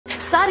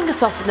Starting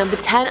us off with number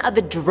 10 are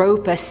the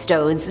Dropa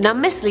stones. Now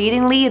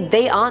misleadingly,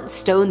 they aren't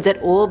stones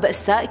at all but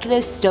circular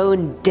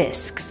stone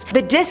discs.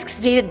 The discs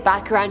dated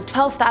back around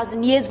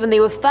 12,000 years when they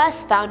were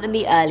first found in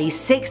the early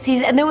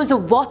 60s, and there was a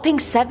whopping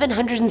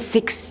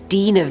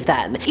 716 of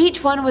them.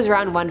 Each one was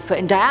around 1 foot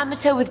in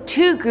diameter with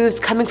 2 grooves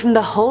coming from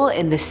the hole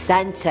in the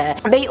center.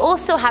 They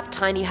also have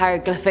tiny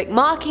hieroglyphic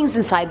markings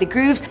inside the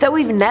grooves that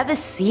we've never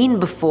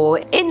seen before.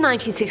 In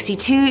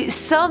 1962,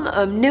 some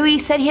Nui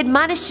said he had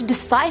managed to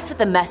decipher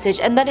the message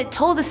and that it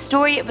told the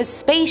story of a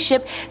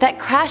spaceship that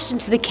crashed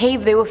into the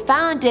cave they were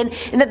found in,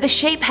 and that the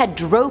shape had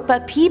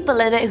Dropa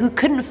people in it who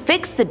couldn't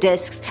fix the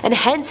discs and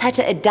hence had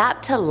to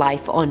adapt to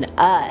life on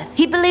Earth.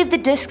 He believed the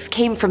discs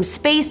came from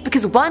space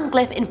because one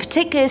glyph in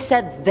particular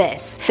said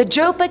this: the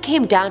Dropa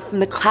came down from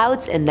the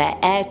clouds in their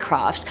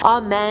aircraft.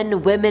 Our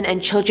men, women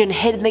and children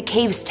hid in the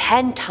caves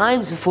 10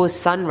 times before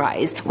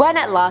sunrise. When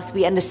at last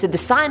we understood the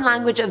sign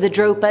language of the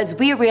Dropas,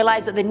 we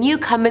realized that the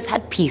newcomers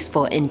had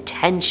peaceful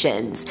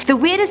intentions. The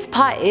weirdest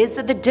part is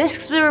that the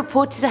discs were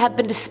reported to have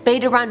been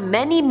displayed around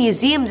many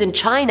museums in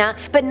China,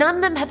 but none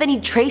of them have any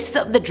traces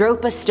of the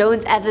Dropa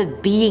stones ever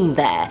being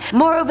there.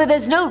 Moreover,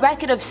 there's no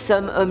record of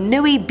Sum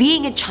Nui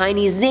being a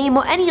Chinese name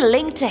or any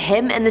link to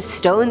him and the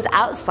stones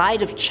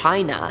outside of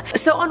China.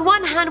 So on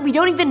one hand, we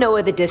don't even know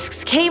where the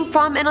discs came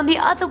from, and on the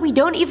other, we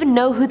don't even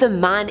know who the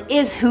man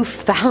is who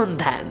found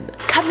them.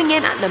 Coming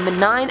in at number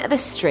 9 are the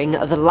String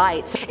of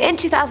Lights. In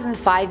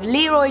 2005,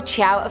 Leroy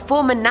Chiao, a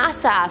former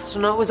NASA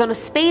astronaut, was on a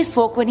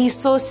spacewalk when he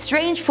saw a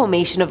strange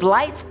formation of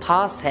lights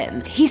pass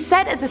him. He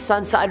said as the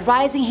sun started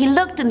rising, he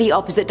looked in the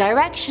opposite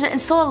direction and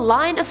saw a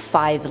line of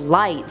 5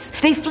 lights.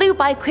 They flew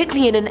by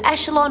quickly in an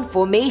echelon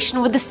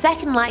formation, with the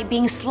second light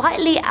being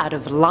slightly out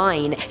of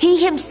line. He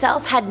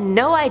himself had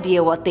no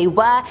idea what they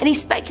were, and he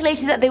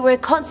speculated that they were a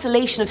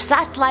constellation of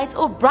satellites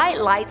or bright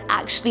lights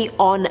actually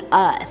on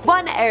Earth.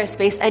 One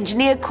aerospace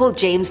engineer called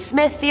James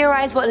Smith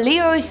theorized what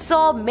Leroy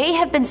saw may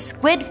have been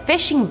squid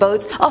fishing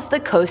boats off the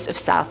coast of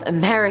South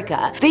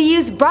America. They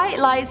use bright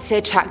lights to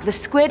attract the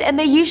squid, and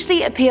they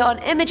usually appear on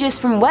images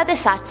from weather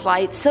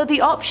satellites, so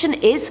the option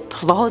is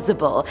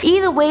plausible.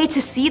 Either way,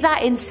 to see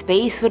that in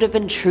space would have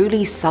been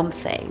truly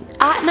something.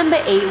 At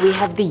number 8 we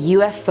have the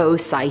UFO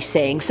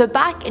sighting. So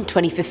back in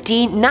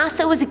 2015,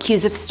 NASA was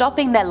accused of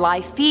stopping their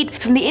live feed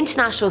from the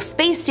International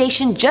Space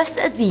Station just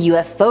as the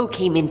UFO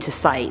came into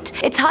sight.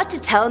 It's hard to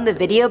tell in the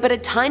video, but a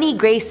tiny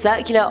grey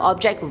circular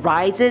object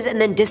rises and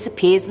then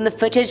disappears in the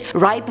footage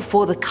right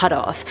before the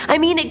cutoff. I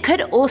mean, it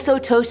could also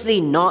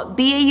totally not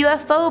be a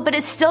UFO, but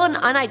it's still an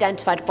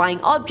unidentified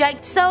flying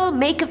object, so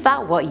make of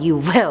that what you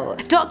will.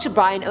 Dr.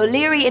 Brian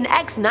O'Leary, an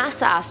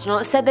ex-NASA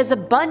astronaut, said there's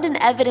abundant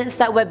evidence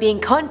that we're being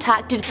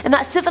contacted and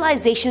that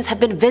civilizations have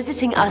been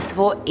visiting us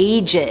for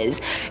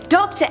ages.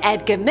 Dr.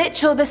 Edgar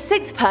Mitchell, the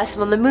 6th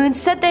person on the moon,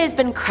 said there has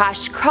been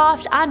crashed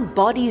craft and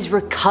bodies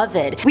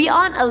recovered. We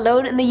aren't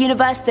alone in the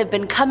universe, they've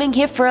been coming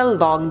here for a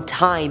long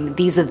time.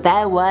 These are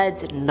their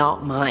words,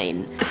 not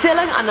mine.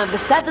 Filling our number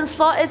 7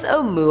 slot is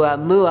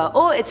Oumuamua,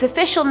 or its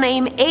official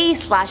name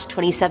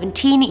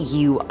A/2017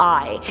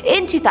 UI.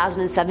 In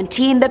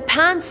 2017, the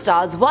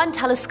Pan-STARRS 1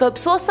 telescope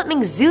saw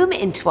something zoom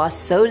into our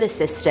solar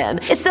system.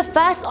 It's the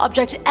first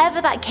object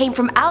ever that came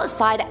from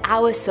outside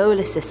our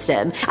solar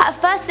system. At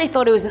first they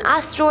thought it was an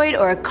asteroid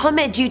or a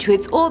comet due to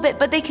its orbit,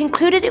 but they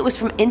concluded it was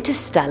from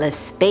interstellar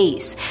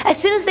space. As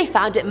soon as they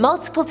found it,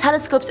 multiple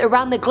telescopes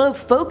around the globe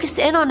focused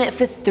in on it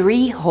for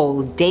 3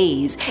 whole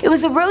days. It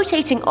was a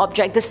rotating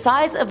object the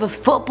size of a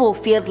football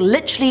field.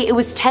 Literally, it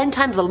was 10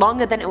 times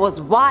longer than it was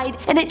wide,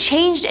 and it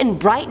changed in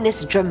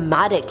brightness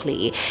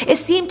dramatically. It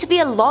seemed to be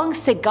a long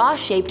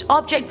cigar-shaped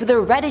object with a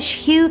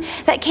reddish hue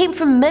that came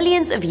from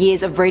millions of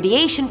years of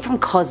radiation from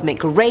cosmic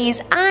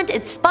rays, and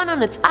it spun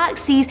on its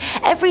axis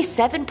every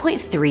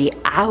 7.3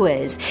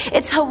 hours.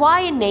 Its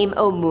Hawaiian name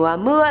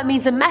Oumuamua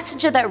means a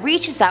messenger that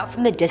reaches out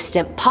from the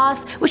distant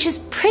past, which is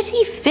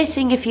pretty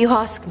fitting if you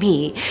ask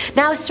me.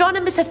 Now,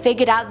 astronomers have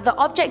figured out that the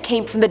object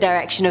came from the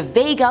direction of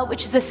Vega,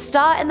 which is a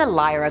star in the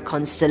Lyra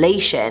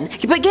constellation.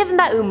 But given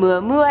that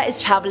Oumuamua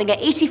is traveling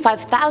at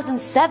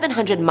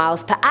 85,700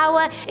 miles per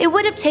hour, it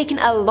would have taken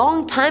a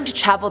long time to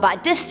travel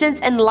that distance,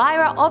 and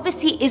Lyra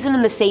obviously isn't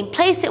in the same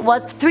place it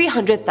was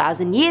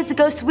 300,000 years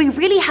ago, so we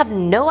really have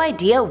no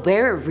idea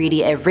where it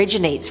really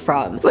originates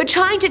from. We're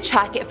trying to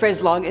track it for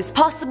as long as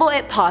possible.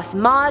 It passed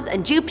Mars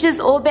and Jupiter's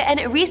orbit, and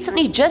it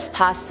recently just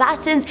passed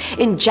Saturn's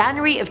in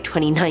January of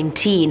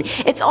 2019.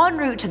 It's en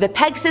route to the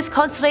Pegasus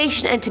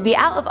constellation and to be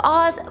out of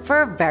ours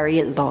for a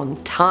very long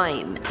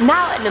time.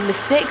 Now at number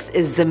 6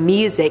 is the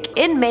music.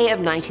 In May of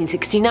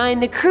 1969,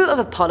 the crew of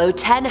Apollo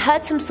 10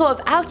 heard some sort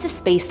of outer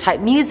space type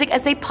music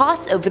as they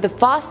passed over the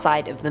far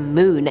side of the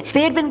moon.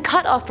 They had been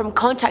cut off from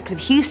contact with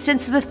Houston,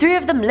 so the 3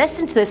 of them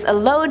listened to this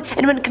alone,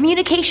 and when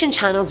communication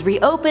channels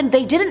reopened,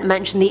 they didn't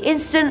mention the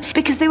incident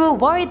because they were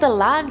worried the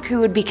land crew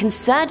would be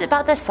concerned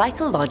about their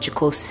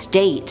psychological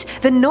state.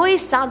 The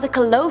noise sounds like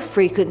a low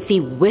frequency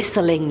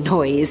whistling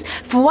noise.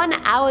 For 1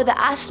 hour, the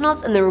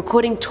astronauts in the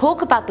recording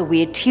talk about the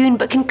weird tune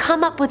but can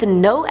come up with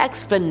no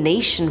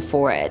explanation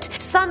for it.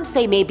 Some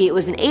say maybe it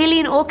was an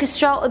alien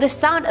orchestra or the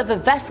sound of a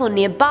vessel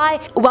nearby nearby,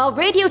 while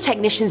radio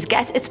technicians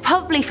guess it's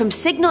probably from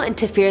signal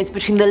interference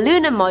between the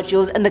lunar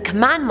modules and the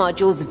command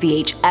module's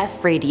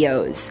VHF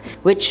radios.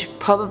 Which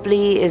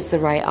probably is the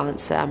right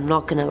answer, I'm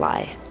not gonna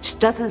lie. Just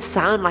doesn't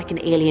sound like an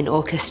alien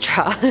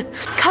orchestra.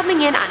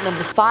 Coming in at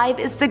number 5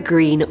 is the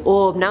Green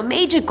Orb. Now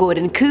Major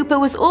Gordon Cooper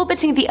was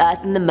orbiting the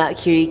Earth in the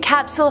Mercury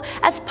capsule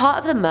as part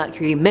of the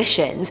Mercury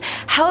missions.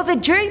 However,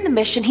 during the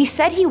mission he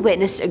said he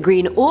witnessed a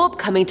green orb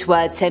coming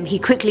towards him. He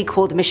quickly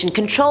called mission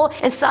control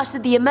and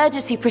started the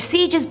emergency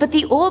procedures, but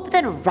the orb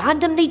then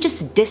randomly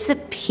just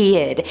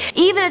disappeared.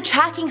 Even a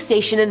tracking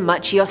station in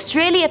Muchie,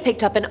 Australia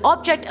picked up an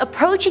object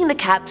approaching the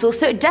capsule,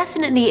 so it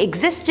definitely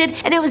existed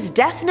and it was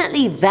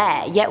definitely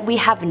there, yet we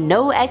have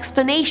no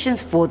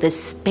explanations for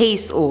this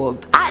space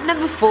orb. At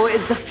number 4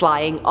 is the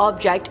Flying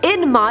Object.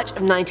 In March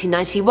of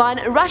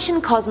 1991,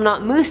 Russian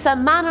cosmonaut Musa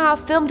Manarov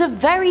filmed a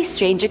very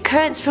strange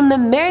occurrence from the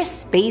Mir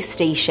space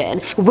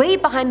station. Way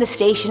behind the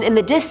station in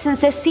the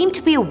distance there seemed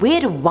to be a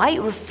weird white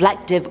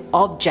reflective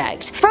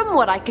object. From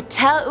what I could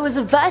tell, it was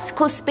a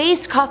vertical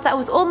spacecraft that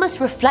was almost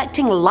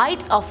reflecting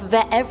light off of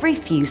it every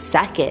few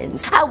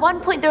seconds. At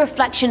one point the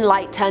reflection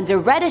light turns a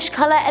reddish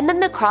color and then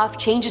the craft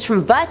changes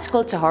from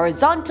vertical to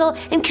horizontal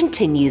and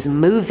continues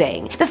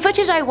moving. The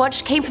footage I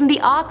watched came from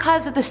the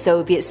archives of the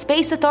Soviet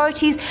space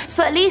authorities,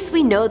 so at least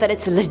we know that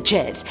it's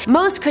legit.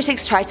 Most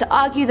critics tried to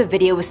argue the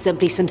video was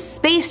simply some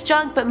space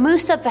junk, but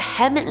Musa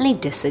vehemently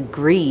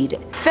disagreed.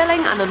 Filling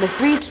our number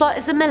 3 slot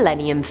is the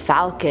Millennium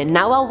Falcon.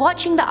 Now while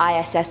watching the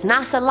ISS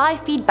NASA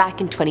live feed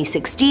back in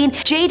 2016,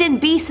 Jaden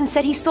Beeson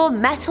said he saw a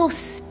metal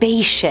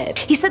spaceship.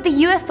 He said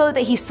the UFO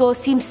that he saw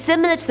seemed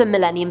similar to the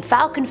Millennium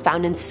Falcon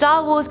found in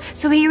Star Wars,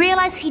 so he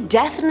realized he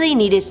definitely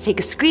needed to take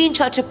a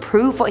screenshot to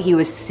prove what he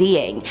was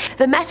seeing.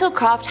 The metal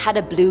craft had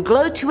a blue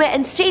glow to it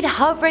and stayed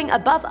hovering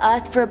above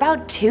Earth for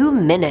about 2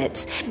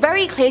 minutes. It's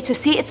very clear to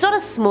see it's not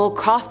a small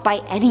craft by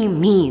any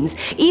means.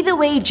 Either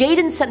way,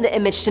 Jaden sent the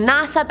image to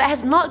NASA but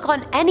has not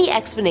gotten any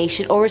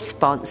explanation or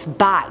response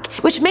back,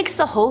 which makes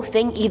the whole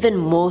thing even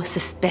more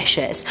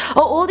suspicious.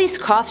 Are all these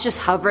crafts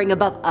just hovering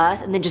above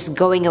Earth and then just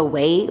going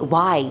away?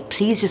 Why?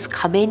 Please just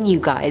come in, you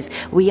guys.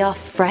 We are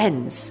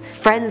friends.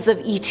 Friends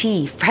of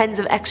ET, friends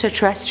of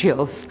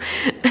extraterrestrials.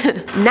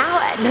 Now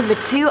at number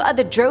 2 are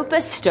the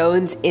Dropa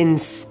stones in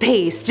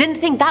space. Didn't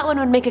think that one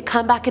would make a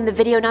comeback in the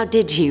video, now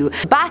did you?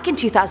 Back in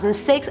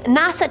 2006,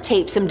 NASA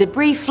taped some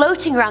debris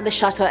floating around the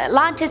shuttle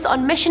Atlantis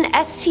on mission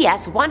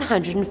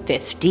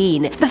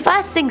STS-115. The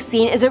first thing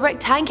seen is a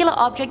rectangular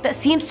object that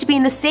seems to be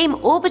in the same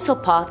orbital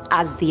path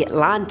as the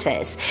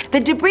Atlantis. The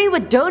debris were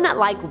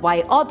donut-like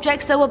white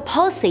objects that were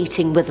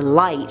pulsating with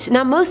light.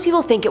 Now most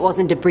people think it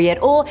wasn't debris at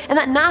all, and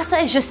that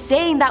NASA is just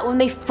saying that when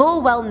they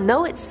full well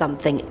know it's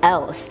something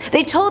else.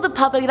 They told the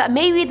public that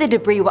maybe the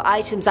debris were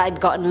items that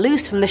had gotten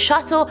loose from the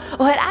shuttle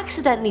or had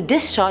accidentally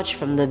discharged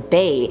from the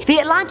bay. The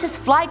Atlantis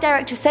flight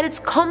director said it's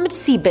common to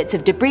see bits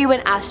of debris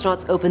when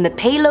astronauts open the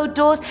payload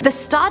doors at the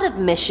start of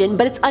mission,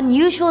 but it's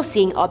unusual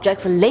seeing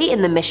objects late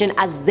in the mission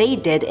as they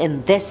did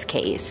in this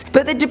case.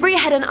 But the debris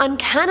had an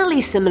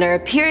uncannily similar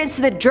appearance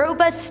to the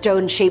Dropa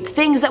stone-shaped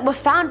things that were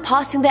found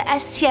passing the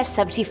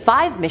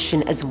STS-75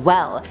 mission as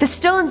well. The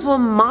stones were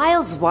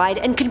miles wide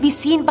and could be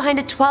seen behind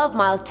a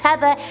 12-mile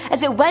tether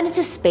as it went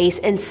into space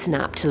and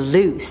snapped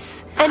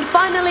loose. And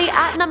finally,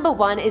 at number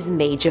 1 is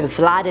Major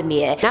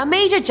Vladimir. Now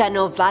Major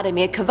General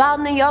Vladimir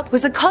Kovalnyuk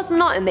was a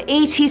cosmonaut in the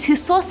 80s who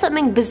saw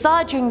something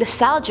bizarre during the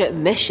Saljut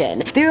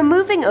mission. They were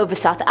moving over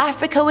South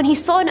Africa when he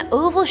saw an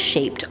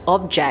oval-shaped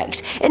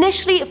object.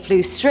 Initially it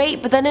flew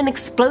straight, but then an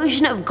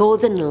explosion of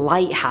golden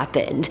light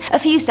happened. A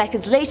few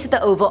seconds later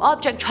the oval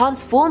object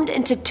transformed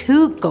into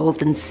 2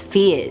 golden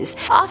spheres.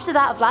 After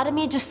that,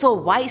 Vladimir just saw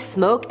white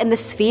smoke and the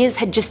spheres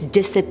had just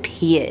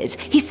disappeared.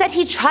 He said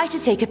he tried to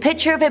take a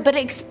picture of it, but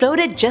it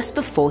exploded just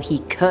before he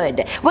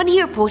could. When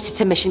he reported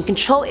to mission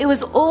control, it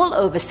was all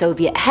over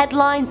Soviet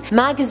headlines,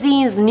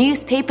 magazines,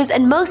 newspapers,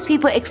 and most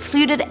people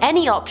excluded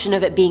any option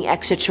of it being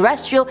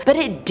extraterrestrial, but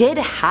it did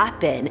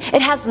happen.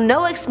 It has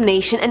no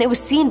explanation and it was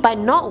seen by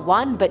not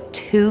 1 but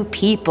 2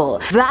 people,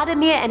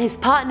 Vladimir and his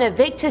partner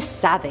Viktor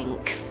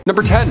Savinc.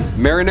 Number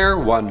 10. Mariner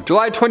 1.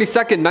 July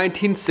 22nd,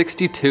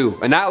 1962.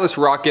 An Atlas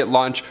rocket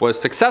launch was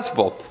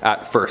successful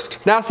at first.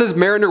 NASA's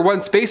Mariner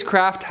 1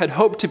 spacecraft had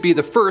hoped to be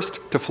the first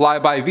to fly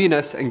by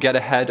Venus and get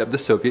ahead of the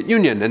Soviet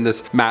Union in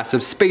this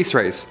massive space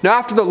race. Now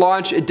after the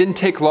launch, it didn't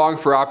take long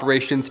for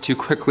operations to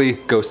quickly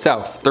go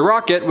south. The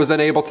rocket was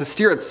unable to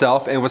steer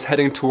itself and was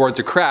heading towards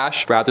a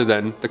crash rather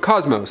than the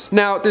cosmos.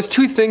 Now there's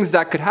 2 things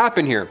that could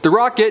happen here. The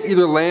rocket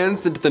either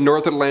lands into the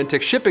North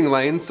Atlantic shipping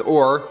lanes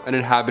or an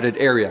inhabited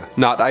area.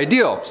 Not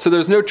ideal. So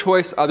there's no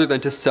choice other than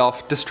to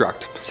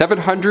self-destruct.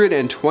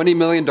 $720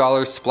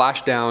 million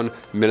splashed down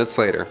minutes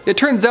later. It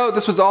turns out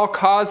this was all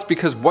caused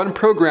because one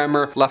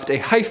programmer left a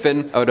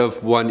hyphen out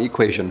of one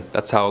equation.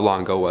 That's how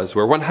long ago it was,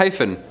 where one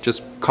hyphen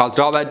just caused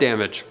all that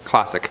damage.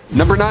 Classic.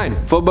 Number 9.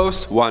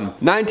 Phobos 1.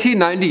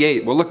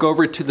 1998. We'll look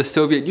over to the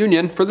Soviet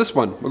Union for this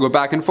one. We'll go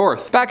back and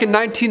forth. Back in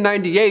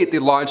 1998, they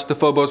launched the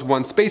Phobos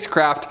 1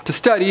 spacecraft to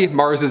study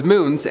Mars's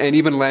moons and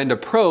even land a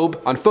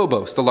probe on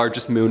Phobos, the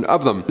largest moon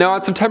of them. Now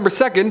on September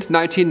 2nd,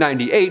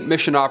 1998,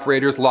 mission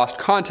operators lost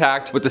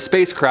contact with the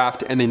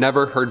spacecraft and they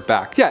never heard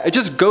back. Yeah, it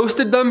just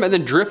ghosted them and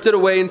then drifted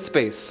away in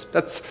space.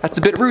 That's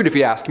a bit rude if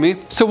you ask me.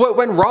 So what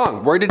went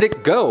wrong? Where did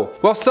it go?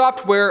 Well,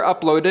 software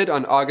uploaded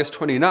on August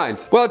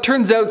 29th. Well, it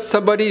turns out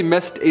somebody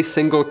missed a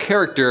single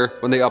character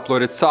when they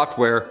uploaded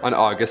software on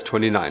August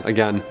 29th.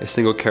 Again, a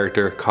single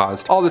character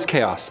caused all this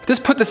chaos. This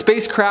put the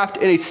spacecraft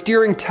in a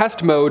steering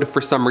test mode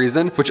for some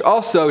reason, which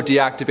also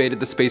deactivated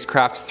the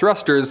spacecraft's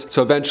thrusters,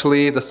 so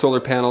eventually the solar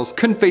panels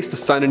couldn't face the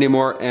sun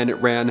anymore and it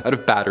ran out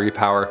of battery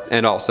power.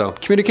 And also,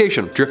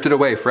 communication drifted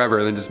away forever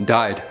and then just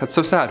died. That's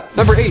so sad.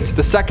 Number 8,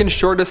 the second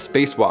shortest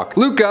spacewalk.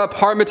 Luca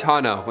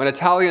Parmitano, an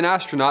Italian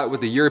astronaut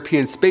with the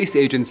European Space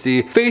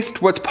Agency,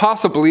 faced what's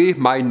possibly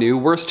my new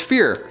worst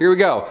fear. Here we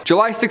go.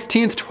 July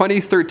 16th,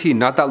 2013,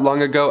 not that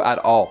long ago at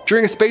all.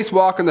 During a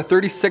spacewalk on the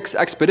 36th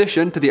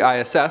expedition to the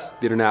ISS,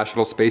 the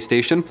International Space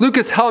Station,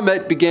 Luca's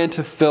helmet began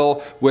to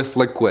fill with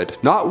liquid.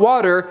 Not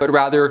water, but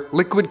rather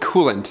liquid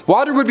coolant.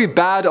 Water would be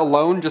bad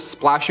alone, just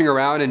splashing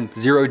around in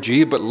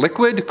 0G, but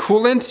liquid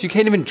coolant, you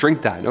can't even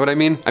drink that, know what I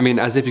mean? I mean,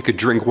 as if you could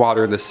drink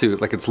water in the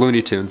suit, like it's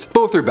Looney Tunes.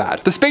 Both are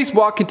bad. The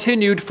spacewalk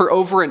continued for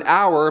over an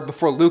hour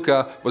before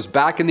Luca was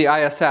back in the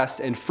ISS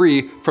and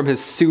free from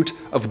his suit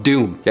of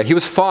doom. Yeah, he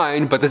was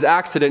fine, but this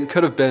accident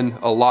could have been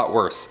a lot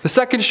worse. The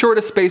second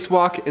shortest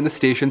spacewalk in the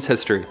station's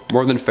history.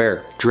 More than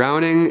fair.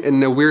 Drowning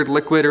in a weird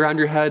liquid around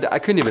your head, I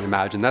couldn't even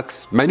imagine.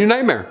 That's my new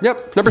nightmare.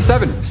 Yep. Number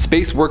 7,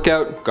 space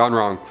workout gone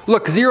wrong.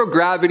 Look, zero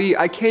gravity,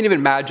 I can't even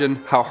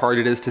imagine how hard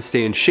it is to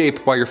stay in shape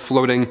while you're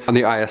floating on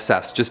the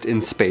ISS, just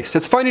in space.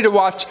 It's funny to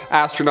watch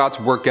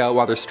astronauts work out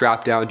while they're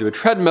strapped down to a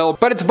treadmill,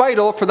 but it's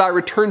vital for that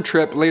return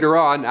trip later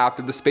on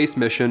after the space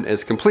mission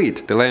is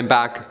complete. They land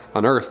back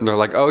on Earth and they're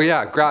like, oh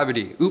yeah,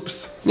 gravity,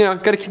 oops. You know,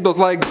 gotta keep those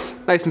legs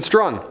nice and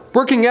strong.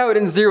 Working out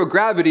in zero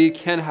gravity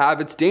can have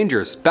its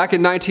dangers. Back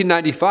in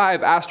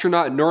 1995,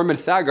 astronaut Norman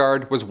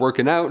Thagard was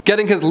working out,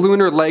 getting his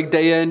lunar leg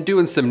day in,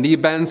 doing some knee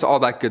bends, all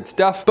that good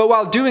stuff. But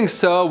while doing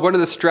so, one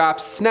of the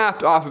straps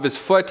snapped off of his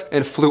foot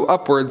and flew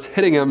upwards,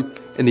 hitting him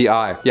in the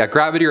eye. Yeah,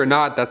 gravity or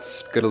not,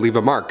 that's gonna leave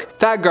a mark.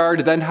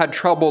 Thagard then had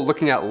trouble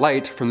looking at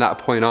light from that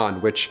point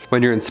on, which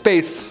when you're in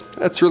space,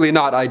 that's really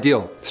not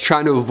ideal. Just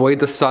trying to avoid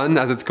the sun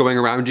as it's going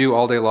around you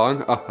all day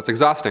long, oh, that's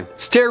exhausting.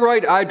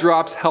 Steroid eye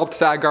drops helped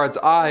Thagard's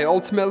eye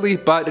ultimately,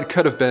 but it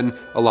could have been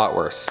a lot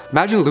worse.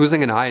 Imagine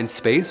losing an eye in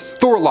space.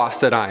 Thor lost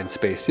that eye in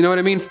space, you know what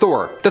I mean?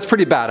 Thor. That's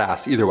pretty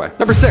badass either way.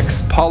 Number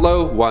 6,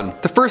 Apollo 1.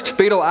 The first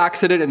fatal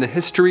accident in the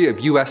history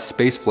of US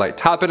spaceflight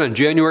happened on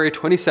January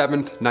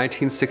 27th,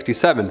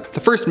 1967.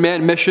 The first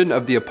manned mission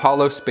of the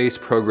Apollo space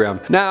program.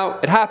 Now,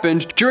 it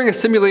happened during a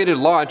simulated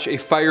launch. A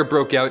fire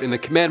broke out in the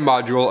command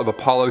module of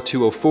Apollo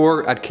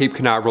 204 at Cape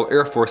Canaveral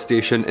Air Force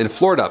Station in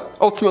Florida,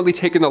 ultimately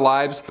taking the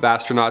lives of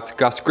astronauts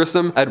Gus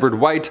Grissom, Edward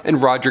White,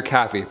 and Roger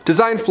Caffey.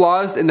 Design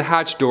flaws in the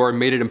hatch door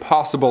made it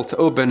impossible to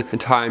open in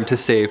time to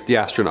save the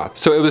astronauts.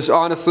 So it was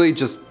honestly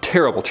just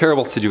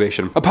terrible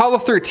situation. Apollo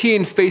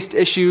 13 faced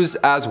issues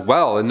as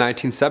well in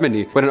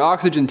 1970 when an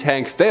oxygen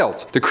tank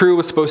failed. The crew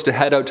was supposed to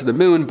head out to the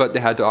moon, but they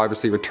had to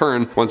obviously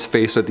return once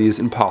faced with these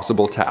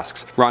impossible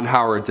tasks. Ron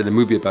Howard did a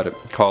movie about it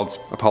called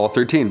Apollo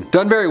 13.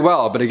 Done very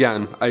well, but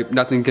again,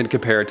 nothing can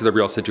compare to the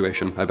real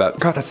situation, I bet.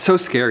 God, that's so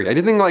scary.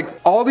 Anything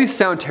like, all these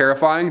sound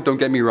terrifying, don't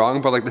get me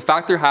wrong, but like the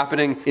fact they're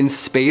happening in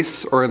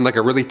space or in like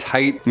a really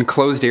tight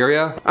enclosed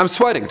area, I'm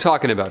sweating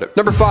talking about it.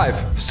 Number 5,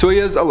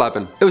 Soyuz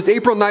 11. It was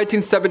April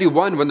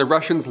 1971 when the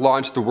Russians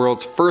launched the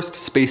world's first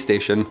space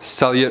station,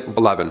 Salyut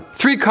 11.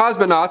 3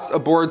 cosmonauts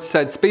aboard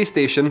said space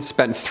station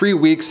spent 3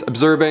 weeks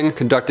observing,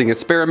 conducting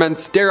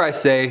experiments, dare I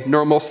say,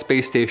 normal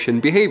space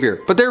station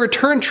behavior. But their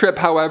return trip,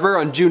 however,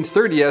 on June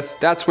 30th,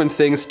 that's when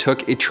things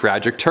took a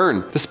tragic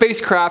turn. The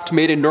spacecraft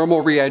made a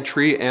normal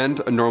re-entry and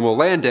a normal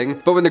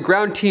landing, but when the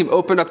ground team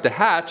opened up the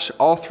hatch,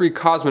 all 3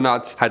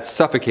 cosmonauts had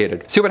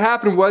suffocated. See, what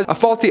happened was a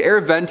faulty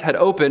air vent had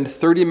opened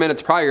 30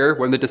 minutes prior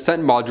when the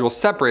descent module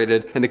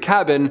separated and the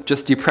cabin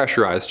just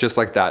depressurized just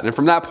like that. And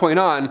from that point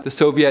on, the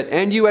Soviet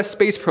and US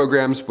space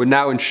programs would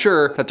now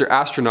ensure that their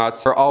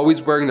astronauts are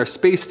always wearing their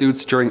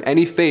spacesuits during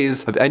any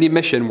phase of any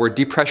mission where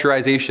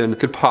depressurization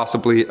could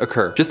possibly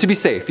occur. Just to be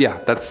safe, yeah,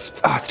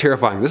 it's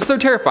terrifying. This is so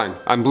terrifying.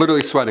 I'm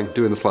literally sweating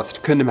doing this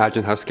list. Couldn't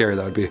imagine how scary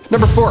that would be.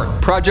 Number 4,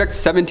 Project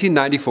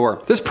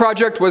 1794. This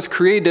project was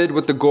created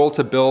with the goal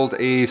to build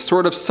a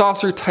sort of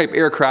saucer-type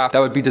aircraft that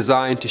would be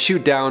designed to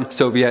shoot down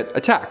Soviet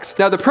attacks.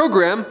 Now, the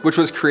program, which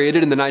was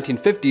created in the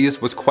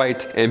 1950s, was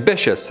quite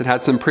ambitious and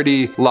had some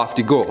pretty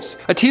lofty goals.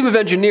 A team of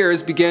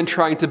engineers began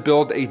trying to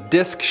build a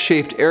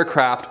disc-shaped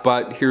aircraft,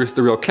 but here's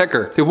the real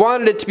kicker. They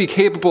wanted it to be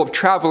capable of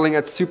traveling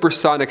at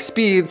supersonic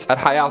speeds at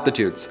high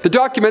altitudes. The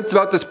documents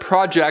about this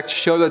project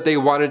show that they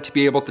wanted to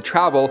be able to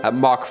travel at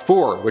Mach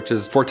 4, which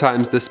is 4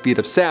 times the speed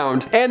of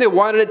sound, and they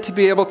wanted it to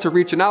be able to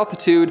reach an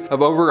altitude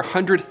of over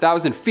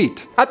 100,000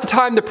 feet. At the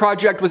time, the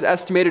project was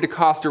estimated to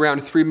cost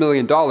around $3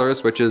 million,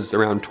 which is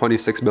around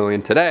 $26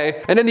 million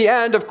today. And in the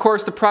end, of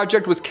course, the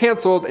project was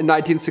canceled in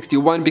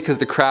 1961 because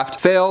the craft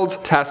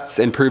failed tests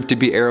and proved to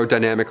be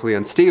aerodynamically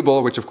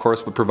unstable, which of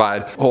course would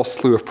provide a whole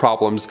slew of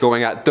problems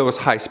going at those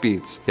high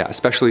speeds. Yeah,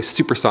 especially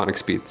supersonic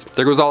speeds.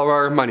 There goes all of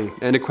our money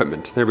and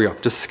equipment. There we go,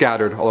 just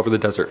scattered all over the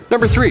desert.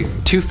 Number 3,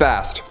 too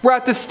fast. We're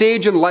at this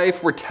stage in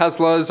life where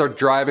Teslas are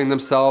driving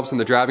themselves and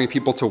they're driving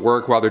people to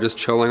work while they're just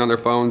chilling on their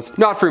phones.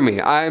 Not for me.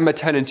 I'm a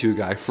 10 and 2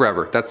 guy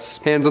forever. That's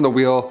hands on the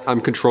wheel.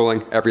 I'm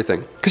controlling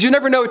everything. Because you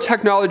never know what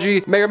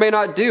technology may or may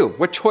not do,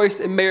 what choice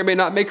it may or may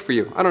not make for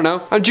you. I don't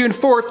know. On June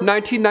 4th,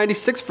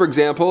 1996, for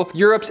example,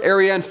 Europe's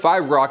Ariane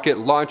 5 rocket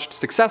launched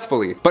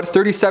successfully, but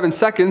 37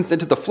 seconds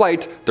into the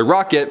flight, the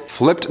rocket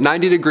flipped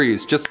 90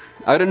 degrees, just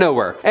out of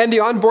nowhere. And the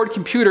onboard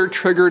computer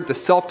triggered the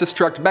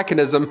self-destruct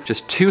mechanism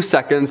just 2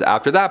 seconds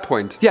after that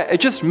point. Yeah,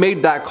 it just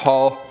made that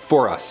call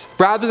for us.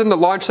 Rather than the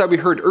launch that we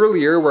heard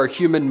earlier where a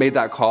human made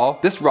that call,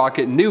 this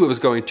rocket knew it was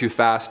going too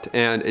fast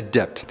and it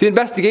dipped. The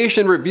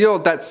investigation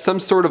revealed that some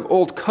sort of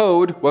old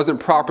code wasn't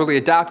properly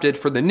adapted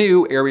for the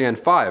new Ariane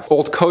 5.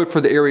 Old code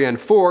for the Ariane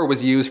 4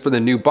 was used for the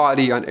new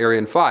body on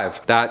Ariane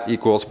 5. That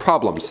equals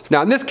problems.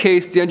 Now in this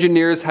case, the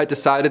engineers had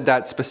decided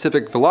that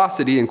specific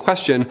velocity in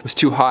question was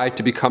too high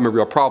to become a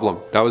real problem.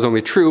 That was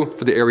only true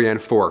for the Ariane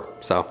 4,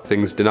 so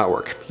things did not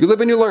work. You live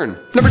and you learn.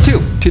 Number 2,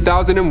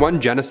 2001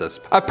 Genesis.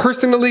 I've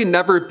personally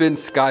never been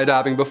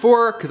skydiving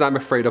before because I'm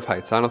afraid of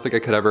heights. I don't think I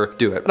could ever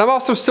do it. And I'm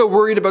also so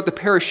worried about the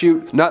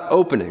parachute not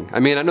opening. I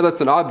mean, I know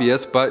that's an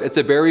obvious, but it's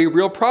a very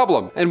real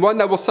problem and one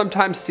that we'll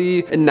sometimes see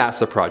in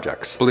NASA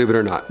projects, believe it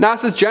or not.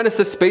 NASA's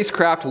Genesis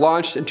spacecraft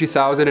launched in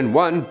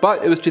 2001,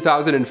 but it was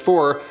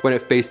 2004 when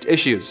it faced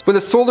issues. When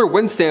the solar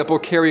wind sample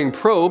carrying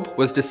probe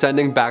was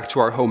descending back to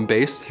our home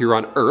base here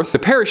on Earth, the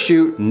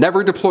parachute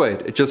never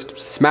deployed. It just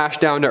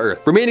smashed down to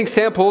Earth. Remaining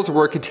samples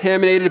were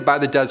contaminated by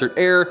the desert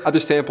air. Other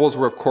samples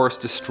were of course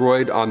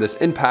destroyed on this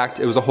impact.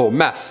 It was a whole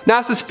mess.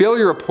 NASA's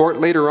failure report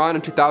later on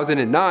in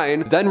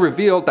 2009 then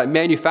revealed that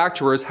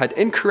manufacturers had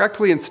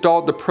incorrectly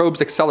installed the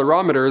probe's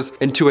accelerometers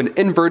into an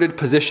inverted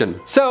position.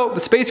 So the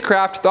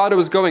spacecraft thought it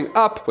was going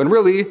up when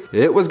really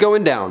it was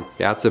going down.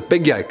 Yeah, it's a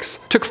big yikes.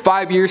 Took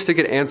 5 years to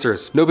get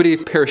answers. Nobody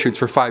parachutes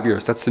for 5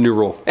 years. That's the new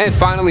rule. And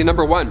finally,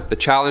 number 1, the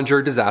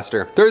Challenger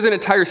disaster. There's an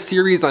entire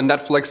series on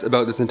Netflix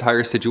about this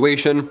entire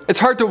situation. It's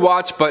hard to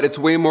watch, but it's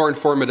way more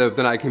informative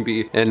than I can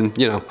be in,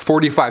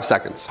 45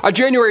 seconds. On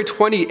January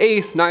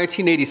 28th,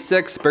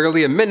 1986,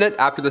 barely a minute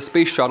after the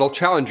space shuttle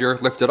Challenger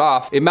lifted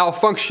off, a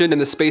malfunction in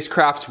the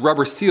spacecraft's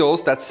rubber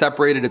seals that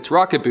separated its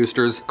rocket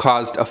boosters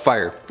caused a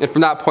fire. And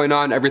from that point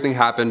on, everything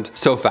happened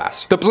so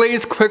fast. The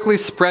blaze quickly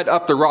spread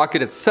up the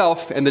rocket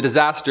itself, and the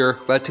disaster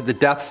led to the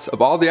deaths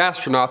of all the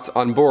astronauts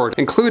on board,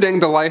 including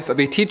the life of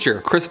a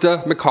teacher,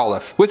 Krista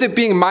McAuliffe. With it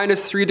being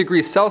 -3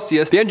 degrees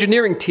Celsius, the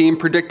engineering team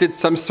predicted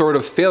some sort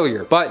of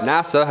failure, but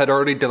NASA had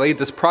already delayed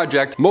this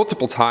project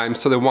multiple times,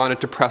 so they wanted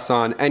to press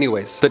on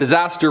anyways. The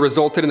disaster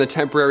resulted in the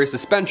temporary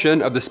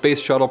suspension of the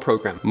space shuttle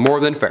program. More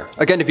than fair.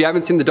 Again, if you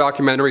haven't seen the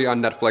documentary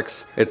on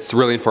Netflix, it's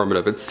really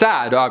informative. It's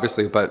sad,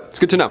 obviously, but it's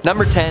good to know.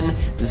 Number 10,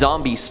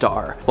 zombie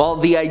star. While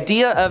the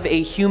idea of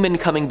a human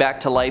coming back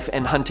to life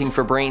and hunting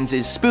for brains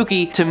is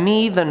spooky, to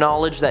me the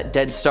knowledge that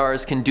dead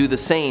stars can do the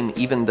same,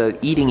 even the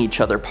eating each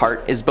other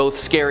part, is both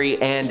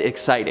scary and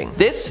exciting.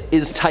 This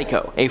is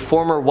Tycho, a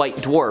former white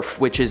dwarf,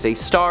 which is a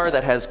star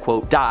that has,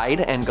 quote,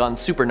 died and gone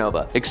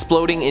supernova,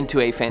 exploding into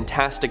a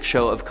fantastic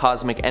show of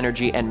cosmic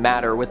energy and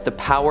matter with the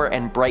power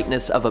and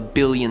brightness of 1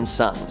 billion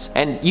suns.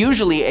 And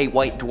usually a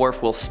white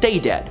dwarf will stay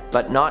dead,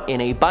 but not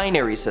in a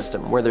binary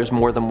system where there's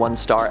more than one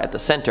star at the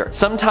center.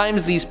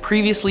 Sometimes these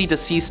previously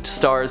deceased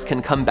stars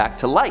can come back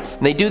to life.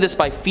 And they do this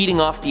by feeding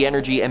off the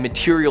energy and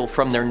material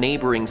from their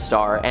neighboring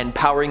star and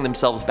powering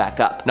themselves back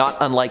up, not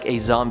unlike a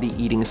zombie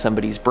eating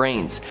somebody's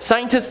brains.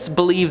 Scientists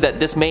believe that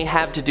this may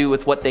have to do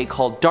with what they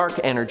call dark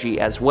energy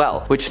as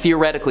well, which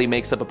theoretically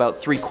makes up about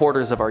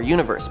 3/4 of our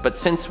universe, but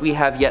since we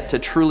have yet to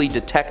truly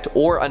detect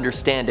or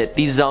understand it,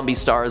 these zombie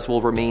stars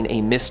will remain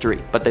a mystery.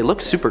 But they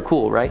look super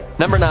cool, right?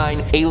 Number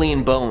 9,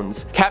 alien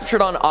bones.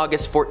 Captured on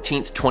August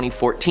 14th,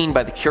 2014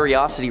 by the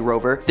Curiosity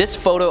rover, this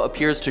photo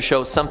appears to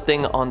show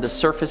something on the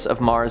surface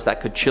of Mars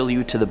that could chill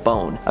you to the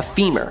bone. A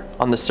femur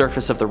on the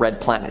surface of the red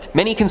planet.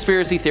 Many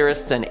conspiracy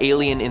theorists and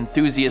alien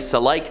enthusiasts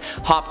alike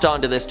hopped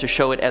onto this to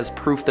show it as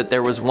proof that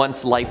there was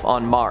once life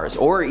on Mars,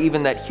 or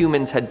even that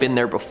humans had been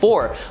there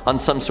before on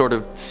some sort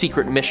of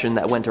secret mission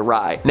that went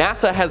awry.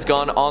 NASA has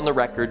gone on the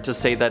record to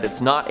say that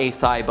it's not a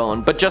thigh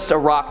bone, but just a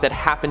rock that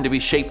happened to be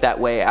shaped that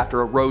way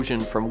after erosion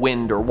from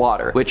wind or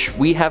water, which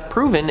we have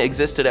proven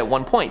existed at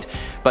one point.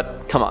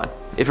 But come on.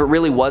 If it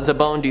really was a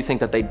bone, do you think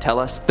that they'd tell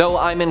us? Though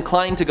I'm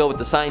inclined to go with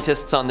the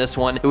scientists on this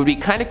one, it would be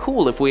kinda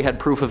cool if we had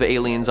proof of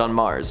aliens on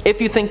Mars. If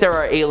you think there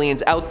are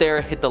aliens out there,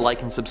 hit the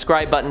like and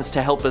subscribe buttons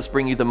to help us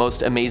bring you the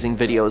most amazing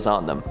videos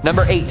on them.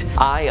 Number 8,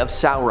 Eye of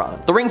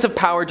Sauron. The Rings of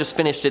Power just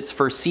finished its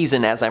first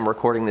season as I'm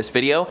recording this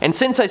video, and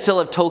since I still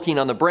have Tolkien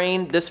on the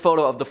brain, this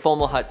photo of the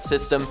Fomalhaut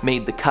system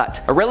made the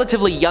cut. A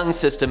relatively young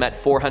system at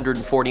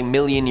 440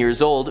 million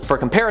years old. For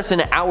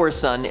comparison, our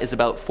sun is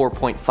about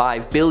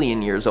 4.5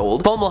 billion years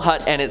old.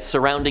 Fomalhaut and its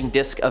surrounding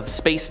disk of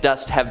space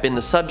dust have been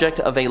the subject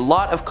of a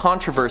lot of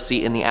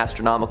controversy in the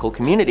astronomical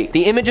community.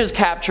 The images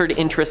captured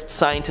interest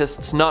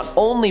scientists not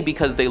only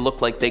because they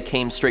look like they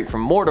came straight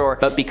from Mordor,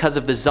 but because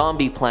of the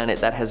zombie planet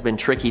that has been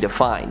tricky to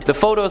find. The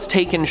photos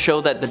taken show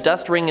that the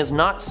dust ring is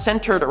not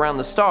centered around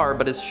the star,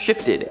 but is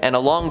shifted and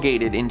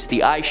elongated into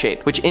the eye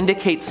shape, which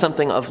indicates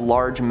something of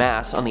large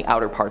mass on the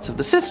outer parts of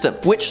the system,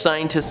 which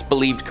scientists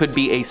believed could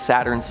be a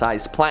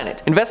Saturn-sized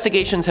planet.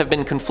 Investigations have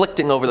been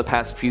conflicting over the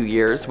past few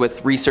years,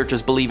 with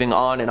researchers believing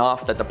on and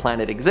off that the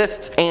planet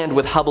exists, and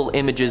with Hubble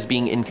images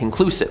being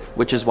inconclusive,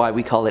 which is why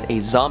we call it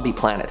a zombie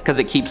planet, because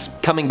it keeps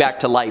coming back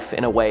to life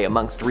in a way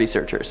amongst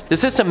researchers. The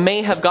system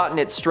may have gotten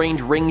its strange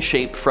ring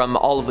shape from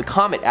all of the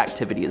comet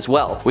activity as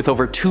well, with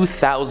over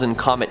 2,000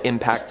 comet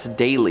impacts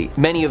daily,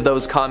 many of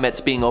those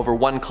comets being over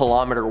 1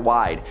 kilometer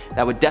wide.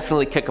 That would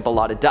definitely kick up a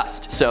lot of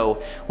dust,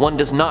 so one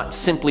does not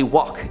simply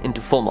walk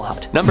into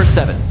Fomalhaut. Number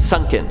 7.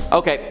 Sunken.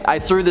 Okay, I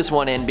threw this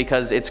one in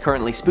because it's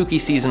currently spooky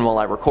season while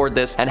I record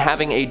this, and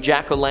having a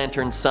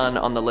jack-o'-lantern sun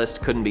on the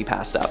list couldn't be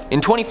passed up.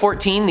 In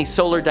 2014, the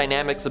Solar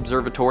Dynamics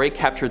Observatory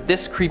captured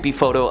this creepy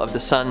photo of the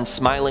sun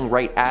smiling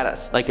right at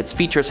us, like its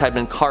features had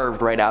been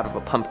carved right out of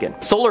a pumpkin.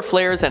 Solar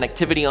flares and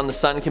activity on the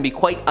sun can be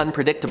quite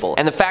unpredictable,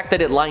 and the fact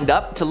that it lined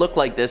up to look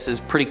like this is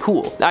pretty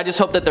cool. I just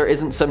hope that there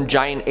isn't some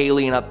giant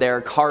alien up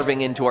there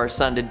carving into our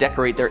sun to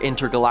decorate their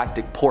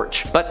intergalactic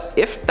porch. But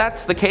if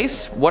that's the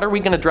case, what are we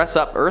gonna dress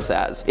up Earth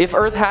as? If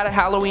Earth had a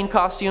Halloween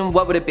costume,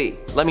 what would it be?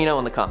 Let me know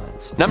in the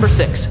comments. Number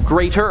 6.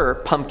 Greater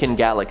pumpkin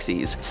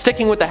galaxies.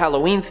 Sticking with the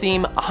Halloween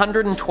theme,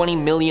 120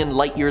 million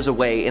light years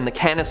away in the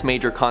Canis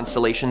Major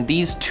constellation,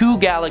 these two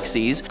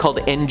galaxies, called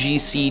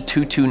NGC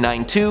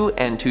 2292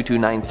 and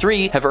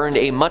 2293, have earned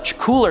a much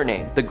cooler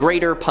name, the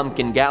Greater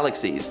Pumpkin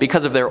Galaxies.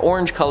 Because of their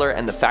orange color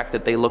and the fact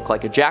that they look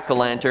like a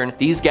jack-o'-lantern,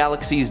 these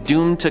galaxies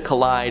doomed to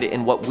collide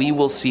in what we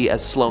will see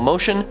as slow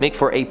motion make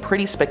for a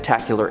pretty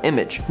spectacular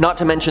image. Not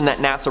to mention that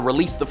NASA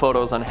released the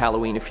photos on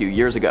Halloween a few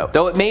years ago.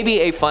 Though it may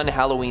be a fun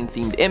Halloween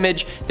themed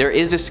image, there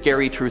is a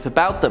scary truth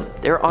about them.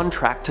 They're on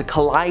track to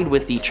collide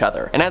with each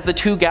other. And as the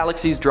two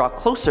galaxies draw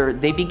closer,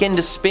 they begin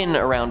to spin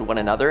around one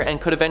another and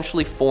could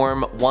eventually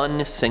form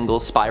one single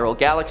spiral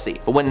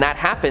galaxy. But when that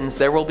happens,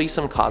 there will be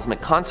some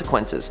cosmic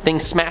consequences.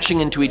 Things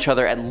smashing into each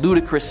other at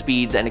ludicrous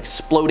speeds and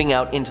exploding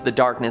out into the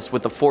darkness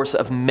with the force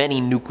of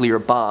many nuclear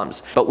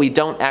bombs. But we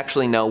don't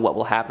actually know what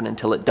will happen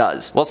until it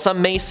does. While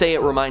some may say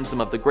it reminds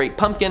them of the Great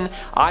Pumpkin,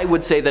 I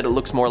would say that it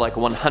looks more like a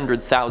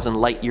 100,000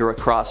 light year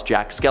across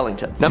Jack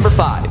Skellington. Number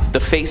 5. The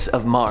face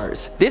of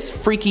Mars. This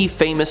freaky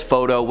famous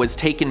photo was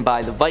taken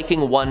by the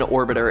Viking 1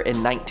 orbiter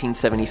in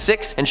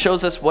 1976 and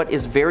shows us what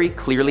is very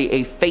clearly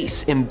a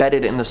face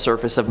embedded in the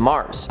surface of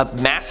Mars. A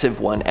massive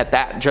one at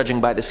that,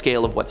 judging by the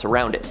scale of what's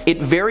around it.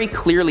 It very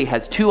clearly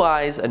has 2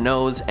 eyes, a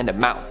nose, and a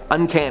mouth.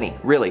 Uncanny,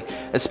 really,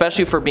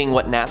 especially for being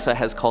what NASA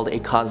has called a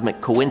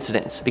cosmic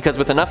coincidence, because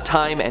with enough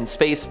time and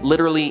space,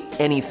 literally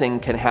anything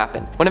can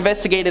happen. When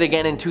investigated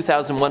again in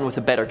 2001 with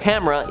a better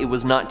camera, it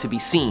was not to be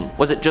seen.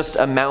 Was it just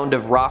a mound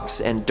of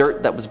rocks and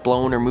dirt that was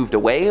blown or moved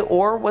away,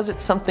 or was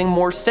it something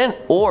more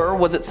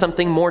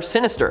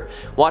sinister,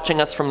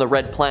 watching us from the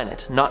red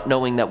planet, not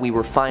knowing that we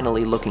were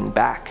finally looking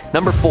back?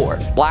 Number 4.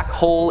 Black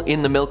hole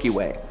in the Milky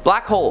Way.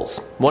 Black holes,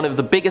 one of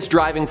the biggest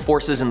driving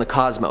forces in the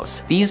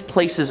cosmos. These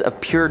places of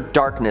pure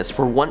darkness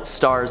were once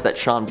stars that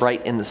shone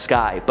bright in the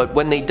sky, but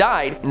when they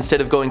died,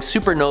 instead of going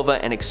supernova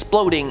and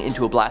exploding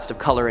into a blast of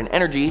color and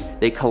energy,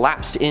 they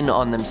collapsed in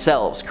on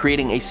themselves,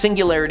 creating a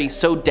singularity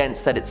so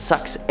dense that it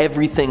sucks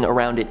everything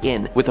around it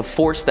in, with a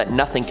force that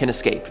nothing can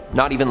escape,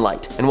 not even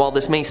light. And while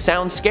this may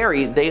sound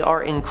scary, they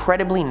are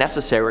incredibly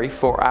necessary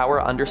for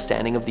our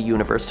understanding of the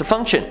universe to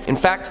function. In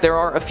fact, there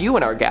are a few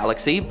in our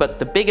galaxy, but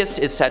the biggest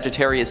is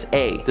Sagittarius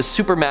A, the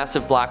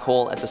supermassive black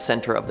hole at the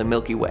center of the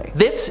Milky Way.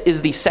 This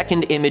is the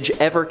second image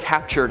ever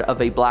captured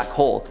of a black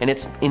hole, and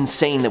it's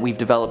insane that we've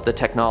developed the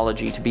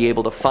technology to be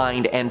able to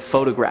find and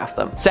photograph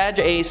them. Sag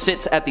A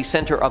sits at the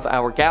center of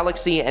our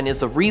galaxy and is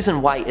the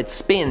reason why it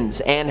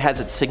spins and has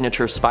its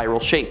signature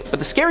spiral shape. But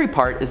the scary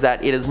part is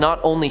that it is not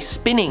only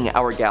spinning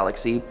our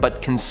galaxy,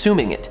 but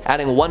consuming it,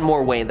 adding one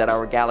more way that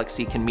our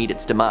galaxy can meet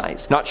its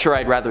demise. Not sure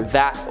I'd rather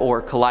that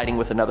or colliding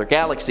with another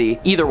galaxy.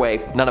 Either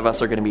way, none of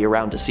us are going to be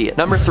around to see it.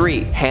 Number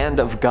 3. Hand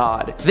of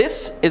God.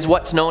 This is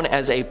what's known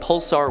as a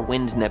pulsar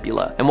wind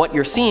nebula, and what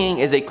you're seeing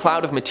is a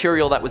cloud of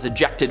material that was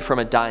ejected from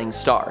a dying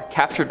star,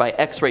 captured by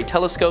X-ray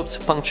telescopes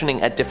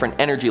functioning at different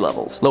energy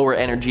levels, lower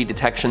energy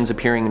detections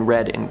appearing in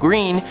red and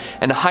green,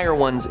 and higher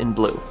ones in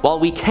blue. While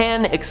we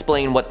can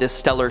explain what this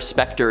stellar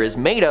specter is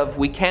made of,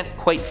 we can't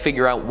quite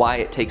figure out why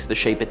it takes the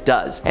shape it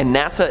does, and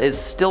NASA is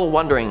still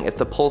wondering if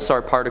the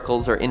pulsar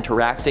particles are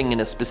interacting in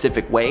a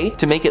specific way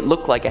to make it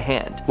look like a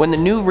hand. When the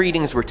new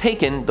readings were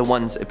taken, the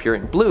ones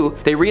appearing blue,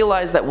 they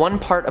realized that one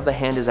part of the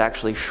hand is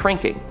actually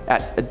shrinking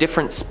at a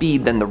different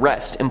speed than the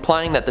rest,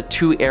 implying that the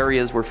two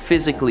areas were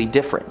physically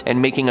different, and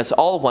making us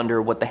all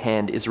wonder what the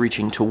hand is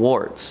reaching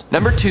towards.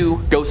 Number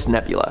 2. Ghost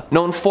Nebula.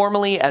 Known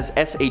formally as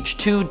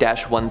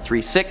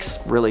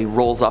SH2-136, really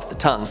rolls off the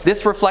tongue.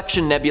 This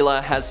reflection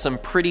nebula has some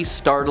pretty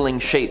startling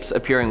shapes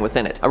appearing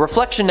within it. A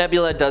reflection nebula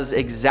nebula does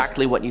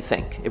exactly what you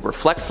think. It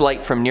reflects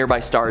light from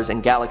nearby stars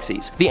and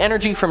galaxies. The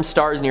energy from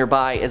stars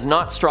nearby is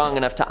not strong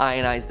enough to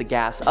ionize the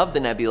gas of the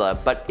nebula,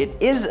 but it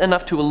is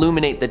enough to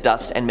illuminate the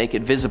dust and make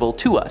it visible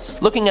to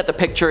us. Looking at the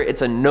picture,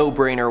 it's a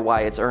no-brainer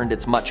why it's earned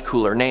its much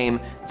cooler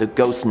name, the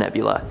Ghost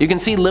Nebula. You can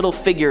see little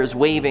figures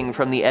waving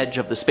from the edge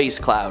of the space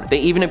cloud. They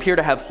even appear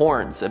to have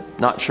horns. I'm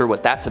not sure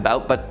what that's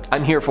about, but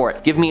I'm here for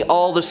it. Give me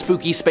all the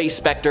spooky space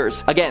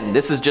specters. Again,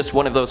 this is just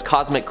one of those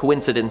cosmic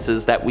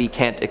coincidences that we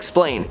can't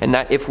explain, and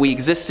that if we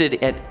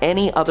existed at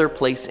any other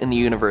place in the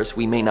universe,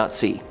 we may not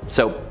see.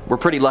 So we're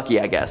pretty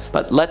lucky, I guess.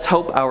 But let's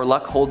hope our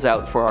luck holds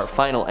out for our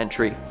final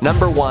entry.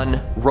 Number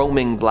 1,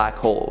 roaming black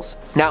holes.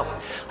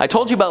 Now, I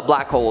told you about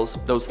black holes,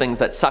 those things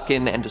that suck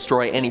in and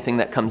destroy anything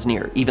that comes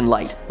near, even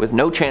light, with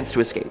no chance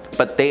to escape.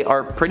 But they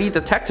are pretty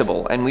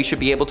detectable, and we should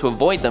be able to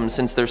avoid them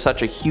since they're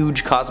such a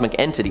huge cosmic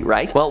entity,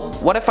 right? Well,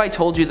 what if I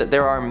told you that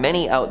there are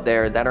many out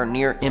there that are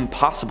near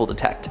impossible to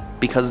detect?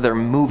 Because they're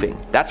moving.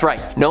 That's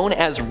right. Known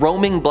as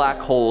roaming black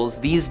holes,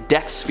 these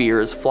death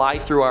spheres fly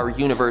through our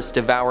universe,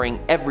 devouring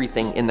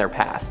everything in their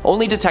path.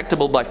 Only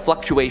detectable by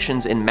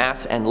fluctuations in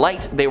mass and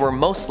light, they were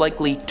most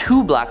likely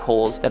two black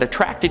holes that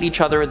attracted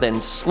each other, then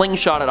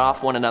slingshotted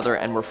off one another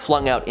and were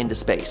flung out into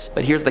space.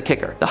 But here's the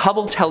kicker. The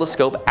Hubble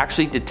telescope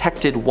actually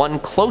detected one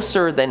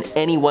closer than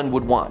anyone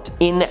would want,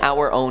 in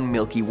our own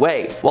Milky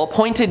Way. While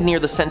pointed near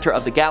the center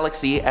of the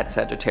galaxy at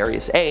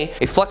Sagittarius A,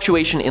 a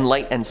fluctuation in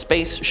light and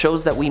space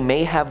shows that we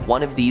may have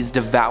one of these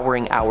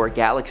devouring our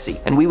galaxy,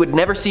 and we would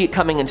never see it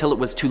coming until it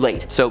was too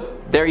late. So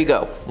there you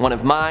go, one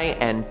of my,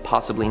 and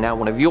possibly now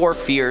one of your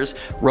fears,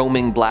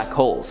 roaming black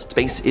holes.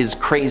 Space is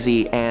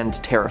crazy and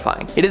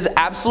terrifying. It is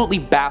absolutely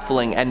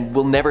baffling and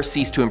will never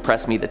cease to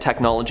impress me the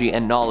technology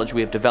and knowledge we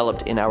have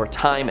developed in our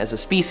time as a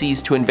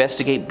species to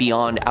investigate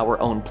beyond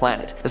our own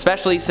planet,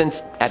 especially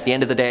since at the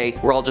end of the day,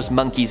 we're all just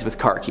monkeys with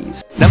car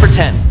keys. Number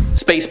 10,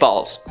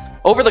 Spaceballs.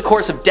 Over the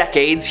course of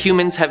decades,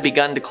 humans have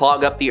begun to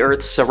clog up the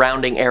Earth's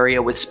surrounding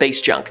area with space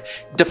junk.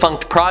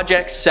 Defunct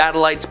projects,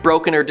 satellites,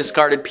 broken or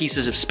discarded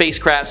pieces of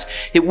spacecrafts.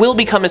 It will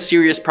become a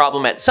serious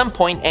problem at some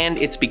point, and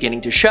it's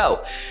beginning to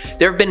show.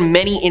 There have been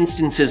many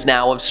instances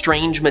now of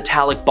strange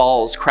metallic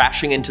balls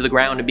crashing into the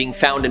ground and being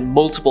found in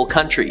multiple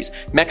countries: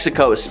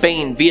 Mexico,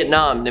 Spain,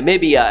 Vietnam,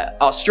 Namibia,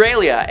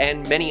 Australia,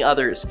 and many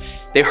others.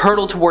 They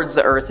hurtle towards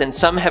the Earth, and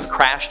some have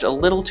crashed a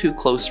little too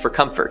close for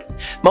comfort.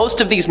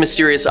 Most of these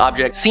mysterious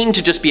objects seem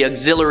to just be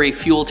auxiliary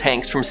fuel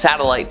tanks from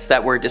satellites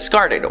that were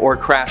discarded or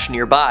crashed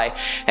nearby,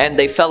 and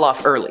they fell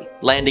off early,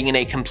 landing in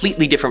a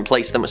completely different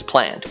place than was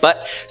planned.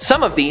 But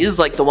some of these,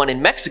 like the one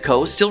in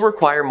Mexico, still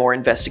require more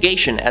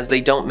investigation, as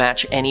they don't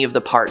match any of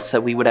the parts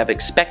that we would have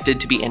expected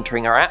to be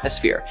entering our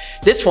atmosphere.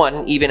 This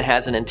one even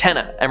has an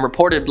antenna, and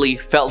reportedly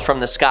fell from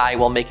the sky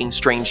while making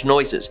strange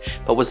noises,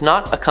 but was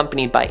not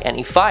accompanied by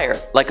any fire,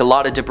 like a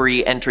lot of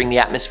debris entering the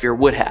atmosphere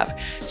would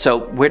have.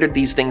 So where did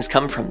these things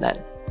come from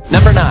then?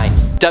 Number 9,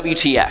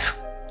 WTF.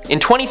 In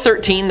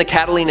 2013, the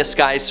Catalina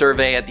Sky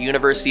Survey at the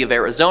University of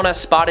Arizona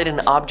spotted an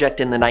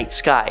object in the night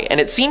sky, and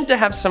it seemed to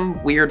have some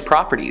weird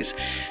properties.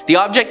 The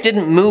object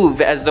didn't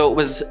move as though it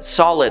was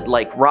solid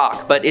like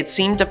rock, but it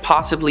seemed to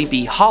possibly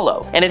be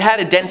hollow, and it had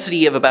a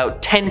density of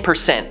about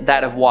 10%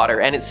 that of water,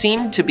 and it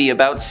seemed to be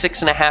about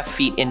 6.5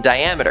 feet in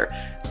diameter.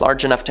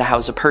 Large enough to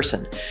house a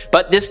person.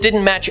 But this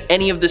didn't match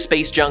any of the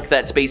space junk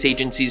that space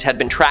agencies had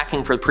been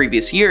tracking for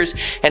previous years,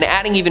 and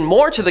adding even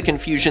more to the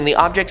confusion, the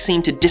object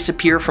seemed to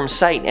disappear from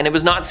sight, and it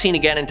was not seen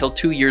again until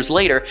 2 years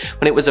later,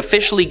 when it was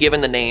officially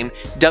given the name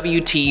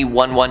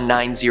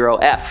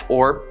WT1190F,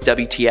 or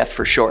WTF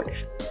for short.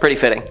 Pretty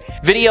fitting.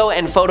 Video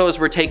and photos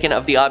were taken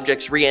of the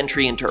object's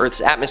re-entry into Earth's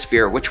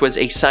atmosphere, which was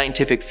a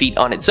scientific feat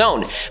on its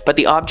own, but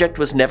the object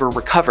was never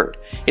recovered.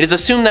 It is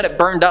assumed that it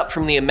burned up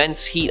from the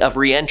immense heat of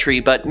re-entry,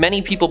 but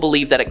many people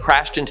believe that it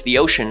crashed into the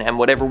ocean, and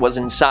whatever was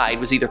inside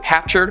was either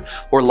captured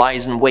or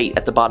lies in wait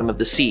at the bottom of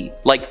the sea,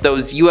 like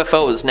those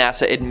UFOs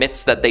NASA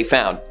admits that they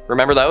found.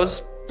 Remember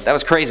those? That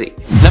was crazy.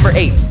 Number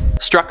 8.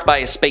 Struck by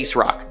a space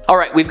rock.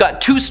 Alright, we've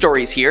got two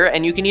stories here,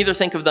 and you can either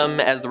think of them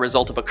as the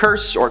result of a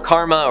curse, or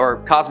karma, or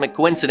cosmic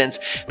coincidence,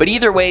 but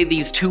either way,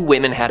 these two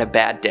women had a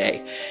bad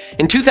day.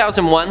 In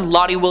 2001,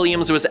 Lottie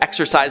Williams was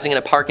exercising in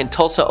a park in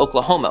Tulsa,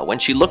 Oklahoma, when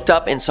she looked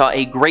up and saw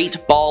a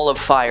great ball of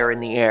fire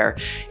in the air.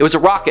 It was a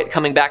rocket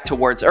coming back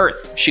towards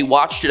Earth. She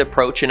watched it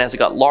approach, and as it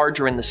got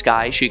larger in the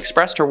sky, she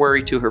expressed her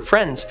worry to her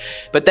friends,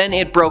 but then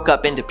it broke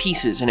up into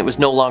pieces and it was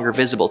no longer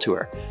visible to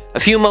her. A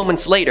few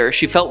moments later,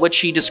 she felt what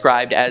she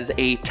described as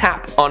a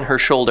tap on her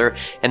shoulder,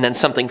 and then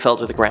something fell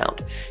to the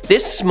ground.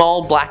 This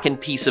small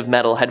blackened piece of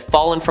metal had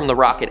fallen from the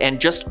rocket and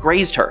just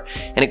grazed her,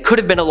 and it could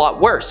have been a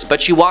lot worse,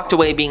 but she walked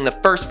away being the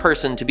first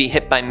person to be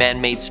hit by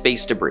man-made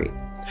space debris.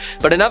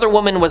 But another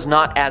woman was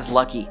not as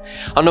lucky.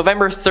 On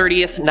November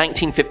 30th,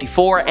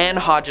 1954, Ann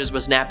Hodges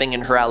was napping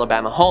in her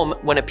Alabama home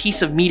when a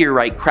piece of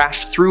meteorite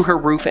crashed through her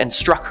roof and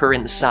struck her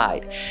in the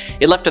side.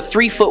 It left a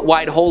 3-foot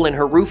wide hole in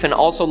her roof and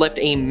also left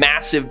a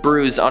massive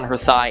bruise on her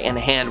thigh and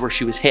hand where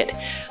she was hit.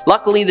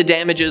 Luckily, the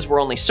damages were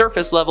only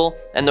surface level,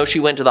 and though she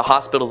went to the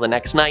hospital the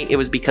next night, it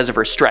was because of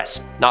her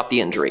stress, not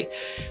the injury.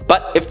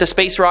 But if the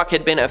space rock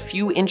had been a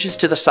few inches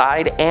to the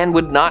side, Ann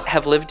would not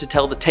have lived to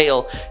tell the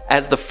tale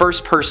as the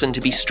first person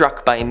to be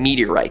struck by a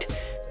meteorite.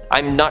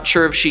 I'm not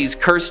sure if she's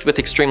cursed with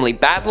extremely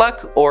bad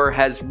luck or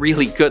has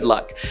really good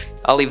luck.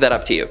 I'll leave that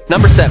up to you.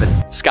 Number 7,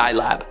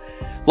 Skylab.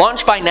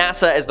 Launched by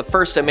NASA as the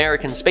first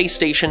American space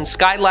station,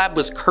 Skylab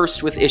was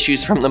cursed with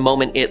issues from the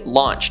moment it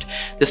launched.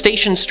 The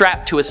station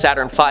strapped to a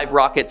Saturn V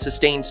rocket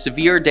sustained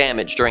severe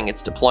damage during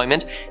its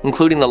deployment,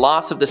 including the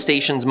loss of the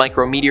station's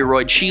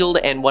micrometeoroid shield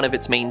and one of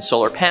its main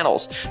solar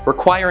panels,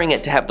 requiring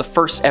it to have the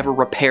first ever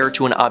repair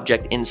to an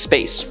object in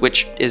space,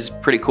 which is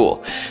pretty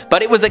cool.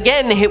 But it was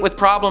again hit with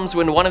problems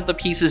when one of the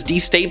pieces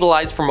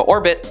destabilized from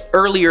orbit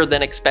earlier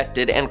than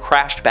expected and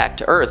crashed back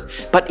to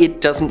Earth. But it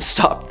doesn't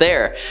stop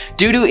there.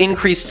 Due to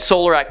increased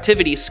solar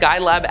activity,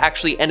 Skylab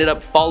actually ended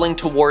up falling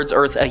towards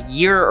Earth a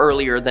year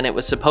earlier than it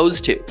was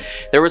supposed to.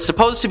 There was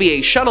supposed to be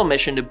a shuttle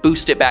mission to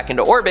boost it back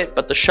into orbit,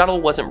 but the shuttle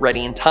wasn't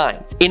ready in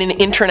time. In an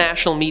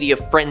international media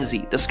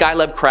frenzy, the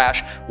Skylab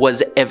crash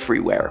was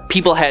everywhere.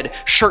 People had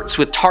shirts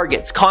with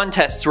targets,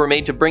 contests were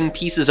made to bring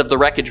pieces of the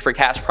wreckage for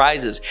cash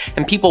prizes,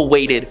 and people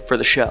waited for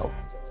the show.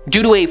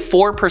 Due to a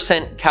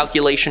 4%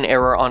 calculation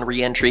error on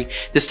re-entry,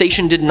 the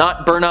station did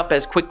not burn up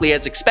as quickly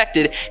as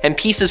expected, and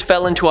pieces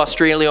fell into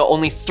Australia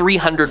only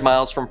 300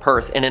 miles from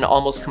Perth in an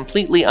almost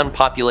completely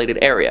unpopulated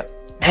area.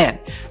 Man,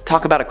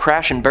 talk about a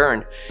crash and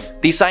burn.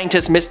 These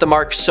scientists missed the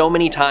mark so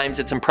many times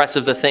it's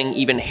impressive the thing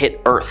even hit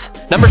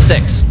Earth. Number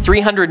 6,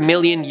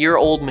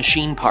 300-million-year-old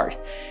machine part.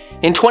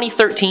 In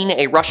 2013,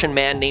 a Russian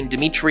man named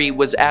Dmitry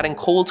was adding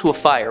coal to a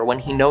fire when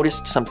he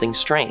noticed something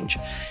strange.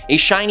 A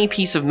shiny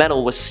piece of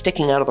metal was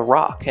sticking out of the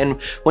rock,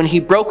 and when he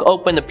broke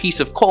open the piece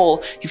of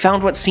coal, he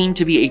found what seemed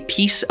to be a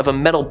piece of a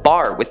metal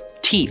bar with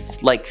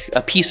teeth, like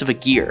a piece of a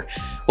gear.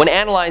 When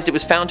analyzed, it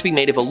was found to be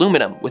made of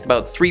aluminum with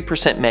about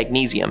 3%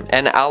 magnesium,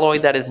 an alloy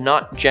that is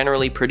not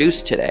generally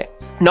produced today.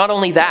 Not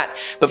only that,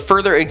 but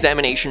further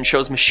examination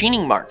shows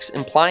machining marks,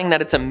 implying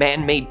that it's a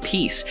man-made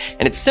piece,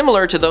 and it's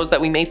similar to those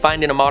that we may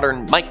find in a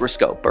modern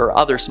microscope or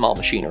other small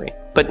machinery.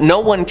 But no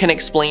one can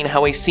explain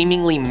how a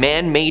seemingly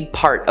man-made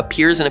part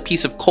appears in a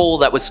piece of coal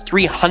that was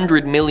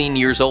 300 million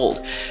years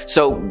old.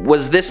 So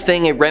was this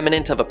thing a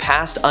remnant of a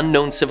past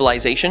unknown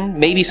civilization?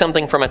 Maybe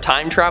something from a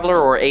time traveler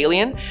or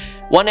alien?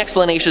 One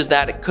explanation is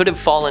that it could have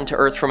fallen to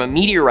Earth from a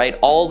meteorite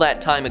all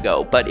that time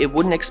ago, but it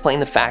wouldn't explain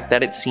the fact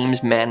that it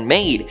seems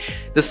man-made.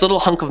 This little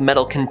hunk of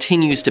metal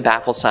continues to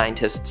baffle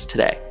scientists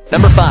today.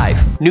 Number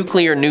 5,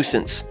 nuclear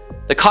nuisance.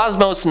 The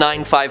Cosmos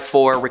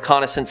 954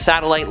 reconnaissance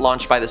satellite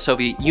launched by the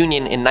Soviet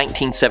Union in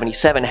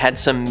 1977 had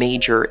some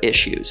major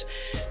issues.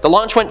 The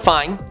launch went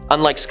fine.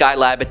 Unlike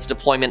Skylab, its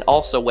deployment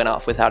also went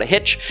off without a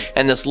hitch,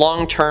 and this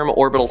long-term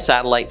orbital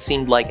satellite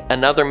seemed like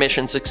another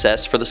mission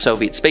success for the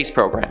Soviet space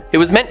program. It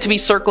was meant to be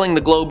circling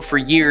the globe for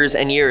years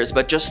and years,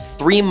 but just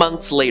 3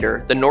 months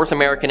later, the North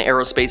American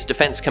Aerospace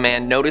Defense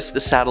Command noticed the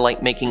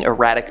satellite making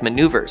erratic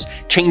maneuvers,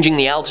 changing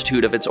the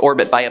altitude of its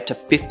orbit by up to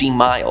 50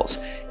 miles.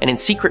 And in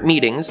secret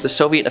meetings, the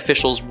Soviet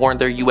officials warned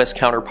their US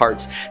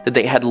counterparts that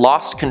they had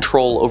lost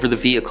control over the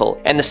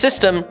vehicle, and the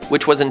system,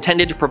 which was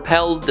intended to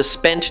propel the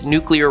spent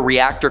nuclear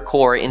reactor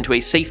core into a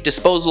safe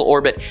disposal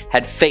orbit,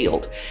 had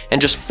failed.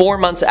 And just 4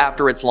 months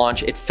after its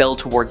launch, it fell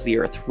towards the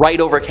Earth, right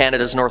over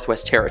Canada's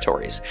Northwest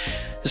Territories.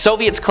 The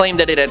Soviets claimed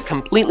that it had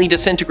completely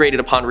disintegrated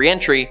upon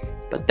re-entry,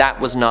 but that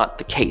was not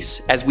the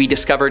case, as we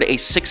discovered a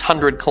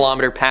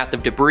 600-kilometer path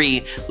of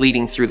debris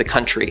leading through the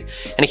country,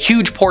 and a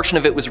huge portion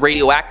of it was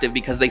radioactive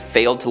because they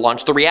failed to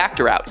launch the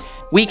reactor out.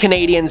 We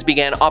Canadians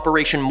began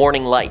Operation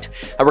Morning Light,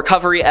 a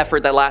recovery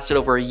effort that lasted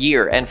over a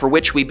year, and for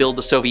which we billed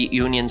the Soviet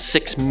Union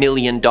 $6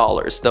 million,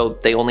 though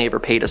they only ever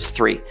paid us $3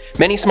 million.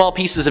 Many small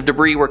pieces of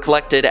debris were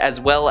collected, as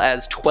well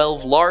as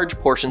 12 large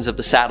portions of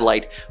the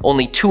satellite,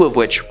 only 2 of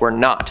which were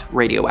not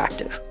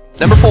radioactive.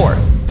 Number 4,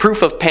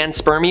 proof of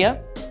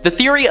panspermia. The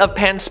theory of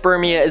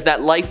panspermia is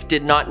that life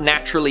did not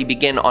naturally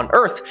begin on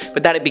Earth,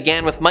 but that it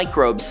began with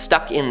microbes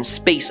stuck in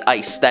space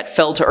ice that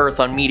fell to Earth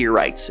on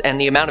meteorites, and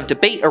the amount of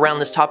debate around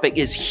this topic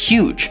is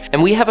huge,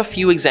 and we have a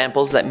few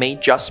examples that may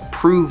just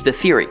prove the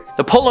theory.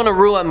 The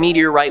Polonnaruwa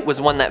meteorite was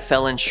one that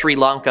fell in Sri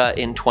Lanka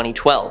in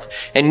 2012,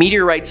 and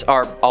meteorites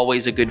are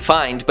always a good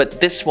find,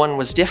 but this one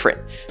was different.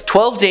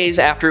 12 days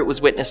after it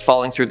was witnessed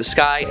falling through the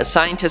sky, a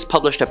scientist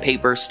published a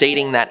paper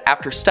stating that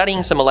after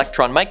studying some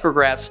electron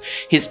micrographs,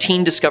 his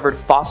team discovered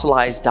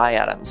fossilized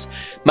diatoms,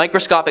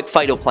 microscopic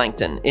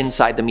phytoplankton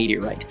inside the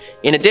meteorite.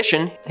 In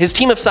addition, his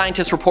team of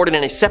scientists reported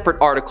in a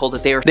separate article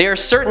that they are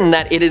certain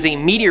that it is a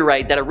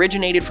meteorite that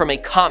originated from a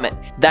comet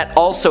that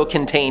also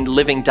contained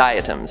living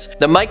diatoms.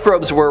 The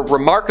microbes were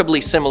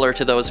remarkably similar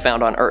to those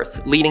found on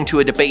Earth, leading to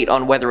a debate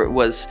on whether it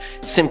was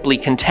simply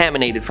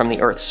contaminated from the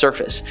Earth's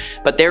surface.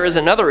 But there is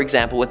another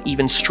example with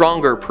even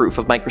stronger proof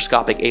of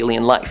microscopic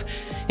alien life.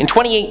 In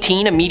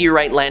 2018, a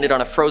meteorite landed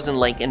on a frozen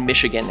lake in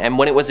Michigan, and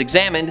when it was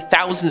examined,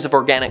 thousands of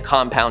organic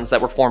compounds that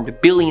were formed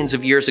billions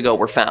of years ago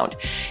were found.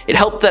 It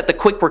helped that the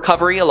quick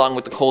recovery, along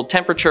with the cold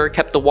temperature,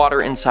 kept the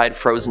water inside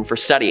frozen for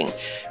studying.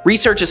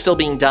 Research is still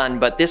being done,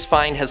 but this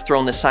find has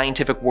thrown the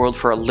scientific world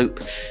for a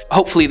loop.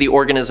 Hopefully the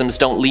organisms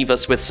don't leave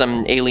us with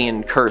some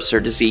alien curse or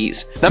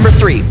disease. Number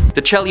 3.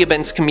 The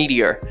Chelyabinsk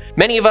meteor.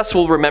 Many of us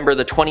will remember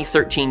the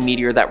 2013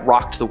 meteor that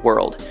rocked the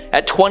world.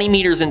 At 20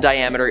 meters in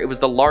diameter, it was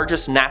the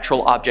largest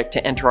natural object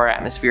to enter our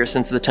atmosphere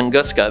since the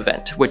Tunguska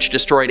event, which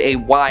destroyed a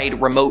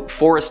wide, remote,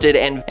 forested,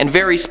 and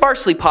very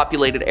sparsely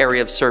populated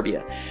area of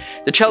Serbia.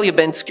 The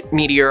Chelyabinsk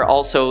meteor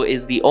also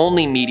is the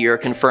only meteor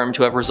confirmed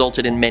to have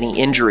resulted in many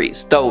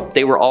injuries, though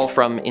they were all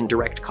from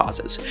indirect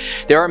causes.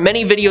 There are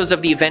many videos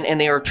of the event and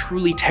they are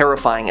truly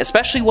terrifying,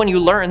 especially when you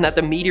learn that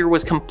the meteor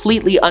was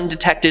completely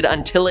undetected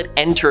until it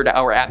entered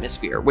our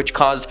atmosphere, which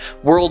caused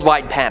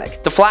worldwide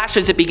panic. The flash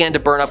as it began to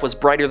burn up was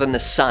brighter than the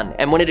sun,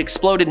 and when it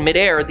exploded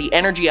midair, the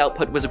energy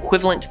output was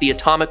equivalent to the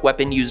atomic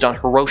weapon used on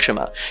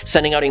Hiroshima,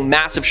 sending out a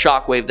massive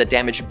shockwave that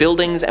damaged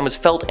buildings and was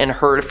felt and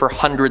heard for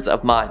hundreds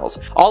of miles.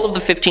 All of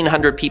the 1,500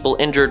 people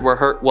injured were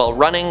hurt while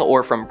running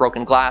or from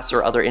broken glass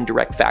or other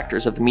indirect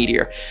factors of the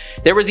meteor.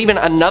 There was even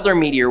another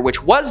meteor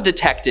which was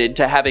detected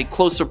to have a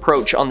close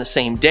approach on the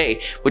same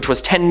day, which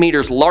was 10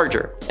 meters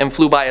larger and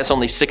flew by us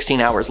only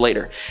 16 hours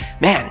later.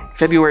 Man,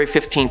 February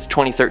 15th,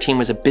 2013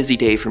 was a busy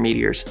day for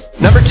meteors.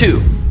 Number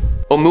 2.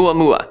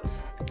 Oumuamua.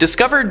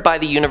 Discovered by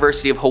the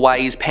University of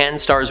Hawaii's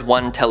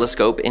Pan-STARRS-1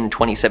 telescope in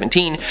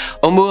 2017,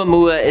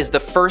 Oumuamua is the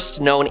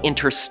first known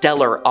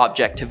interstellar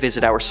object to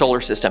visit our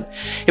solar system.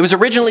 It was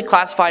originally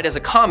classified as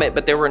a comet,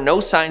 but there were no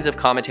signs of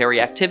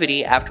cometary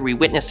activity after we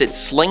witnessed its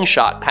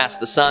slingshot past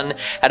the sun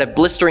at a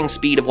blistering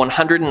speed of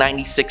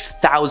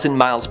 196,000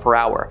 miles per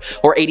hour,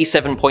 or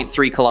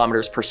 87.3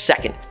 kilometers per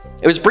second.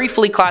 It was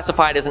briefly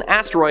classified as an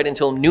asteroid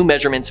until new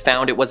measurements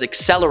found it was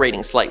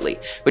accelerating slightly,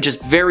 which is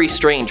very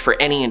strange for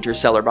any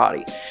interstellar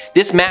body.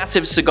 This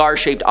massive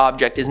cigar-shaped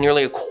object is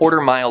nearly a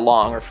quarter-mile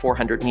long, or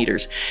 400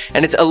 meters,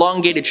 and its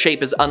elongated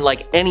shape is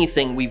unlike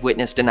anything we've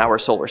witnessed in our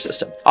solar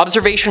system.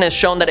 Observation has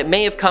shown that it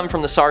may have come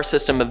from the star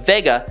system of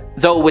Vega,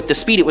 though with the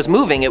speed it was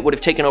moving, it would have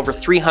taken over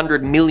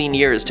 300 million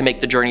years to make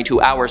the journey to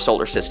our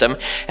solar system,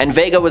 and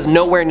Vega was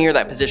nowhere near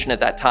that position at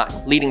that time,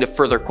 leading to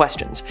further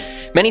questions.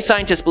 Many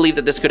scientists believe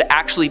that this could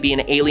actually be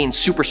an alien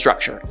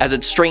superstructure, as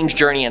its strange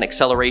journey and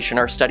acceleration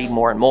are studied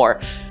more and more.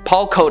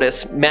 Paul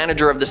Kotis,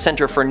 manager of the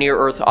Center for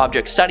Near-Earth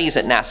Object Studies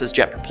at NASA's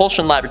Jet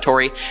Propulsion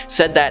Laboratory,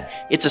 said that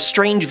it's a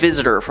strange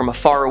visitor from a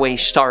faraway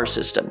star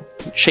system,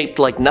 shaped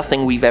like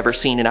nothing we've ever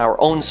seen in our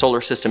own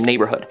solar system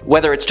neighborhood.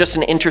 Whether it's just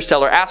an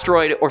interstellar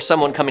asteroid or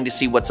someone coming to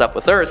see what's up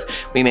with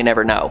Earth, we may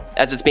never know,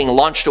 as it's being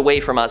launched away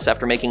from us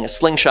after making a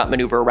slingshot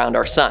maneuver around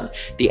our sun,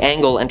 the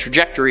angle and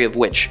trajectory of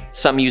which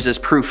some use as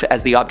proof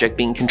as the object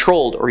being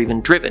controlled or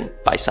even driven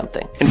by something.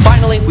 And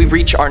finally, we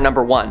reach our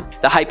number 1,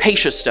 the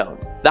Hypatia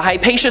Stone. The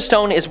Hypatia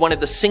Stone is one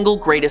of the single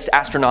greatest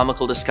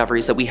astronomical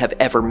discoveries that we have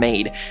ever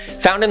made.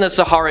 Found in the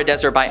Sahara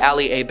Desert by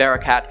Ali A.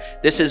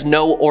 Barakat, this is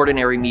no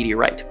ordinary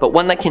meteorite, but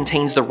one that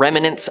contains the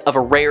remnants of a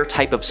rare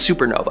type of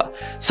supernova.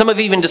 Some have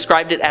even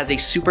described it as a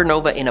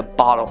supernova in a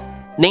bottle.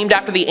 Named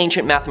after the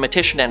ancient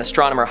mathematician and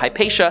astronomer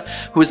Hypatia,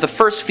 who was the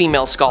first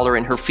female scholar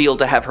in her field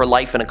to have her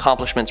life and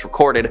accomplishments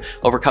recorded,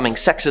 overcoming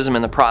sexism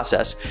in the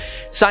process.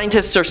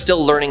 Scientists are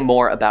still learning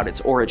more about its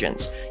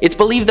origins. It's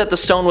believed that the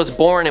stone was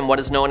born in what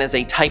is known as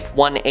a Type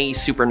 1a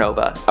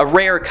supernova, a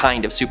rare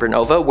kind of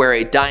supernova where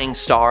a dying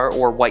star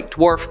or white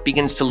dwarf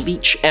begins to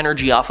leech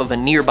energy off of a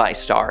nearby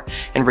star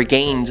and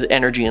regains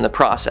energy in the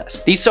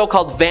process. These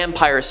so-called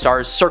vampire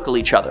stars circle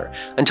each other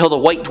until the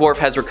white dwarf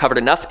has recovered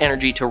enough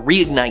energy to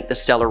reignite the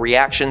stellar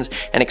reactions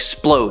and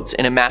explodes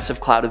in a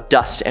massive cloud of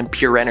dust and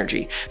pure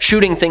energy,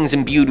 shooting things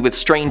imbued with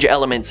strange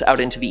elements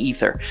out into the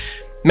ether.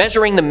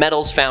 Measuring the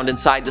metals found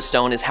inside the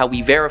stone is how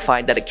we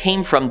verified that it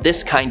came from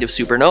this kind of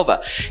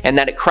supernova, and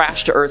that it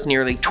crashed to Earth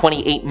nearly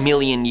 28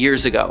 million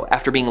years ago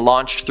after being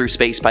launched through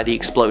space by the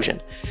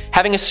explosion.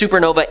 Having a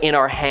supernova in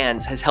our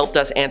hands has helped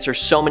us answer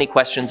so many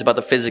questions about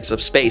the physics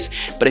of space,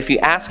 but if you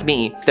ask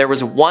me, if there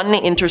was one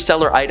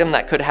interstellar item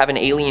that could have an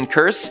alien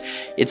curse,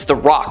 it's the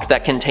rock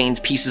that contains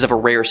pieces of a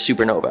rare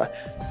supernova.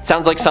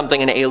 Sounds like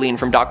something an alien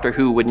from Doctor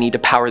Who would need to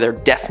power their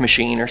death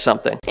machine or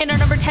something. In our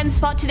number 10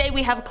 spot today,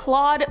 we have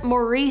Claude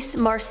Maurice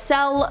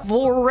Marcel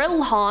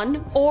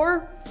Vorilhon,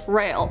 or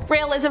Rail.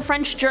 Rail is a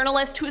French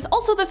journalist who is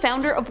also the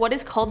founder of what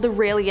is called the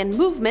Raelian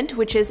movement,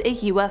 which is a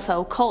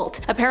UFO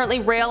cult. Apparently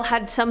Rail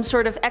had some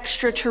sort of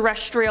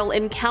extraterrestrial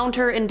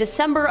encounter in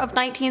December of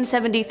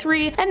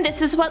 1973, and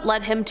this is what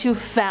led him to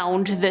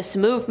found this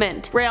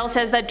movement. Rail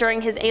says that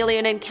during his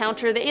alien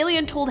encounter, the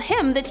alien told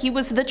him that he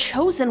was the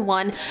chosen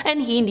one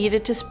and he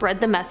needed to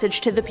spread the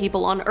message to the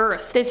people on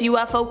Earth. This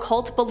UFO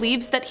cult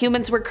believes that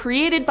humans were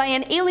created by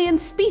an alien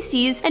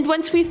species, and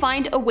once we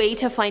find a way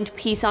to find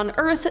peace on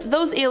Earth,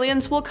 those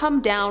aliens will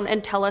come down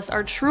and tell us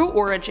our true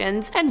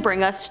origins and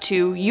bring us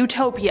to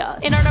utopia.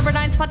 In our number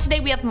 9 spot today,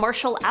 we have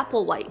Marshall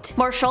Applewhite.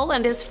 Marshall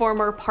and his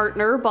former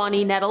partner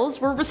Bonnie Nettles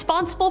were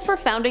responsible for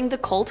founding the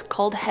cult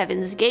called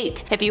Heaven's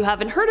Gate. If you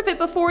haven't heard of it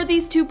before,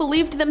 these two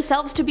believed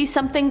themselves to be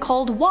something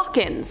called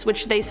walk-ins,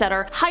 which they said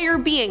are higher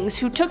beings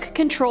who took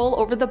control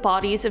over the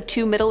bodies of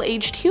two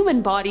middle-aged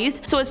human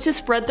bodies so as to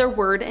spread their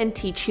word and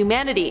teach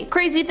humanity.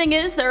 Crazy thing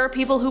is, there are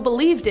people who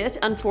believed it,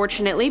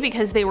 unfortunately,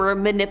 because they were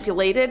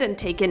manipulated and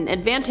taken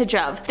advantage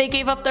of. They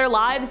gave up their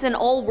lives and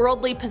all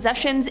worldly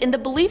possessions in the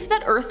belief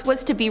that Earth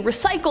was to be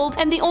recycled,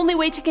 and the only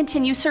way to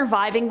continue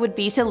surviving would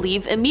be to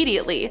leave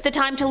immediately. The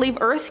time to leave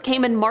Earth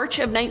came in March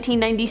of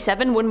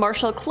 1997 when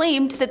Marshall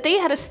claimed that they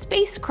had a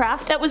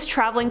spacecraft that was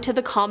traveling to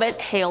the comet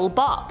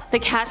Hale-Bopp. The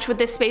catch with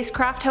this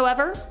spacecraft,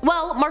 however?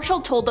 Well,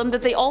 Marshall told them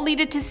that they all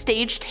needed to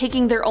stage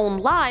taking their own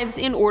lives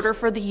in order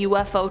for the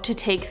UFO to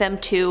take them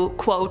to,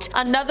 quote,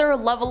 another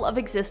level of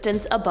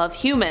existence above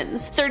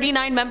humans.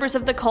 39 members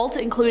of the cult,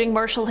 including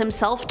Marshall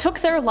himself, took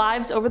their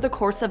lives over the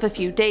course of a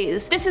few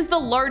days. This is the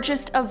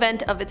largest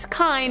event of its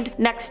kind,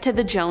 next to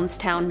the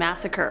Jonestown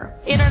Massacre.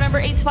 In our number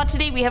 8 spot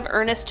today, we have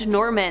Ernest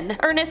Norman.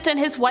 Ernest and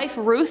his wife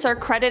Ruth are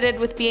credited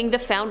with being the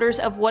founders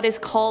of what is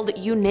called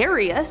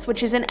Unarius,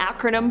 which is an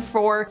acronym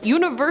for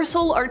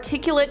Universal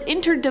Articulate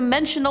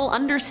Interdimensional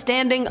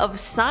Understanding of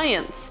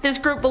Science. This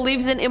group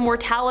believes in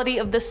immortality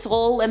of the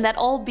soul and that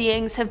all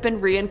beings have been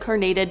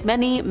reincarnated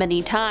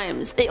many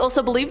times. They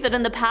also believe that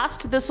in the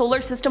past, the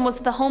solar system was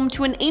the home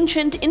to an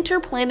ancient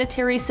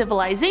interplanetary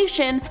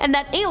civilization, and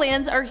that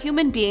aliens are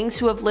human beings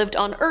who have lived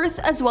on Earth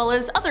as well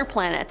as other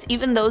planets,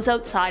 even those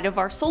outside of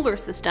our solar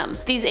system.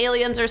 These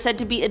aliens are said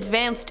to be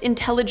advanced,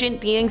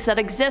 intelligent beings that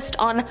exist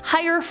on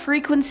higher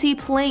frequency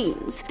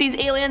planes. These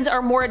aliens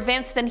are more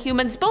advanced than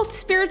humans both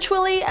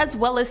spiritually as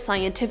well as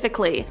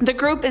scientifically. The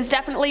group is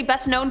definitely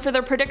best known for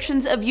their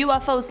predictions of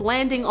UFOs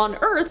landing on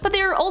Earth, but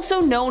they are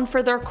also known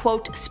for their,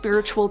 quote,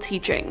 spiritual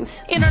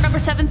teachings. In our number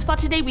 7 spot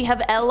today, we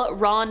have L.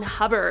 Ron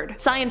Hubbard.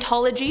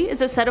 Scientology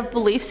is a set of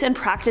beliefs and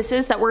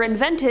practices that were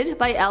invented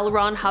by L.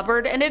 Ron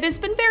Hubbard, and it has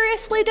been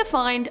variously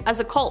defined as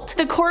a cult.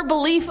 The core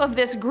belief of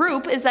this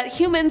group is that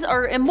humans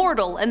are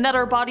immortal and that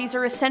our bodies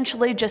are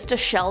essentially just a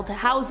shell to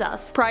house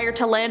us. Prior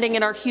to landing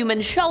in our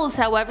human shells,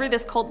 however,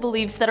 this cult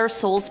believes that our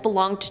souls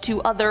belonged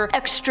to other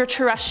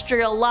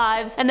extraterrestrial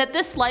lives and that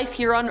this life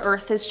here on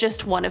Earth is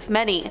just one of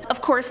many.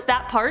 Of course,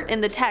 that part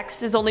in the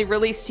text is only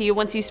released to you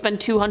once you spend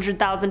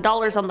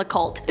 $200,000 on the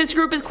cult. This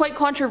group is quite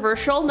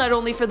controversial, not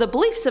only for the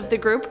beliefs of the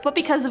group, but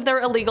because of their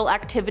illegal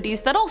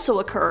activities that also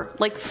occur,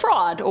 like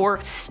fraud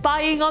or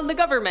spying on the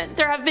government.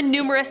 There have been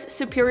numerous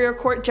Superior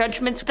Court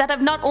judgments that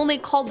have not only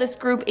called this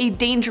group a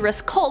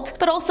dangerous cult,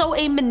 but also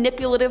a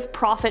manipulative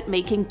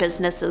profit-making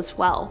business as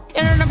well.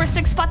 In our number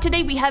 6 spot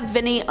today, we have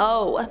Vinny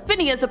O.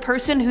 Vinny is a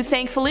person who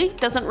thankfully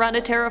doesn't run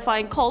a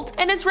terrifying cult,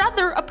 and is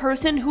rather a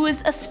person who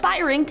is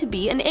aspiring to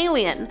be an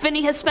alien.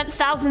 Vinny has spent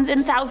thousands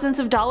and thousands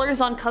of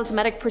dollars on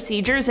cosmetic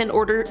procedures in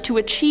order to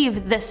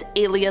achieve this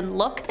alien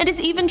look, and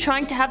is even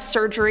trying to have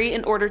surgery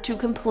in order to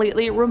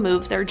completely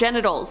remove their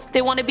genitals.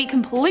 They want to be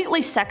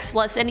completely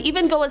sexless and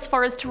even go as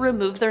far as to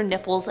remove their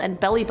nipples and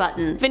belly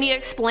button. Vinny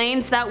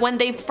explains that when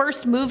they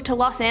first moved to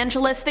Los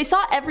Angeles, they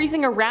saw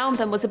everything around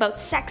them was about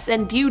sex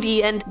and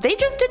beauty, and they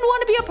just didn't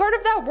want to be a part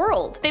of that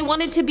world. They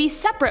wanted to be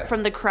separate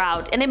from the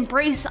crowd and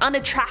embrace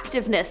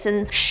unattractiveness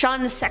and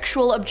shun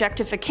sexual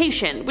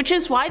objectification, which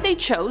is why they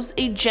chose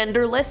a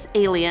genderless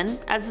alien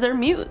as their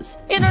muse.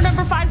 In our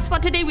number 5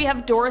 spot today, we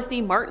have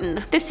Dorothy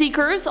Martin. The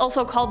Seekers,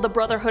 also called the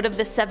Brotherhood of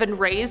the Seven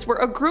Rays, were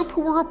a group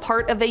who were a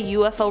part of a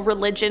UFO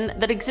religion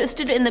that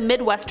existed in the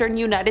Midwestern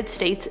United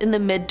States in the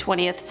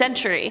mid-20th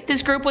century.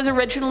 This group was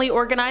originally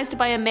organized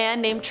by a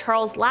man named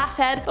Charles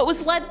Laffhead, but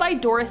was led by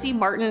Dorothy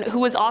Martin, who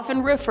was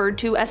often referred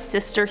to as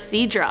Sister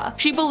Thedra.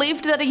 She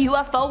believed that a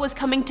UFO was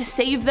coming to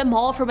save them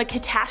all from a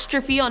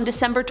catastrophe on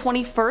December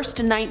 21st,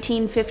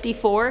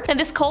 1954, and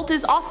this cult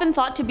is often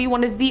thought to be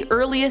one of the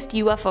earliest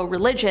UFO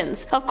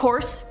religions. Of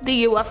course,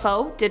 the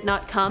UFO did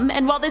not come,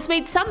 and while this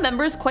made some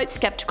members quite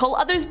skeptical,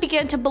 others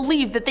began to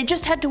believe that they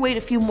just had to wait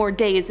a few more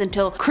days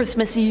until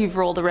Christmas Eve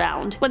rolled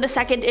around. When the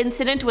second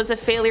incident was a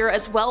failure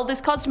as well,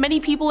 this caused many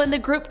people in the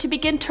group to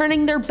begin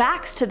turning their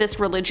backs to this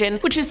religion,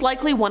 which is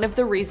likely one of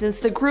the reasons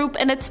the group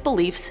and its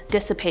beliefs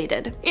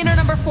dissipated. In our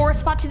number 4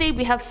 spot today,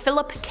 we have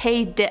Philip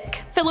K.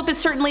 Dick. Philip is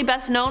certainly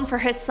best known for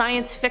his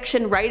science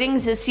fiction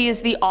writings, as he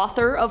is the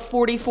author of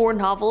 44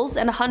 novels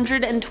and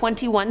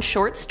 121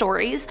 short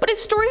stories, but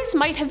his stories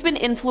might have been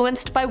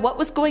influenced by what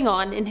was going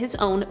on in his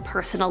own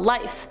personal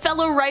life.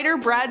 Fellow writer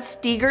Brad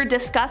Steger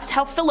discussed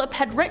how Philip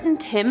had written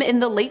to him in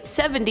the late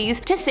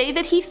 70s to say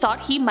that he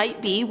thought he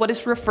might be what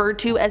is referred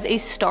to as a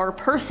star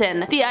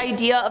person. The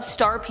idea of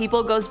star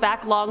people goes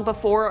back long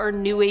before our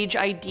New Age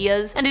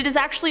ideas, and it is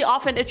actually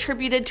often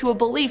attributed to a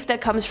belief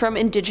that comes from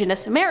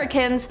Indigenous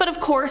Americans, but of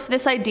course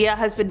this idea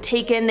has been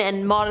taken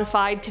and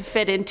modified to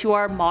fit into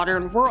our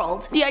modern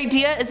world. The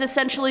idea is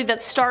essentially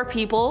that star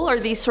people are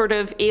these sort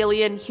of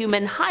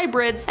alien-human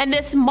hybrids, and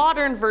this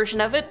modern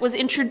version of it was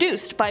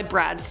introduced by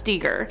Brad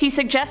Steger. He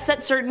suggests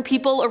that certain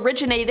people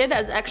originated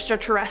as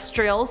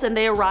extraterrestrials and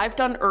they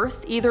arrived on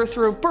Earth either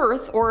through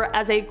birth or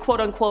as a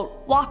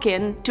quote-unquote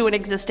walk-in to an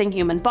existing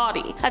human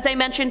body. As I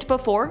mentioned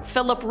before,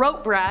 Philip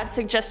wrote Brad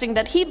suggesting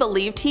that he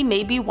believed he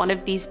may be one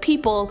of these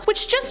people,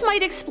 which just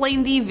might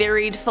explain the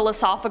varied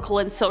philosophical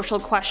and social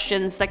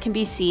questions that can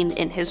be seen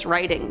in his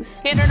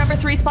writings. In our number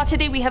 3 spot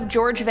today we have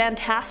George Van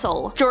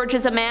Tassel. George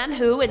is a man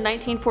who in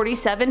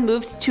 1947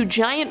 moved to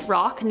Giant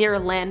Rock near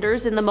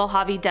Landers in the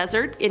Mojave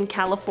Desert in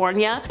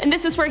California, and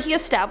this is where he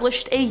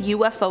established a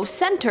UFO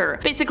center.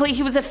 Basically,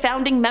 he was a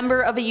founding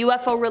member of a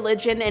UFO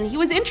religion and he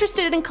was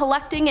interested in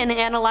collecting and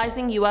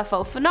analyzing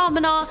UFO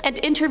phenomena and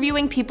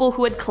interviewing people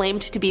who had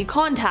claimed to be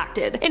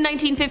contacted. In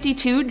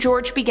 1952,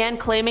 George began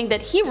claiming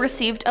that he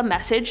received a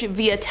message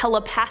via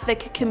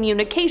telepathic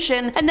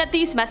communication and that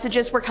these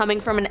messages were coming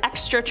from an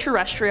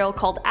extraterrestrial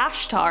called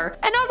Ashtar.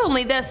 And not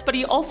only this, but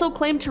he also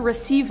claimed to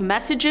receive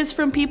messages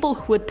from people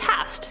who had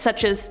passed,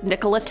 such as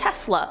Nikola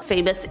Tesla,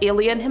 famous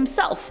alien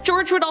himself.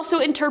 George would also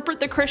interpret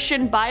the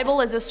Christian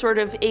Bible as a sort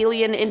of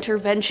alien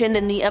intervention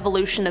in the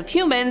evolution of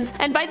humans,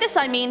 and by this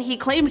I mean he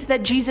claimed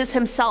that Jesus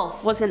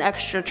himself was an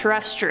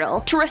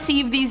extraterrestrial. To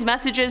receive these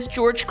messages,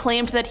 George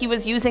claimed that he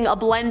was using a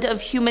blend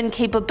of human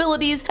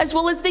capabilities as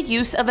well as the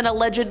use of an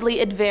allegedly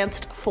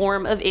advanced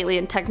form of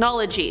alien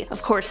technology.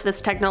 Of course,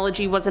 this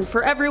technology wasn't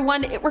for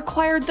everyone, it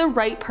required the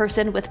right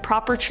person with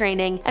proper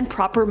training and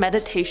proper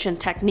meditation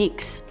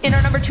techniques. In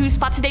our number 2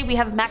 spot today we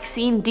have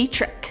Maxine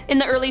Dietrich. In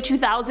the early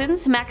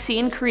 2000s,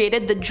 Maxine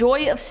created the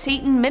Joy of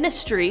Satan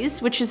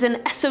Ministries, which is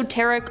an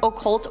esoteric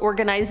occult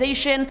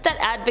organization that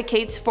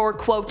advocates for,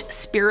 quote,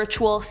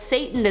 spiritual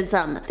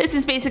Satanism. This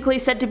is basically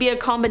said to be a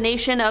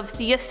combination of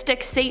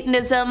theistic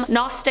Satanism,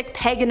 Gnostic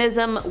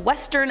paganism,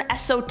 Western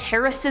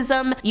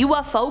esotericism,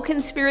 UFO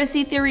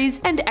conspiracy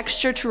theories, and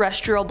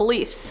extraterrestrial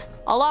beliefs.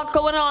 A lot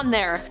going on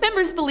there.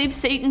 Members believe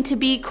Satan to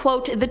be,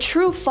 quote, the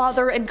true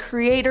father and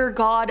creator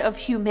god of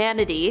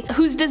humanity,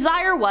 whose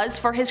desire was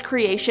for his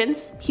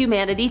creations,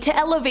 humanity, to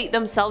elevate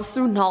themselves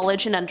through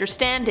knowledge and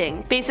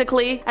understanding.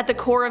 Basically, at the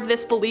core of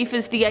this belief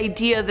is the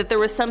idea that there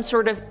was some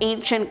sort of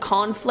ancient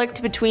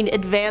conflict between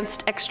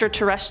advanced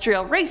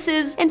extraterrestrial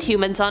races and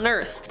humans on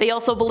Earth. They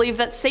also believe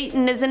that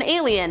Satan is an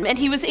alien, and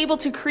he was able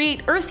to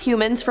create Earth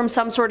humans from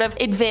some sort of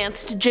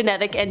advanced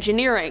genetic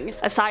engineering.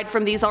 Aside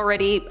from these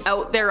already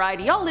out there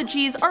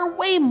ideologies, are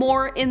way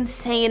more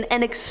insane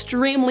and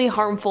extremely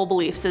harmful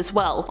beliefs as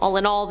well. All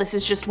in all, this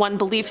is just one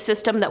belief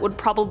system that would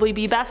probably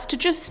be best to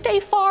just stay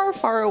far,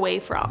 far away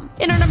from.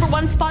 In our number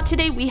 1 spot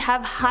today we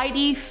have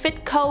Heidi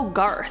Fitko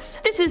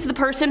Garth. This is the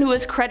person who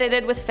is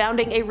credited with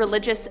founding a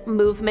religious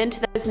movement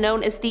that is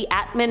known as the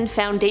Atman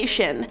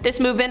Foundation. This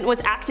movement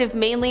was active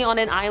mainly on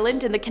an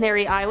island in the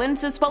Canary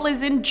Islands as well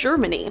as in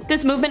Germany.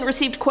 This movement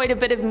received quite a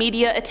bit of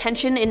media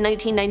attention in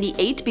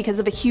 1998 because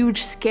of a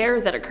huge scare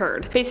that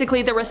occurred.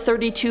 Basically, there were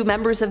 32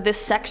 members of this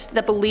sect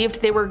that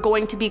believed they were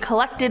going to be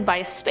collected by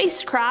a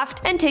spacecraft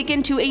and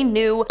taken to a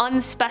new,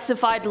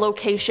 unspecified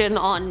location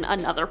on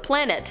another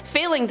planet.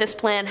 Failing this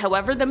plan,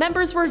 however, the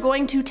members were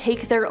going to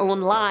take their own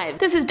lives.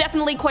 This is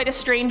definitely quite a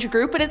strange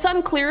group, and it's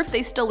unclear if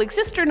they still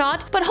exist or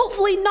not, but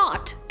hopefully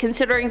not,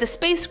 considering the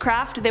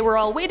spacecraft they were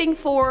all waiting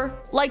for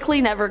likely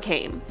never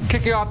came.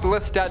 Kicking off the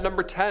list at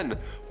number 10,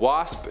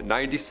 WASP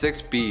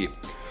 96b.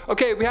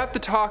 Okay, we have to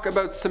talk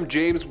about some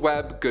James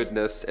Webb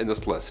goodness in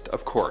this list,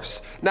 of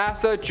course.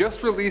 NASA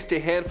just released a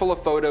handful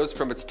of photos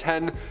from its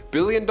 $10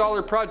 billion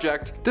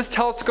project. This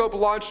telescope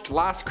launched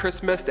last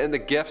Christmas and the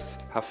gifts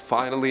have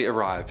finally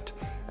arrived.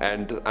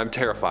 And I'm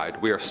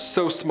terrified. We are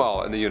so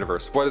small in the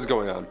universe. What is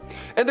going on?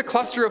 In the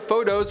cluster of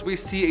photos, we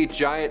see a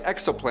giant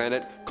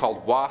exoplanet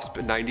called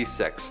WASP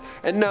 96.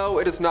 And no,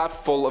 it is not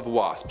full of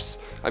wasps.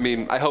 I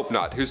mean, I hope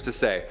not, who's to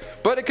say?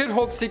 But it could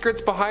hold secrets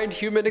behind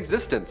human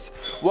existence.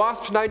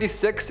 WASP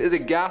 96 is a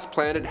gas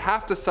planet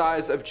half the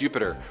size of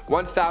Jupiter,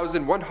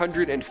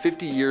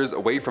 1,150 years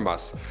away from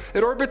us.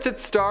 It orbits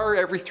its star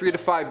every 3 to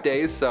 5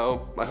 days,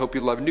 so I hope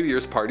you love New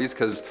Year's parties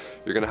because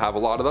you're gonna have a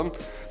lot of them.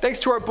 Thanks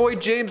to our boy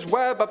James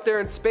Webb up there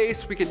in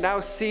space, we can now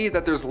see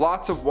that there's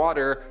lots of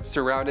water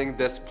surrounding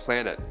this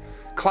planet.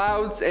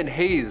 Clouds and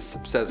haze,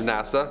 says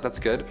NASA. That's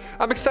good.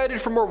 I'm excited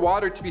for more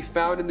water to be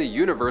found in the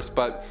universe,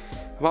 but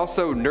I'm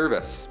also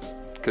nervous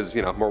because,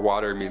 you know, more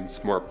water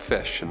means more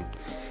fish and,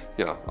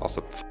 you know,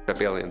 also f***ed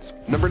up aliens.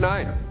 Number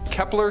 9,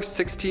 Kepler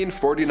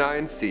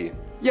 1649c.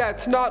 Yeah,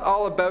 it's not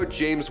all about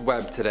James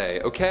Webb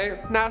today, okay?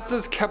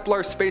 NASA's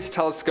Kepler Space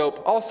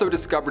Telescope also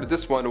discovered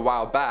this one a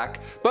while back,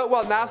 but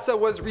while NASA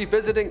was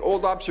revisiting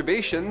old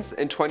observations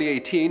in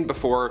 2018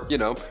 before,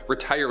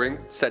 retiring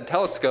said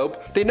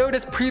telescope, they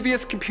noticed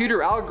previous computer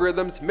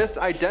algorithms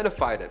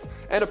misidentified it,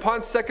 and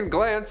upon second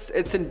glance,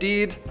 it's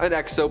indeed an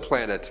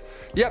exoplanet.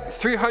 Yep,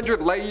 300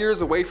 light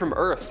years away from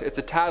Earth. It's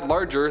a tad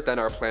larger than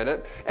our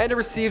planet, and it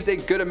receives a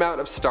good amount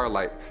of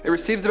starlight. It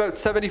receives about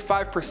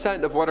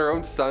 75% of what our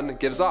own sun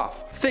gives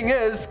off. Thing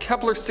is,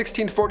 Kepler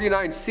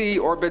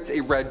 1649c orbits a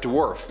red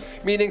dwarf,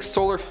 meaning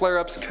solar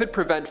flare-ups could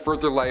prevent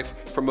further life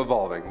from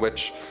evolving,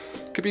 which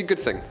could be a good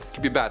thing,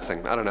 could be a bad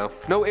thing, I don't know.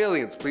 No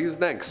aliens, please,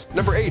 thanks.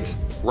 Number 8,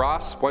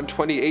 Ross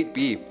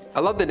 128b. I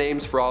love the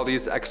names for all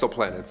these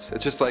exoplanets.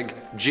 It's just like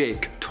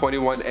Jake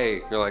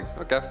 21a. You're like,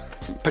 okay,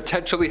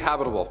 potentially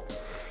habitable.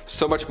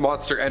 So much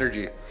monster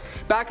energy.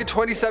 Back in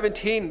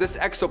 2017, this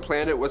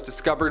exoplanet was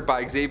discovered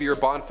by Xavier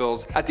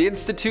Bonfils at the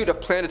Institute of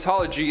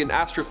Planetology and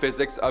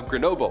Astrophysics of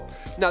Grenoble.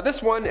 Now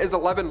this one is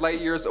 11 light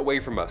years away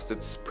from us.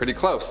 It's pretty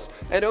close.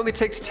 And it only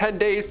takes 10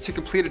 days to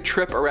complete a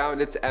trip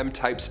around its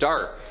M-type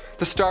star.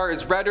 The star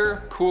is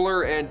redder,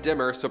 cooler, and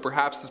dimmer, so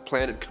perhaps this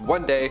planet could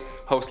one day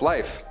host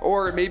life.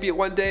 Or maybe it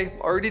one day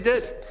already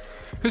did.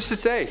 Who's to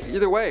say?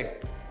 Either way.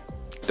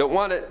 Don't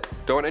want it.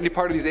 Don't want any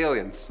part of these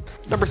aliens.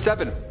 Number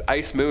 7,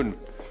 Ice Moon.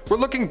 We're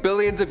looking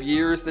billions of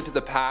years into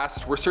the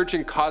past, we're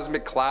searching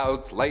cosmic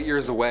clouds light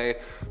years away,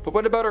 but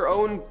what about our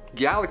own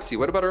galaxy?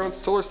 What about our own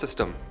solar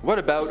system? What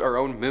about our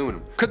own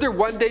moon? Could there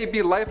one day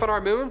be life on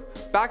our moon?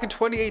 Back in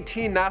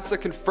 2018, NASA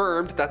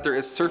confirmed that there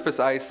is surface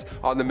ice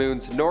on the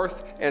moon's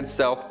north and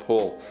south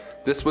pole.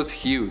 This was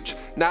huge.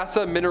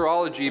 NASA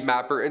mineralogy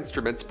mapper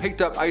instruments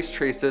picked up ice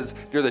traces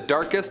near the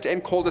darkest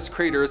and coldest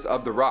craters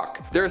of the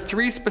rock. There are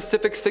 3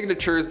 specific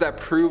signatures that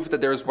prove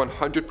that there is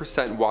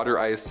 100% water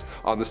ice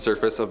on the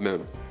surface of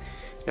moon.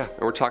 Yeah,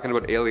 and we're talking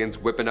about aliens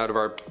whipping out of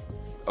our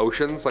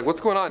oceans. Like, what's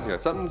going on here?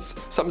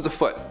 Something's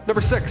afoot. Number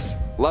 6,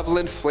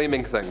 Levelland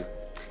Flaming Thing.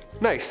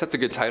 Nice, that's a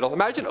good title.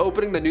 Imagine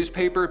opening the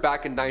newspaper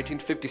back in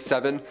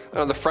 1957 and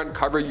on the front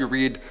cover you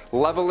read,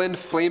 Levelland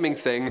Flaming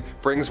Thing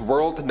brings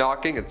world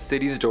knocking at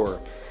city's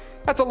door.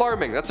 That's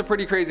alarming, that's a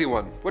pretty crazy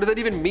one. What does that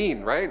even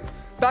mean, right?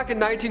 Back in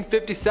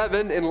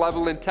 1957 in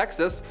Levelland,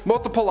 Texas,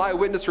 multiple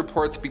eyewitness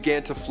reports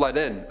began to flood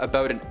in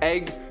about an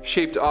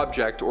egg-shaped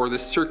object or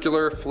this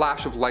circular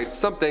flash of light,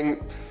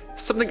 something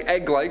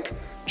egg-like,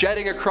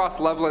 jetting across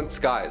Levelland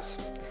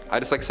skies. I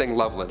just like saying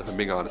Levelland if I'm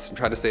being honest. I'm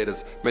trying to say it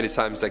as many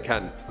times as I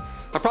can.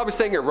 I'm probably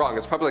saying it wrong,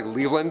 it's probably like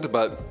Leveland,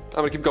 but I'm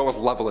gonna keep going with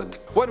Levelland.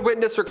 One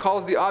witness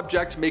recalls the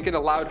object making a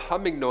loud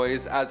humming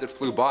noise as it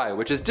flew by,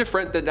 which is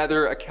different than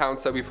other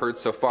accounts that we've heard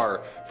so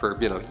far for,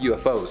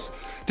 UFOs.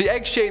 The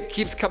egg shape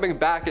keeps coming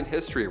back in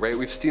history, right?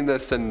 We've seen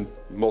this in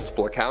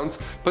multiple accounts,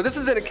 but this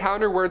is an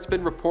encounter where it's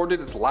been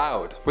reported as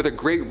loud, with a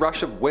great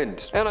rush of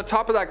wind. And on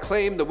top of that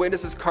claim, the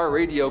witness's car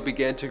radio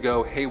began to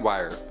go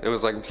haywire. It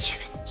was like,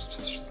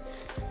 it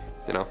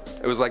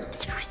was like,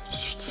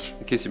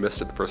 in case you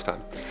missed it the first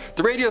time.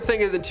 The radio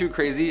thing isn't too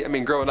crazy. I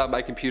mean, growing up,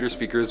 my computer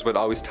speakers would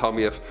always tell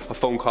me if a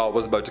phone call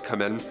was about to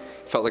come in.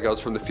 Felt like I was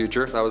from the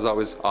future. That was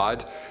always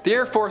odd. The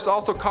Air Force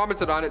also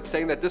commented on it,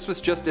 saying that this was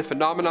just a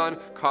phenomenon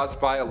caused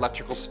by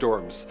electrical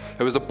storms.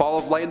 It was a ball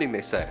of lightning,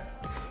 they say.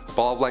 A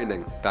ball of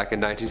lightning back in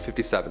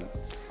 1957.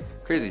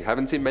 Crazy,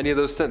 haven't seen many of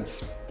those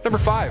since. Number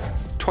 5,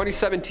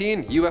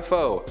 2017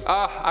 UFO.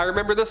 I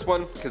remember this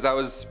one because I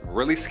was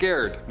really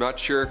scared, not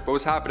sure what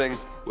was happening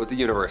with the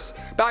universe.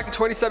 Back in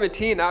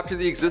 2017, after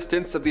the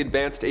existence of the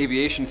Advanced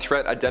Aviation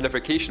Threat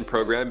Identification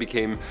Program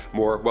became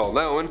more well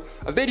known,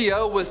 a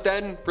video was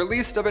then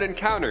released of an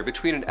encounter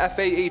between an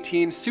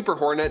FA-18 Super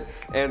Hornet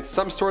and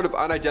some sort of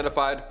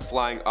unidentified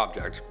flying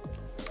object.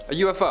 A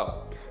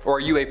UFO, or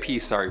a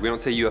UAP, sorry, we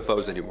don't say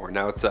UFOs anymore,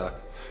 now it's a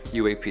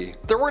UAP.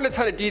 There weren't a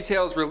ton of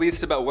details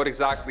released about what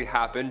exactly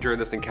happened during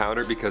this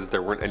encounter because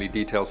there weren't any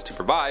details to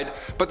provide,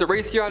 but the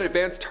Raytheon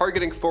Advanced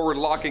Targeting Forward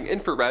Locking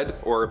Infrared,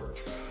 or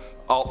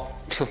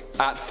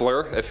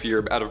ATFLR if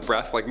you're out of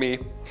breath like me,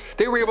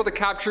 they were able to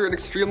capture an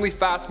extremely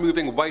fast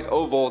moving white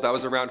oval that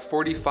was around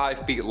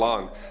 45 feet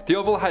long. The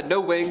oval had no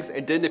wings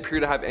and didn't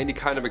appear to have any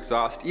kind of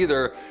exhaust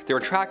either. They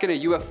were tracking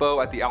a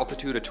UFO at the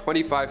altitude of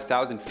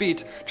 25,000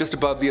 feet just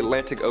above the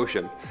Atlantic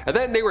Ocean. And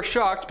then they were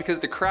shocked because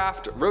the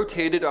craft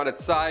rotated on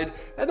its side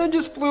and then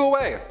just flew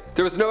away.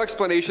 There was no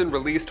explanation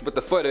released with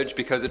the footage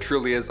because it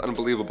truly is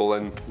unbelievable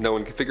and no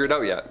one can figure it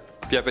out yet.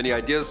 If you have any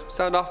ideas,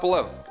 sound off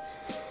below.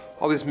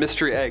 All these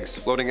mystery eggs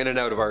floating in and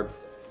out of our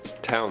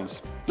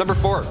towns. Number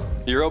 4,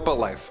 Europa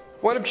life.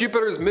 One of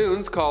Jupiter's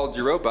moons, called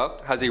Europa,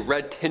 has a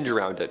red tinge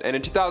around it, and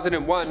in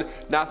 2001,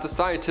 NASA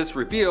scientists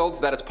revealed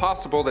that it's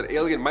possible that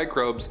alien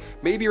microbes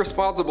may be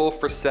responsible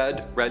for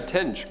said red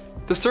tinge.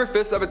 The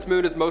surface of its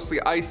moon is mostly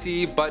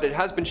icy, but it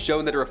has been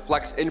shown that it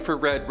reflects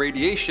infrared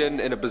radiation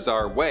in a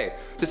bizarre way.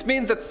 This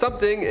means that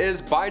something is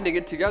binding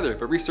it together,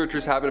 but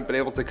researchers haven't been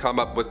able to come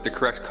up with the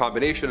correct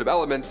combination of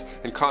elements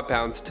and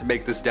compounds to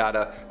make this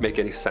data make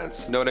any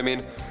sense. Know what I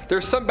mean?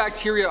 There's some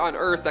bacteria on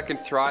Earth that can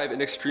thrive in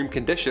extreme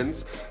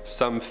conditions,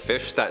 some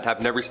fish that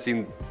have never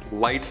seen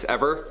lights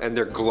ever, and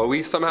they're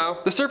glowy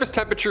somehow. The surface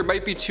temperature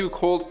might be too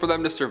cold for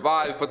them to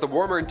survive, but the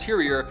warmer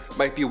interior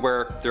might be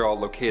where they're all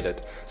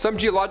located. Some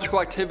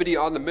geological activity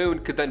on the moon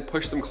could then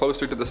push them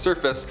closer to the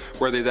surface,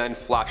 where they then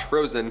flash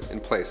frozen in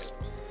place.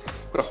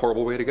 What a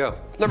horrible way to go.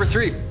 Number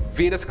 3,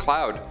 Venus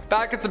cloud.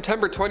 Back in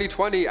September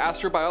 2020,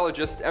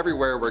 astrobiologists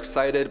everywhere were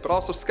excited but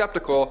also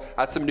skeptical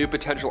at some new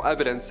potential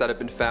evidence that had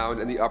been found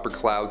in the upper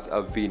clouds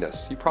of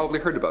Venus. You probably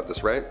heard about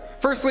this, right?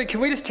 Firstly, can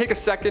we just take a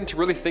second to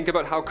really think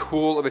about how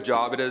cool of a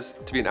job it is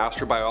to be an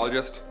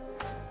astrobiologist?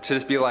 To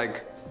just be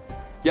like,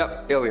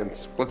 yep,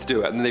 aliens, let's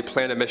do it. And then they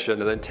plan a mission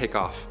and then take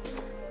off.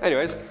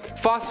 Anyways,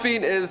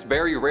 phosphine is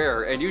very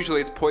rare, and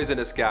usually it's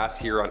poisonous gas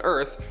here on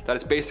Earth that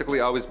is basically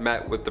always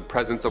met with the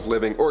presence of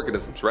living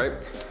organisms, right?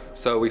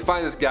 So we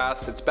find this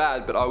gas, it's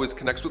bad, but always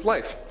connects with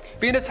life.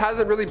 Venus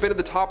hasn't really been at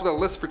the top of the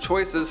list for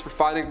choices for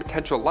finding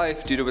potential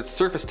life due to its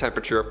surface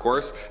temperature, of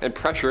course, and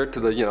pressure to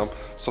the,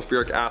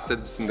 sulfuric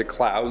acids in the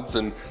clouds,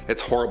 and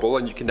it's horrible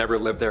and you can never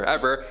live there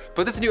ever.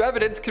 But this new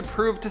evidence could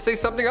prove to say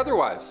something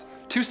otherwise.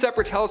 2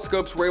 separate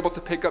telescopes were able to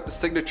pick up the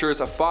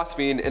signatures of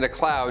phosphine in a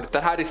cloud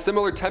that had a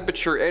similar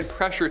temperature and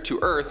pressure to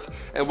Earth,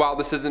 and while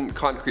this isn't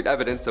concrete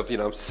evidence of,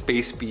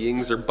 space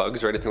beings or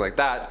bugs or anything like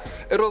that,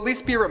 it'll at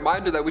least be a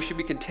reminder that we should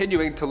be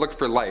continuing to look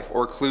for life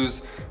or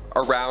clues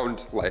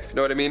around life, you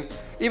know what I mean?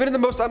 Even in the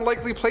most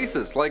unlikely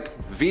places, like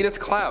Venus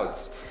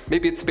clouds.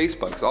 Maybe it's space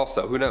bugs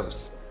also, who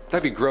knows?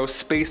 That'd be gross.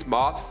 Space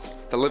moths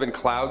that live in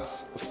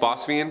clouds of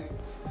phosphine.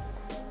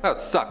 That would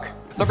suck.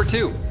 Number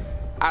 2.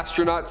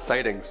 Astronaut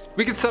sightings.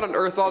 We could sit on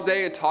Earth all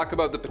day and talk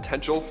about the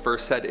potential for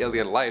said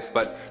alien life,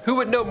 but who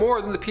would know more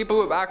than the people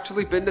who have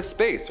actually been to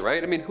space,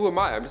 right? I mean, who am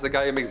I? I'm just a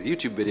guy who makes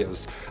YouTube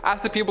videos.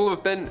 Ask the people who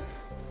have been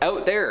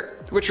out there,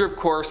 which are of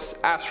course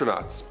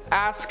astronauts.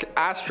 Ask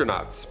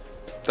astronauts.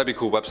 That'd be a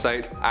cool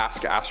website,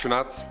 Ask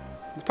Astronauts.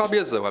 It probably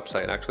is a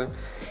website, actually.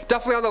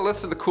 Definitely on the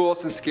list of the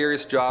coolest and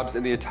scariest jobs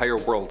in the entire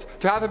world.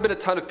 There haven't been a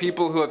ton of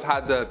people who have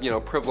had the,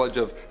 privilege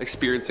of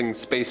experiencing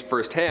space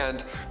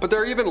firsthand, but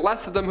there are even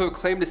less of them who have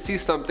claimed to see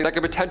something that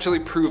could potentially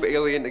prove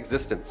alien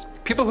existence.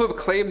 People who have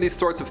claimed these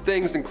sorts of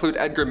things include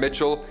Edgar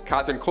Mitchell,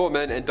 Catherine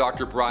Coleman, and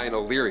Dr. Brian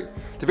O'Leary.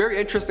 The very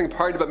interesting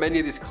part about many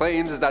of these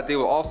claims is that they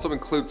will also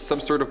include some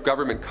sort of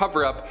government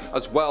cover-up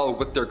as well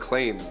with their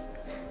claim.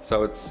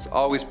 So it's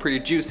always pretty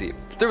juicy.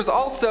 There was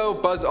also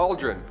Buzz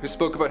Aldrin, who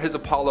spoke about his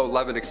Apollo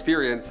 11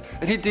 experience,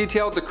 and he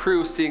detailed the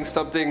crew seeing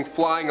something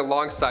flying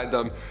alongside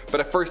them, but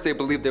at first they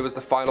believed it was the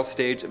final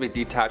stage of a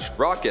detached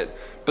rocket.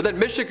 But then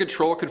Mission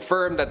Control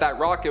confirmed that that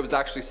rocket was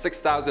actually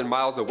 6,000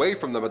 miles away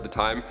from them at the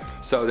time,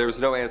 so there was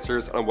no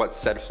answers on what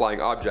said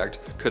flying object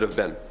could have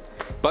been.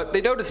 But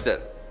they noticed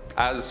it,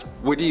 as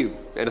would you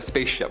in a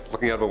spaceship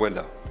looking out of a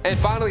window. And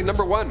finally,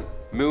 number 1,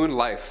 moon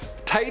life.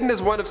 Titan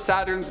is one of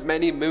Saturn's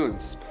many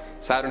moons.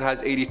 Saturn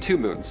has 82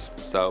 moons,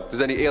 so if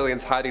there's any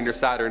aliens hiding near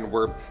Saturn,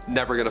 we're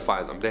never gonna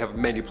find them. They have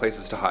many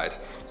places to hide.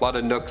 A lot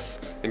of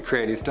nooks and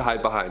crannies to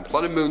hide behind. A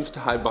lot of moons to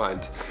hide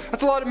behind.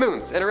 That's a lot of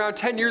moons, and around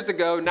 10 years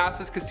ago,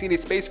 NASA's Cassini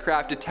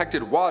spacecraft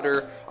detected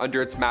water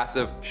under its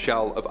massive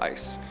shell of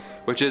ice,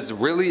 which is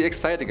really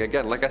exciting.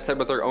 Again, like I said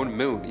with our own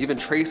moon, even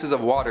traces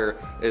of water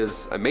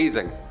is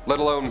amazing, let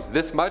alone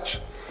this much.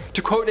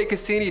 To quote a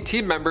Cassini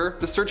team member,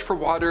 the search for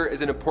water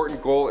is an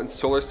important goal in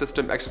solar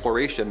system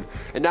exploration,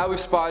 and now we've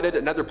spotted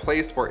another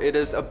place where it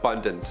is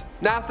abundant.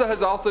 NASA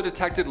has also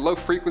detected low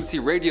frequency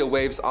radio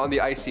waves on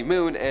the icy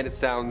moon, and it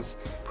sounds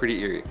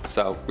pretty eerie.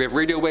 So we have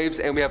radio waves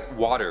and we have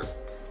water.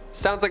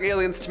 Sounds like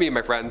aliens to me,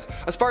 my friends.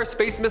 As far as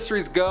space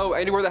mysteries go,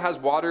 anywhere that has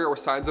water or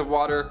signs of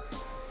water,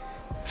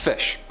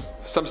 fish.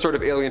 Some sort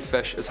of alien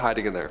fish is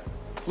hiding in there.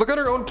 Look at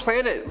our own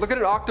planet. Look at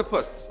an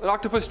octopus. An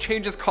octopus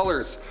changes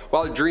colors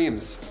while it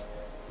dreams.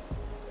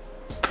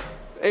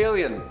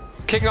 Alien.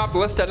 Kicking off the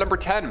list at number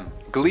 10,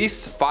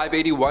 Gliese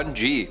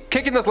 581G.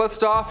 Kicking this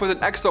list off with an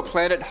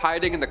exoplanet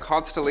hiding in the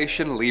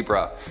constellation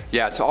Libra.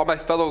 Yeah, to all my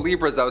fellow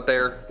Libras out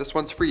there, this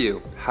one's for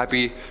you.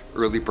 Happy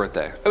early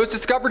birthday. It was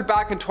discovered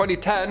back in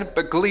 2010,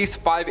 but Gliese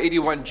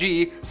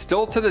 581G,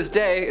 still to this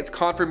day, its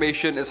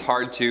confirmation is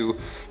hard to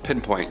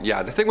pinpoint.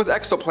 Yeah, the thing with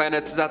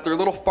exoplanets is that they're a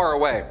little far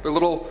away. They're a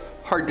little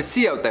hard to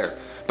see out there.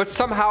 But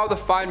somehow the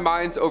fine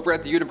minds over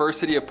at the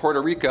University of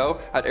Puerto Rico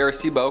at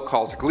Arecibo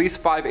calls Gliese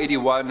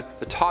 581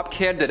 the top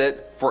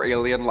candidate for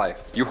alien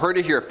life. You heard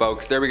it here,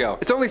 folks. There we go.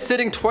 It's only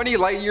sitting 20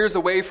 light years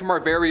away from our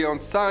very own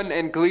sun,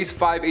 and Gliese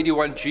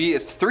 581G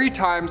is 3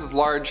 times as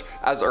large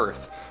as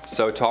Earth.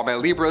 So to all my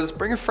Libras,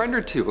 bring a friend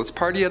or two. Let's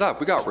party it up.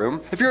 We got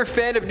room. If you're a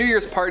fan of New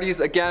Year's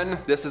parties, again,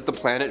 this is the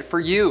planet for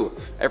you.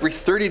 Every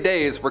 30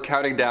 days, we're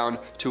counting down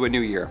to a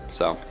new year.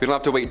 So we don't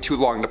have to wait too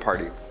long to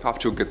party. Off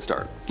to a good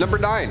start. Number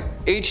 9,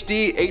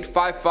 HD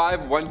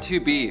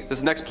 85512b.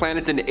 This next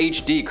planet's in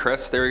HD,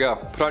 Chris. There we go.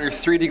 Put on your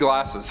 3D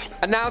glasses.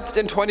 Announced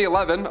in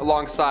 2011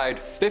 alongside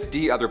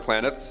 50 other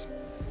planets.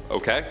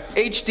 Okay.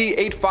 HD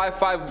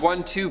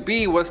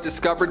 85512b was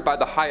discovered by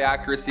the High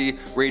Accuracy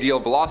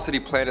Radial Velocity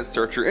Planet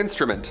Searcher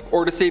instrument,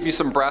 or to save you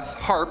some breath,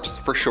 HARPS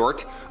for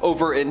short,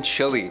 over in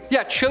Chile.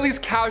 Yeah, Chile's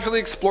casually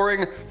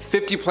exploring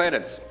 50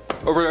 planets.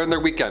 over in their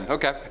weekend.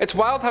 Okay. It's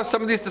wild how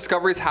some of these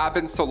discoveries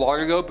happened so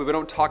long ago, but we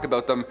don't talk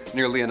about them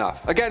nearly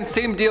enough. Again,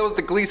 same deal as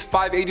the Gliese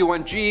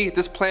 581g.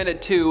 This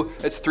planet too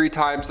is 3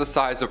 times the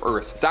size of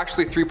Earth. It's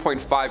actually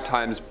 3.5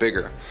 times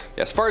bigger.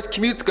 Yeah, as far as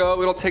commutes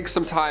go, it'll take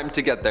some time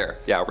to get there.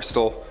 Yeah, we're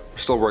still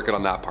working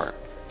on that part.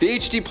 The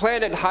HD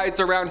planet hides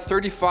around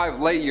 35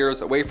 light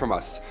years away from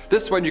us.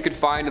 This one you can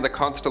find in the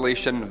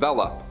constellation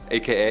Vela,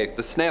 aka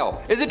the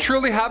Snail. Is it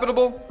truly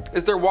habitable?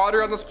 Is there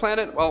water on this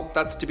planet? Well,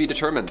 that's to be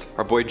determined.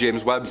 Our boy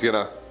James Webb's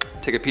gonna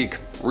take a peek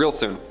real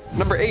soon.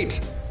 Number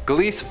 8.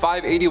 Gliese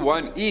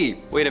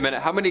 581e. Wait a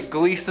minute, how many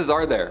Glieses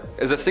are there?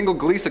 Is a single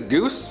Gliese a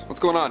goose? What's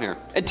going on here?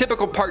 In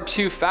typical part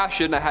 2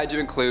 fashion, I had to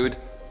include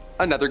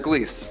another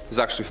Gliese. There's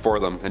actually 4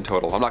 of them in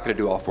total. I'm not going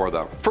to do all 4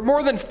 though. For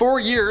more than 4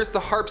 years, the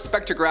HARP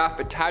spectrograph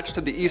attached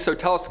to the ESO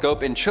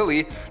telescope in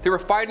Chile, they were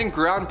finding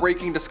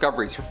groundbreaking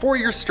discoveries for 4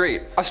 years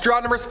straight.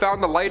 Astronomers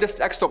found the lightest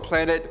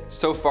exoplanet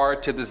so far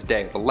to this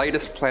day. The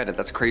lightest planet,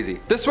 that's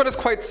crazy. This one is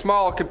quite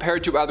small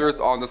compared to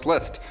others on this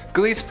list.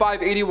 Gliese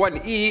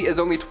 581e is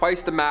only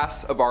twice the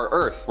mass of our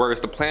Earth,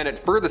 whereas the planet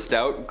furthest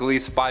out,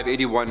 Gliese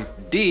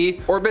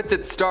 581d, orbits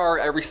its star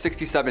every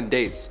 67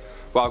 days.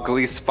 While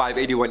Gliese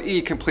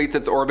 581e completes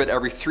its orbit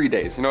every 3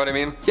 days. You know what I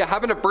mean? Yeah,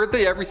 having a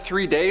birthday every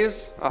 3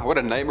 days? Oh, what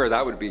a nightmare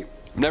that would be.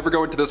 I'm never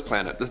going to this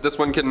planet. This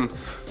one can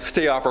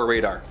stay off our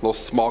radar. Little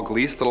small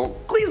Gliese, little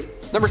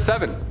Gliese. Number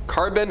 7,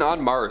 carbon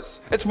on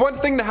Mars. It's one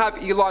thing to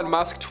have Elon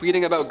Musk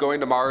tweeting about going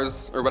to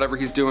Mars or whatever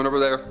he's doing over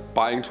there,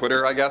 buying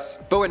Twitter, I guess.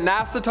 But when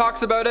NASA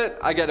talks about it,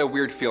 I get a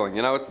weird feeling,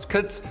 you know? It's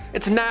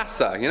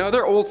NASA, you know?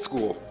 They're old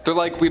school. They're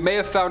like, we may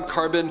have found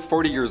carbon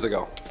 40 years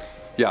ago.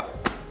 Yeah.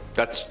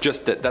 That's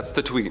just it, that's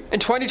the tweet. In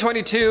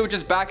 2022,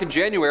 just back in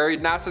January,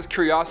 NASA's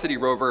Curiosity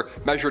rover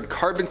measured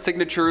carbon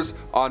signatures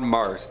on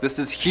Mars. This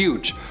is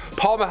huge.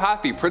 Paul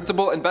Mahaffey,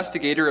 principal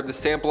investigator of the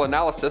sample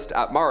analysis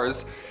at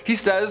Mars, he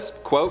says,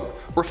 quote,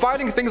 "We're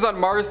finding things on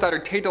Mars that are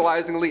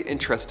tantalizingly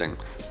interesting,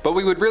 but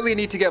we would really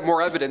need to get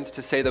more evidence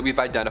to say that we've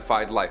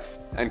identified life."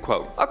 End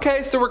quote.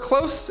 Okay, so we're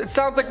close. It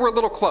sounds like we're a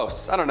little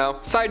close. I don't know.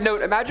 Side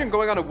note, imagine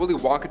going on a Willy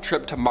Wonka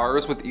trip to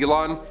Mars with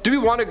Elon. Do we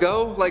want to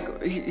go?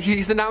 Like,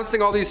 he's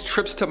announcing all these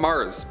trips to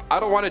Mars. I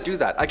don't want to do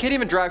that. I can't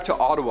even drive to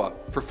Ottawa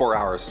for 4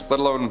 hours, let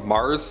alone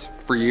Mars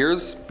for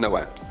years. No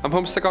way. I'm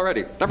homesick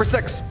already. Number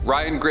 6,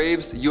 Ryan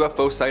Graves'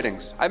 UFO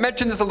sightings. I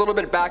mentioned this a little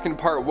bit back in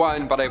part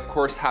 1, but I of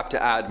course have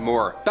to add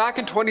more. Back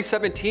in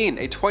 2017,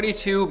 a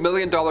 $22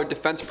 million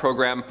defense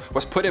program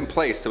was put in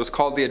place. It was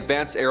called the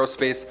Advanced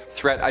Aerospace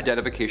Threat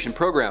Identification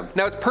Program.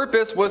 Now its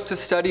purpose was to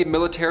study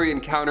military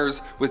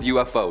encounters with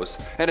UFOs.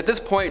 And at this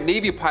point,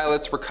 Navy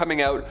pilots were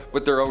coming out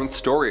with their own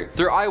story.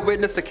 Their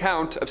eyewitness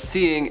account of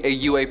seeing a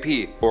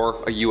UAP,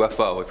 or a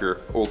UFO if you're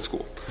old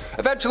school.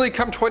 Eventually,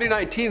 come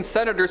 2019,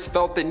 senators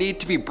felt the need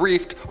to be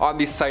briefed on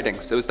these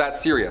sightings. It was that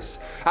serious.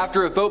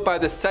 After a vote by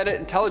the Senate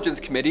Intelligence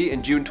Committee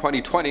in June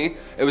 2020,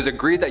 it was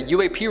agreed that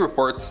UAP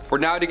reports were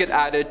now to get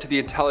added to the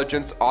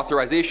Intelligence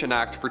Authorization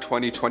Act for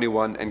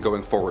 2021 and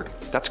going forward.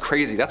 That's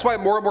crazy. That's why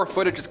more and more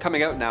footage is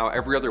coming out now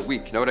every other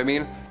week, you know what I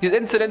mean? These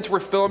incidents were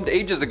filmed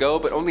ages ago,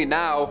 but only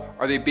now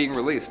are they being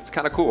released. It's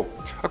kind of cool.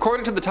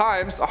 According to the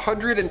Times,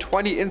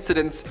 120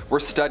 incidents were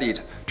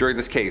studied during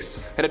this case,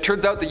 and it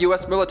turns out the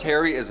US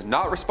military is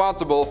not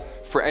responsible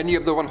for any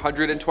of the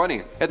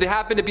 120. If they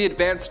happen to be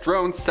advanced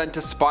drones sent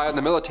to spy on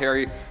the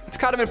military, it's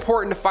kind of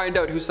important to find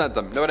out who sent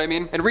them, know what I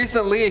mean? And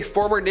recently, a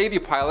former Navy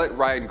pilot,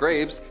 Ryan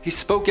Graves, he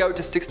spoke out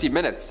to 60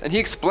 Minutes, and he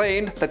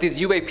explained that these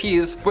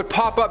UAPs would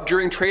pop up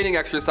during training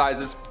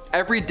exercises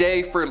every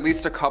day for at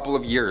least a couple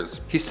of years.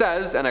 He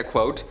says, and I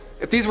quote,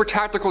 "If these were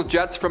tactical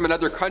jets from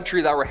another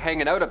country that were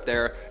hanging out up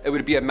there, it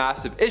would be a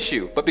massive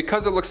issue. But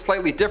because it looks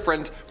slightly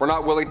different, we're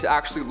not willing to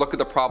actually look at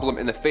the problem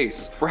in the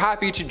face. We're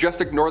happy to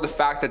just ignore the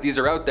fact that these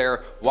are out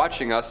there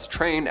watching us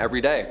train every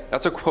day."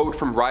 That's a quote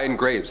from Ryan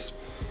Graves.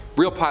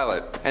 Real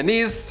pilot. And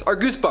these are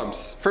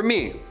goosebumps for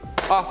me.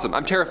 Awesome,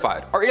 I'm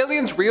terrified. Are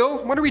aliens real?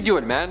 What are we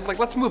doing, man? Like,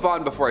 let's move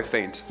on before I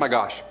faint. My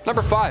gosh.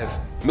 Number 5,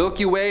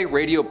 Milky Way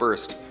radio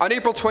burst. On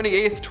April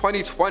 28th,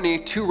 2020,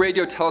 2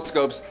 radio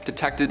telescopes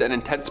detected an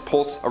intense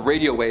pulse of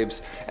radio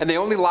waves, and they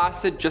only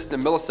lasted just a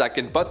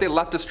millisecond, but they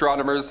left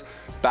astronomers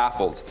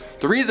baffled.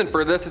 The reason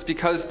for this is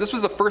because this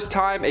was the first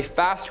time a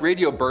fast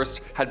radio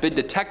burst had been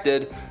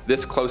detected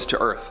this close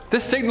to Earth.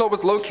 This signal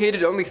was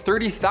located only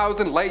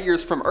 30,000 light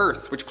years from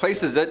Earth, which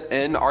places it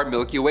in our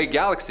Milky Way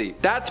galaxy.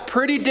 That's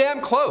pretty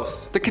damn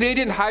close. The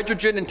Canadian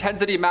Hydrogen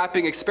Intensity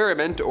Mapping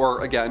Experiment,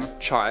 or again,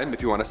 CHIME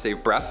if you want to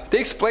save breath, they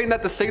explained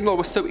that the signal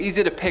was so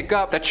easy to pick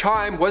up that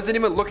CHIME wasn't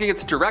even looking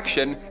its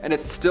direction and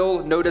it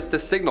still noticed the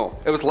signal.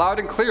 It was loud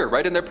and clear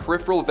right in their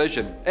peripheral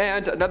vision.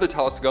 And another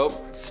telescope,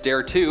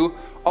 STARE 2,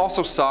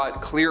 also saw it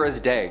clear as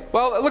day.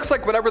 Well, it looks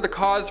like whatever the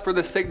cause for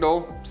the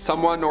signal,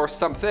 someone or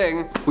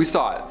something, we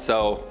saw it.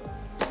 So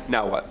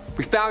now what?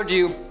 We found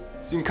you.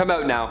 You can come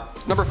out now.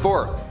 Number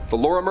 4, the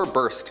Lorimer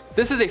burst.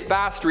 This is a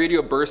fast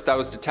radio burst that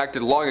was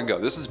detected long ago.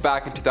 This was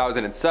back in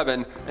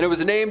 2007, and it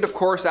was named, of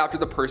course, after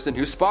the person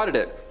who spotted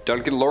it,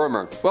 Duncan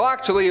Lorimer. Well,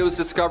 actually, it was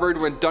discovered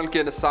when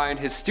Duncan assigned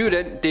his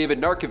student, David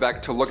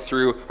Narkovec, to look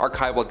through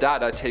archival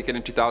data taken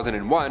in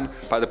 2001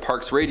 by the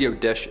Parkes radio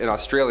dish in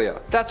Australia.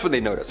 That's when they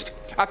noticed.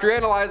 After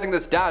analyzing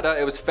this data,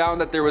 it was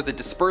found that there was a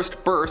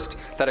dispersed burst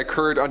that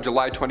occurred on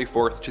July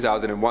 24,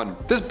 2001.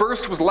 This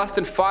burst was less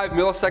than 5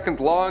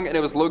 milliseconds long, and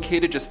it was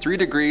located just 3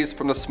 degrees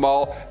from the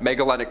small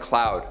Magellanic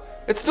Cloud.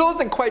 It still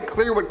isn't quite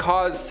clear what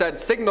caused said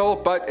signal,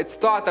 but it's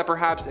thought that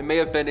perhaps it may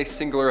have been a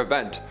singular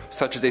event,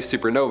 such as a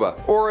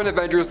supernova, or an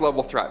Avengers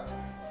level threat.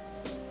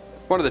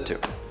 One of the two.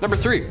 Number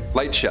 3.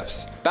 Light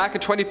shifts. Back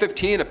in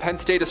 2015, a Penn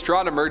State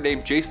astronomer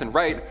named Jason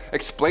Wright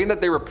explained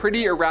that there were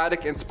pretty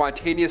erratic and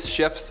spontaneous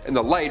shifts in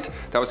the light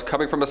that was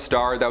coming from a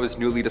star that was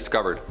newly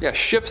discovered. Yeah,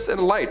 shifts in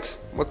light.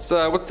 What's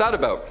that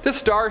about? This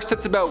star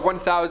sits about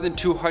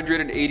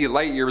 1,280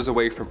 light years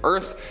away from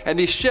Earth, and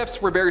these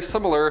shifts were very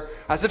similar,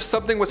 as if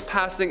something was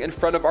passing in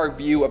front of our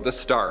view of the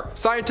star.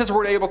 Scientists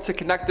weren't able to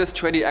connect this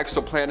to any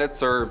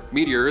exoplanets or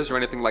meteors or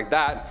anything like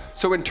that,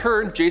 so in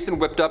turn, Jason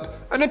whipped up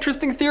an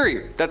interesting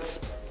theory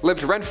that's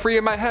lived rent-free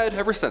in my head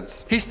ever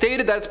since. He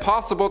stated that it's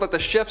possible that the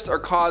shifts are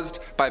caused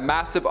by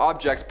massive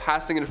objects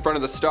passing in front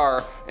of the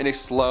star in a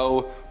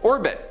slow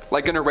orbit,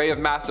 like an array of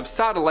massive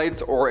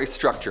satellites or a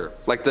structure,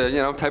 like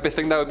the type of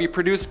thing that would be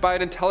produced by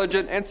an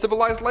intelligent and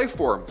civilized life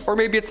form. Or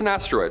maybe it's an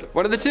asteroid.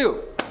 One of the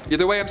two.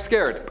 Either way, I'm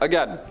scared.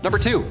 Again. Number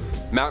 2.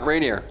 Mount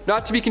Rainier.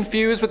 Not to be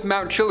confused with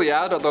Mount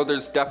Chiliad, although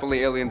there's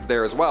definitely aliens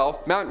there as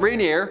well. Mount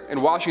Rainier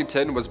in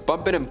Washington was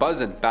bumpin' and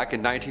buzzin' back in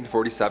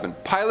 1947.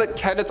 Pilot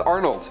Kenneth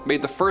Arnold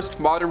made the first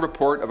modern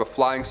report of a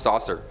flying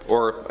saucer,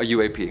 or a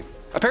UAP.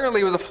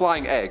 Apparently it was a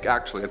flying egg,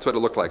 actually, that's what it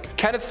looked like.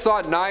 Kenneth saw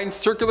 9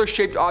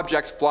 circular-shaped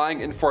objects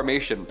flying in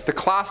formation. The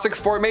classic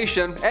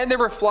formation, and they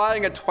were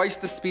flying at twice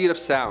the speed of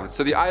sound.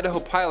 So the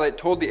Idaho pilot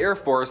told the Air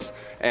Force,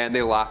 and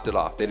they laughed it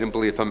off. They didn't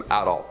believe him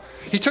at all.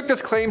 He took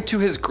this claim to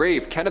his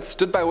grave. Kenneth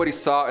stood by what he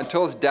saw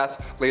until his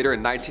death later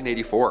in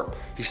 1984.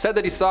 He said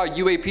that he saw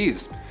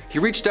UAPs. He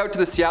reached out to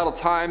the Seattle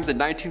Times in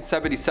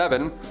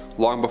 1977,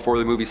 long before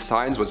the movie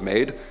Signs was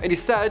made, and he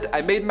said,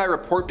 "I made my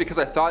report because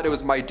I thought it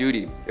was my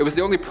duty. It was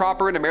the only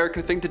proper and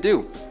American thing to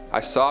do. I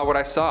saw what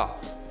I saw."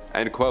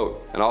 End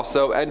quote. And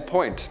also end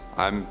point.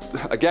 I'm,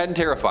 again,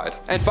 terrified.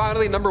 And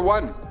finally, number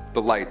 1.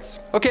 The lights.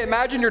 Okay,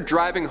 imagine you're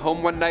driving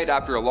home one night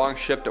after a long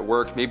shift at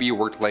work, maybe you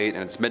worked late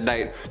and it's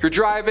midnight. You're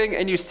driving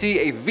and you see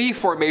a V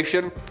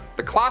formation,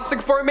 the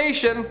classic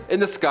formation, in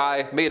the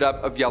sky made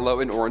up of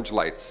yellow and orange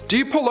lights. Do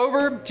you pull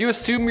over? Do you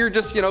assume you're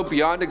just,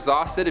 beyond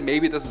exhausted and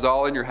maybe this is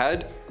all in your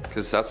head?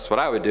 Because that's what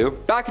I would do.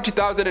 Back in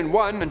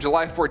 2001, on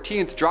July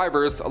 14th,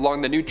 drivers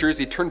along the New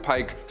Jersey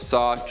Turnpike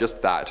saw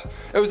just that.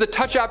 It was a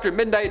touch after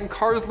midnight and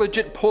cars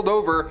legit pulled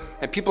over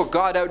and people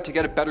got out to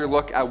get a better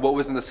look at what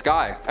was in the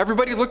sky.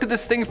 Everybody looked at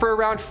this thing for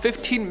around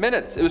 15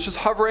 minutes. It was just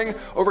hovering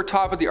over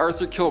top of the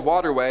Arthur Kill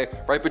waterway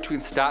right between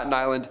Staten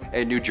Island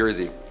and New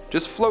Jersey.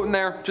 Just floating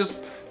there, just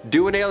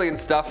doing alien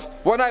stuff.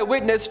 One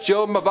eyewitness,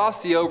 Joe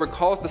Mavasio,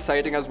 recalls the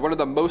sighting as one of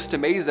the most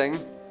amazing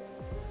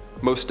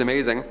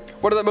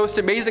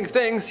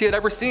things he had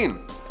ever seen.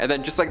 And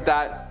then just like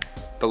that,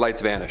 the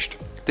lights vanished.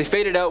 They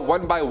faded out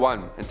one by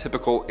one in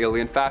typical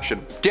alien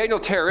fashion. Daniel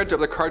Tarrant of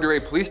the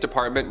Carteret Police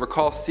Department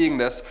recalls seeing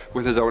this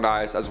with his own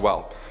eyes as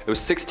well. It was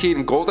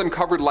 16 golden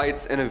covered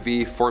lights in a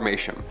V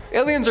formation.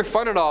 Aliens are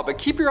fun and all, but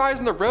keep your eyes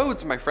on the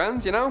roads, my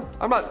friends, I'm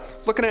not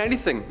looking at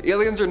anything.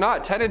 Aliens or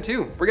not, 10 and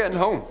 2, we're getting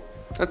home.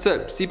 That's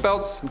it,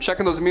 seatbelts, I'm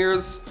checking those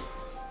mirrors.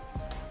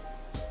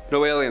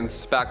 No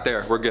aliens back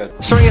there, we're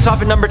good. Starting us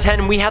off at number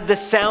 10, we have the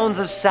sounds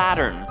of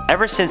Saturn.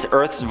 Ever since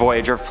Earth's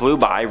Voyager flew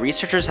by,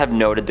 researchers have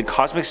noted the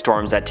cosmic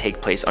storms that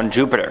take place on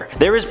Jupiter.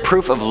 There is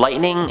proof of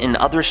lightning and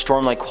other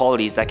storm-like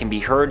qualities that can be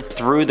heard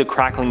through the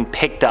crackling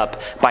picked up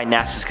by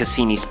NASA's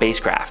Cassini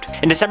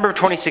spacecraft. In December of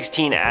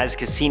 2016, as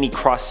Cassini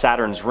crossed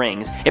Saturn's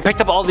rings, it picked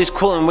up all these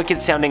cool and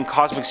wicked sounding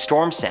cosmic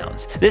storm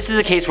sounds. This is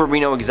a case where we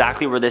know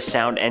exactly where this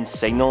sound and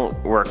signal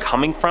were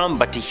coming from,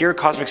 but to hear a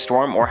cosmic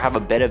storm or have a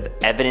bit of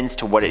evidence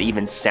to what it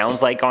even sounds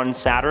like on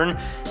Saturn,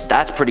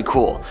 that's pretty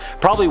cool.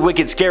 Probably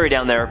wicked scary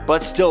down there,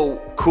 but still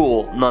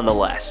cool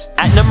nonetheless.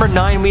 At number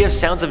 9, we have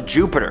sounds of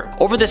Jupiter.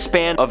 Over the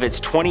span of its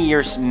 20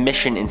 years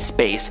mission in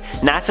space,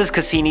 NASA's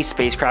Cassini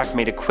spacecraft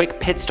made a quick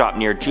pit stop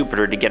near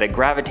Jupiter to get a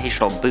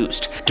gravitational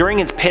boost. During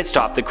its pit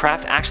stop, the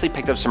craft actually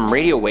picked up some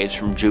radio waves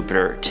from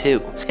Jupiter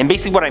too. And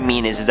basically what I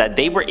mean is that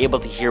they were able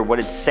to hear what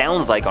it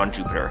sounds like on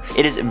Jupiter.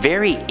 It is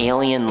very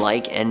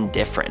alien-like and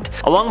different.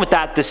 Along with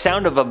that, the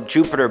sound of a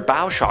Jupiter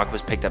bow shock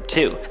was picked up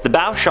too. The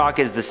bow shock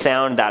is the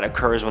sound that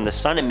occurs when the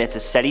sun emits a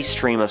steady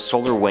stream of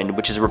solar wind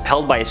which is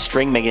repelled by a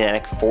string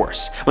magnetic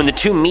force. When the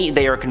two meet,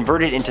 they are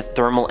converted into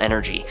thermal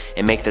energy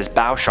and make this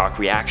bow shock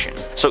reaction.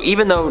 So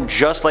even though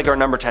just like our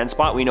number 10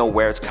 spot we know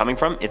where it's coming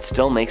from, it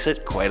still makes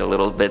it quite a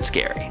little bit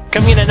scary.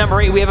 Coming in at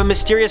number 8, we have a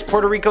mysterious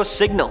Puerto Rico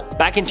signal.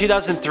 Back in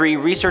 2003,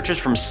 researchers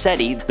from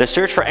SETI, the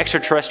Search for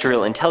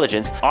Extraterrestrial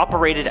Intelligence,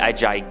 operated a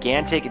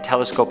gigantic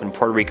telescope in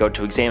Puerto Rico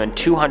to examine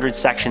 200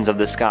 sections of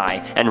the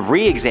sky and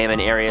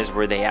re-examine areas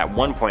where they at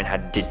one point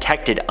had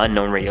detected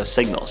unknown radio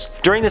signals.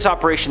 During this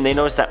operation, they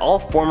noticed that all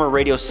former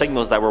radio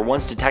signals that were once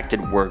once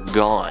detected were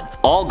gone.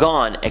 All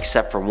gone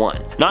except for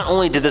one. Not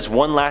only did this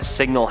one last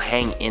signal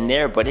hang in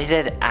there, but it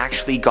had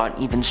actually gotten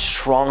even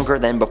stronger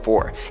than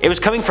before. It was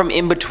coming from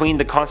in between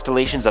the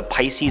constellations of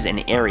Pisces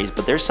and Aries,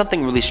 but there's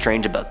something really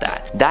strange about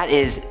that. That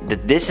is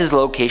that this is a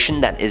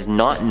location that is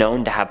not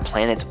known to have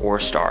planets or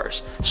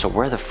stars. So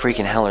where the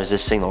freaking hell is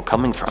this signal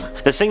coming from?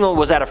 The signal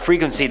was at a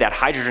frequency that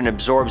hydrogen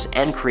absorbs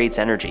and creates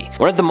energy.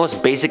 One of the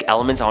most basic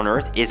elements on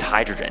Earth is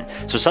hydrogen,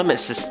 so some have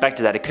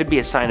suspected that it could be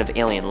a sign of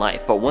alien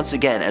life, but once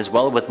again, as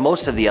well with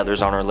most of the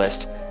others on our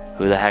list,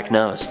 who the heck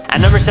knows?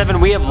 At number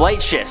 7, we have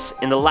light shifts.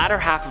 In the latter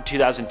half of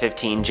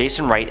 2015,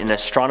 Jason Wright, an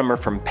astronomer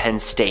from Penn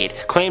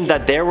State, claimed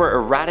that there were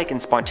erratic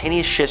and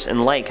spontaneous shifts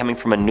in light coming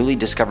from a newly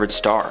discovered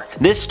star.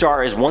 This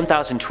star is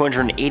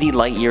 1,280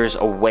 light years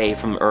away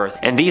from Earth,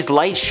 and these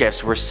light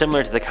shifts were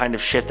similar to the kind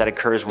of shift that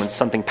occurs when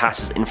something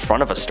passes in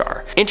front of a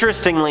star.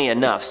 Interestingly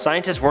enough,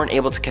 scientists weren't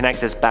able to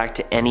connect this back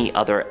to any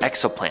other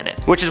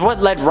exoplanet, which is what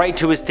led Wright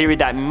to his theory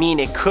that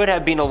it could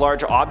have been a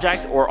large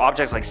object or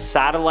objects like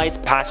satellites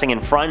passing in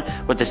front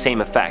with the same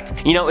effect.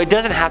 You know, it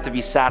doesn't have to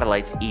be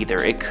satellites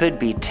either. It could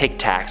be Tic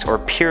Tacs or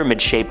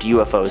pyramid-shaped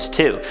UFOs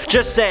too.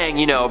 Just saying,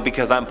 you know,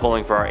 because I'm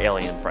pulling for our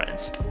alien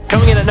friends.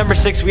 Coming in at number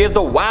 6, we have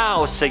the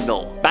WOW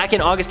signal. Back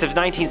in August of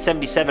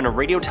 1977, a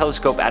radio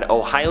telescope at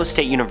Ohio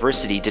State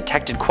University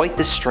detected quite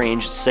this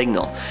strange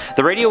signal.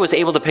 The radio was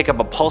able to pick up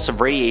a pulse of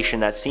radiation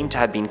that seemed to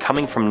have been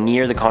coming from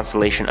near the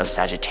constellation of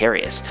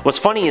Sagittarius. What's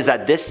funny is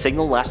that this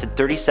signal lasted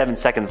 37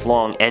 seconds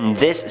long, and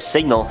this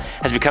signal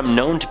has become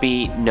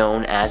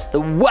known as the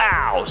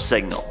WOW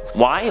signal.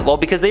 Why? Well,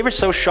 because they were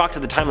so shocked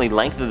at the timely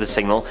length of the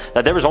signal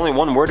that there was only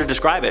one word to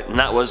describe it, and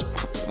that was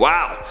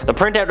wow. The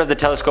printout of the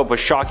telescope was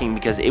shocking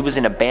because it was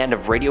in a band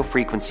of radio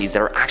frequencies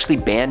that are actually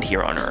banned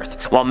here on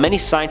Earth. While many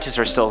scientists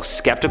are still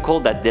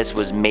skeptical that this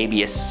was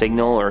maybe a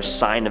signal or a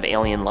sign of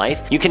alien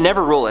life, you can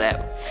never rule it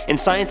out. In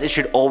science, it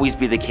should always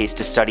be the case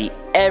to study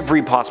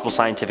every possible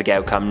scientific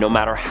outcome, no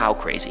matter how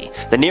crazy.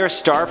 The nearest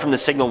star from the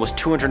signal was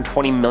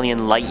 220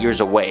 million light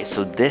years away,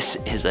 so this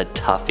is a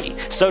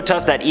toughie. So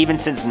tough that even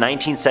since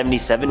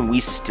 1977, we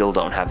still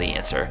don't have the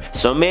answer.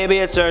 So maybe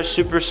it's our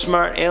super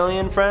smart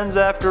alien friends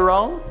after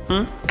all?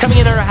 Coming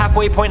in at our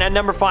halfway point at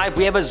number 5,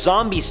 we have a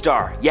zombie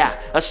star. Yeah,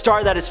 a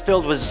star that is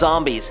filled with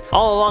zombies.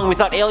 All along we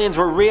thought aliens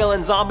were real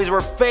and zombies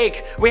were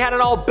fake. We had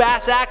it all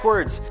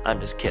bass-ackwards. I'm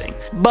just kidding.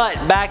 But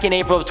back in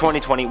April of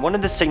 2020, one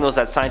of the signals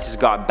that scientists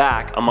got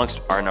back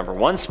amongst our number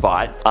 1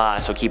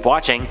 spot, so keep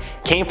watching,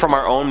 came from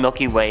our own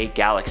Milky Way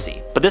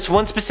galaxy. But this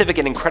one specific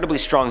and incredibly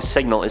strong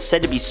signal is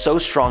said to be so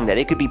strong that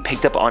it could be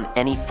picked up on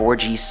any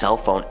 4G cell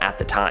phone at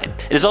the time.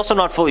 It is also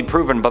not fully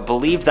proven, but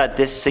believed that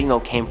this signal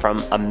came from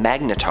a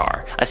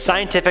magnetar, a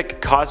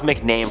scientific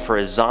cosmic name for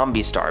a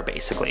zombie star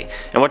basically.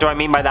 And what do I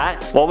mean by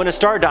that? Well, when a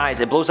star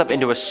dies, it blows up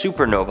into a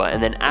supernova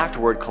and then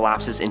afterward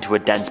collapses into a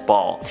dense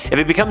ball. If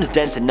it becomes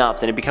dense enough,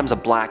 then it becomes a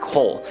black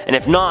hole, and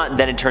if not,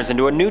 then it turns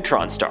into a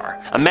neutron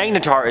star. A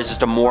magnetar is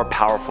just a more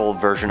powerful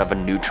version of a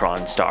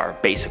neutron star,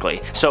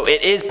 basically. So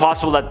it is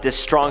possible that this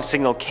strong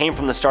signal came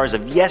from the stars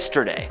of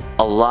yesterday,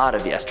 a lot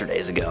of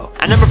yesterdays ago.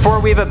 At number 4,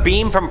 we have a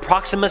beam from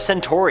Proxima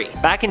Centauri.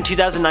 Back in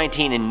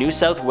 2019 in New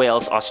South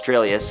Wales,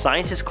 Australia,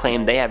 scientists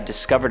claimed they have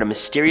discovered a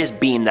mysterious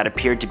beam that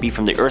appeared to be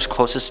from the Earth's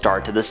closest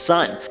star to the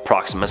Sun,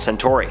 Proxima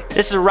Centauri.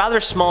 This is a rather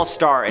small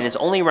star and is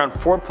only around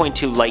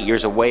 4.2 light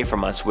years away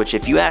from us, which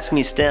if you ask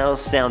me still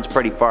sounds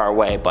pretty far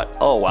away, but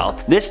oh well.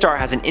 This star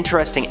has an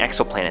interesting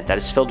exoplanet that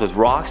is filled with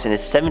rocks and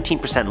is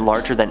 17%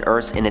 larger than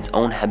Earth's in its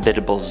own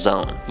habitable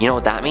zone. You know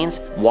what that means?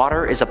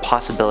 Water is a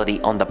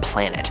possibility on the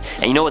planet.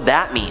 And you know what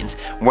that means?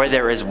 Where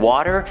there is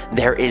water,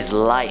 there is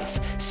life.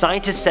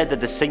 Scientists said that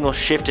the signal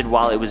shifted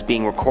while it was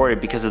being recorded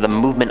because of the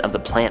movement of the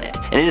planet.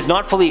 And it is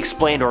not fully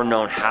explained or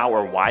known how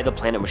or why the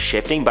planet was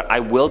shifting, but I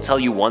will tell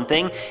you one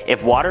thing,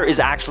 if water is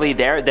actually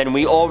there, then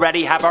we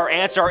already have our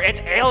answer.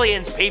 It's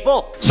aliens,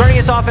 people! Starting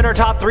us off in our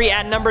top 3,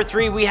 at number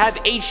 3 we have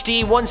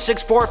HD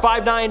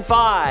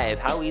 164595.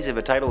 How easy of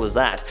a title is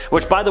that?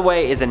 Which by the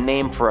way is a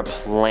name for a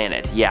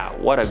planet. Yeah,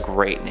 what a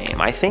great name.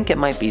 I think it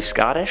might be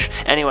Scottish.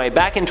 Anyway,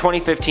 back in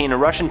 2015 a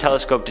Russian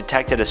telescope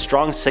detected a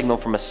strong signal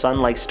from a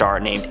sun-like star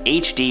named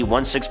HD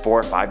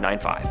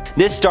 164595.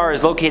 This star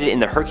is located in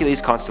the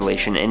Hercules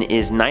constellation and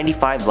is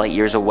 95 light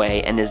years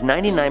away and is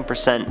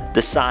 99%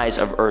 the size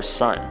of Earth's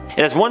sun.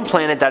 It has one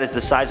planet that is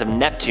the size of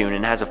Neptune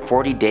and has a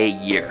 40-day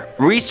year.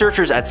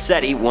 Researchers at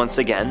SETI, once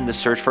again the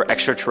search for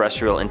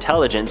extraterrestrial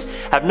intelligence,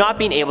 have not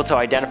been able to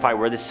identify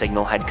where the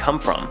signal had come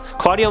from.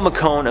 Claudio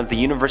Maccone of the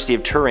University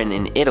of Turin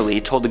in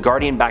Italy told The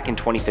Guardian back in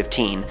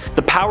 2015,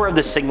 "The power of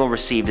the signal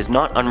received is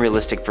not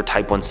unrealistic for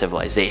Type 1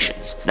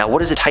 civilizations." Now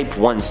what is a Type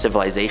 1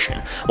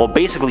 civilization? Well,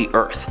 basically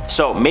Earth.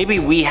 So maybe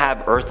we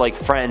have Earth-like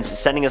friends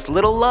sending us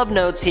little love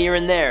notes here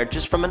and there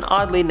just from an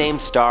oddly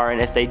named star,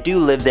 and if they do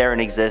live there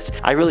and exist,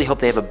 I really hope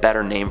they have a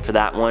better name for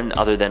that one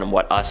other than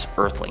what us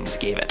Earthlings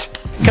gave it.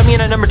 Coming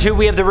in at number 2,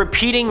 we have the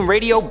repeating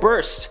radio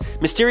burst.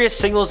 Mysterious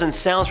signals and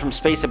sounds from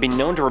space have been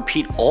known to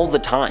repeat all the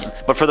time,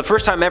 but for the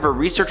first time ever,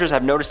 researchers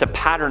have noticed a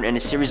pattern in a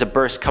series of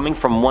bursts coming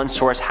from one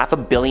source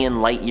 500 million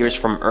light years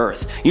from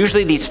Earth.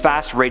 Usually these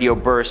fast radio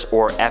bursts,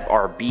 or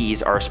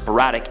FRBs, are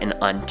sporadic and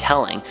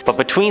untelling, but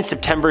between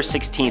September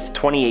 16th,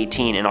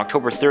 2018 and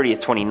October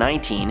 30th,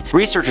 2019,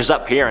 researchers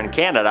up here in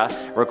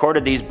Canada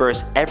recorded these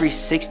bursts every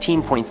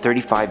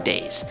 16.35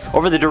 days.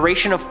 Over the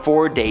duration of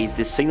 4 days,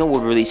 this signal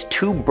would release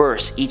 2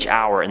 bursts each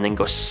hour and then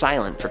go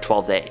silent for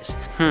 12 days.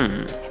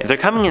 If they're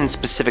coming in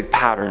specific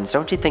patterns,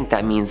 don't you think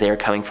that means they are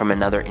coming from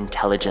another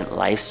intelligent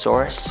life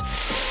source?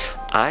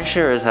 I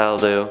sure as hell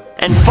do.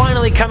 And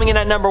finally, coming in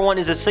at number 1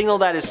 is a signal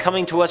that is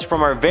coming to us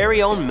from our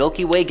very own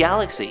Milky Way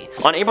galaxy.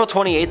 On April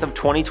 28th of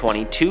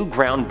 2020, 2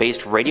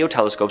 ground-based radio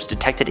telescopes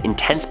detected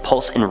intense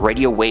pulse and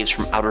radio waves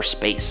from outer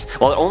space.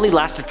 While it only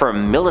lasted for a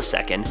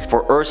millisecond,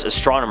 for Earth's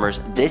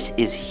astronomers, this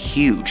is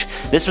huge.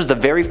 This was the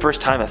very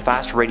first time a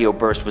fast radio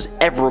burst was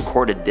ever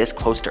recorded this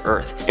close to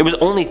Earth. It was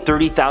only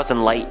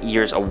 30,000 light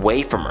years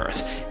away from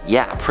Earth.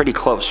 Yeah, pretty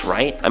close,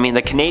 right? I mean,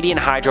 the Canadian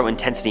Hydro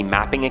Intensity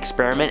Mapping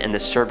Experiment and the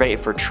Survey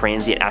for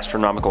Transient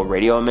Astronomical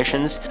Radio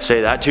Emissions,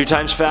 say that 2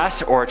 times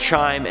fast, or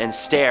CHIME and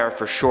STARE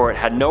for short,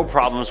 had no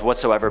problems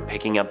whatsoever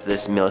picking up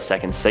this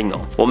millisecond signal.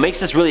 What makes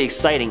this really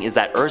exciting is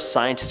that Earth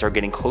scientists are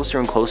getting closer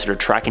and closer to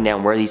tracking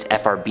down where these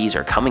FRBs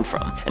are coming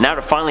from. And now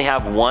to finally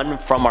have one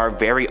from our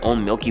very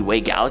own Milky Way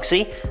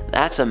galaxy,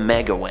 that's a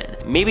mega win.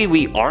 Maybe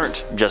we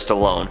aren't just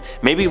alone.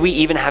 Maybe we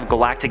even have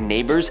galactic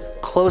neighbors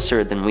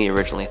closer than we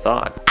originally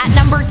thought. At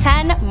number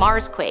 10,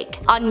 Marsquake.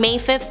 On May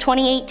 5th,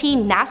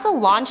 2018, NASA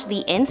launched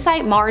the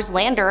InSight Mars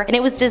lander, and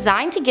it was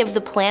designed to give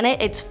the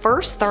planet its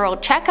first thorough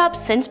checkup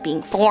since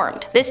being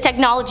formed. This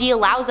technology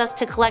allows us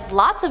to collect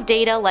lots of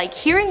data, like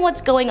hearing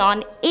what's going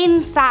on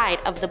inside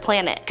of the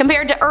planet.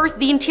 Compared to Earth,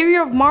 the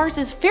interior of Mars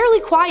is fairly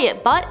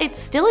quiet, but it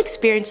still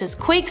experiences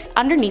quakes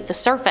underneath the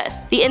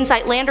surface. The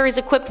InSight lander is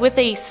equipped with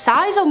a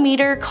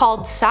seismometer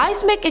called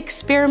Seismic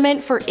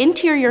Experiment for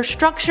Interior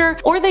Structure,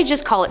 or they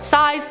just call it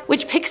SEIS,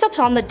 which picks up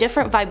on the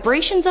different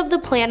vibrations of the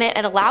planet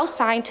and allows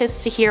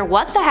scientists to hear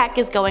what the heck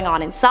is going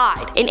on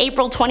inside. In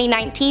April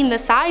 2019, the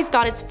SEIS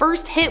got its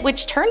first hit,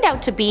 which turned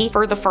out to be,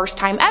 for the first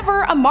time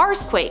ever, a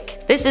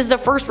Marsquake. This is the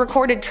first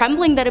recorded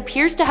trembling that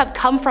appears to have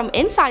come from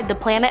inside the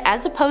planet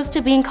as opposed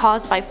to being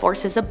caused by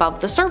forces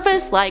above the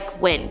surface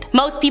like wind.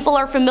 Most people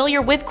are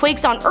familiar with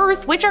quakes on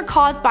Earth, which are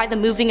caused by the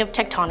moving of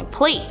tectonic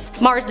plates.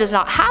 Mars does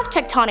not have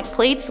tectonic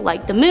plates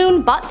like the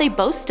moon, but they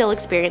both still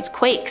experience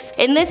quakes.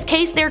 In this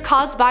case, they're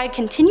caused by a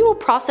continual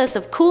process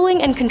of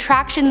cooling and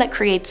contraction that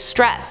creates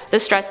stress. The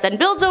stress then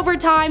builds over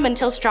time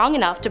until strong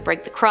enough to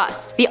break the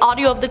crust. The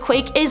audio of the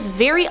quake is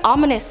very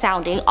ominous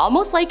sounding,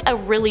 almost like a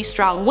really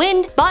strong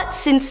wind, but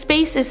since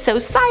space is so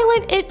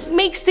silent, it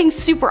makes things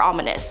super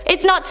ominous.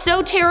 It's not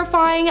so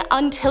terrifying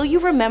until you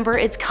remember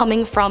it's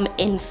coming from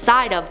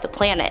inside of the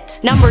planet.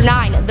 Number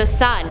 9, the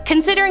sun.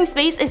 Considering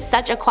space is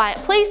such a quiet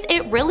place,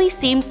 it really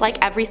seems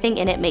like everything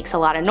in it makes a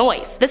lot of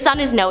noise. The sun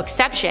is no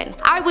exception.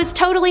 I was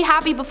totally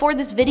happy before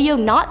this video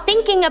not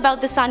thinking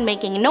about the sun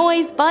making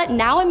noise, but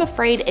now I'm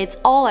afraid it's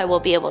all I will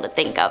be able to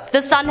think of.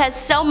 The sun has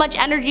so much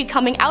energy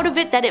coming out of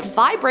it that it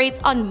vibrates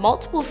on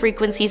multiple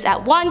frequencies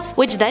at once,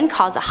 which then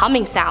cause a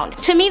humming sound.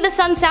 To me, the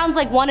sun sounds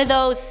like one of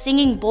those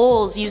singing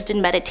bowls used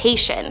in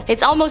meditation.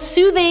 It's almost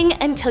soothing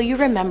until you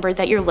remember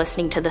that you're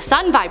listening to the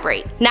sun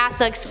vibrate.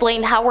 NASA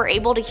explained how we're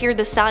able to hear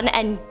the sun,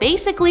 and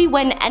basically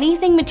when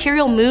anything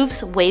material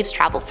moves, waves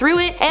travel through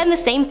it, and the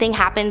same thing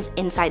happens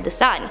inside the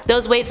sun.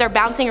 Those waves are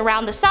bouncing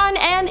around the sun,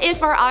 and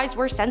if our eyes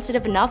were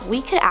sensitive enough,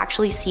 we could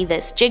actually see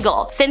this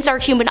jiggle. Since our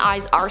human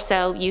eyes are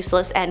so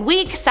useless and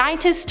weak,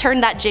 scientists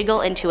turned that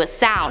jiggle into a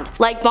sound.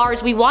 Like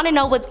Mars, we want to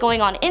know what's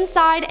going on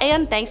inside,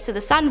 and thanks to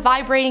the sun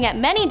vibrating at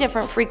many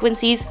different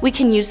frequencies, we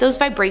can use those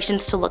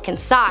vibrations to look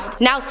inside.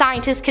 Now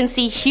scientists can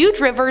see huge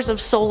rivers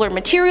of solar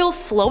material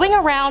flowing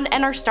around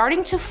and are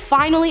starting to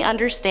finally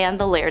understand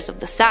the layers of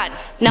the sun.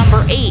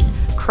 Number 8.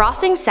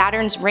 Crossing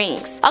Saturn's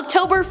rings.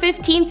 October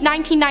 15th,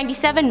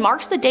 1997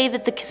 marks the day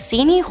that the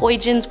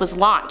Cassini-Huygens was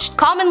launched.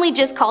 Commonly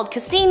just called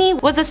Cassini,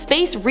 was a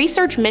space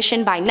research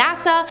mission by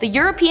NASA, the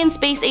European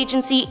Space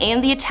Agency,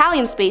 and the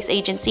Italian Space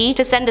Agency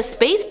to send a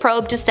space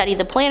probe to study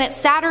the planet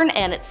Saturn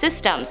and its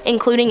systems,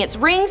 including its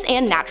rings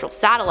and natural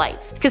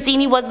satellites.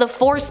 Cassini was the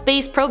 4th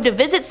space probe to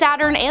visit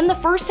Saturn and the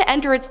first to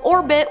enter its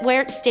orbit,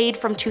 where it stayed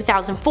from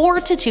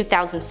 2004 to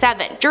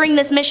 2007. During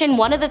this mission,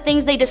 one of the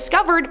things they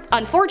discovered,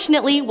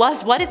 unfortunately,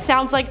 was what it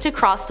sounds like to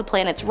cross the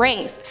planet's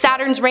rings.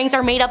 Saturn's rings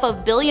are made up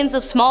of billions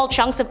of small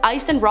chunks of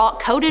ice and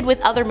rock coated with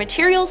other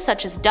materials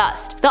such as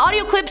dust. The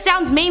audio clip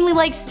sounds mainly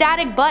like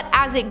static, but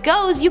as it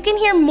goes, you can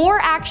hear more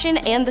action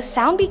and the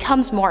sound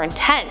becomes more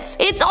intense.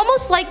 It's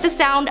almost like the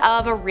sound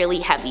of a really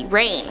heavy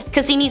rain.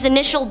 Cassini's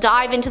initial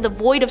dive into the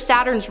void of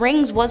Saturn's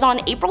rings was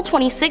on April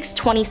 26,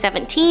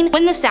 2017,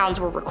 when the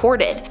sounds were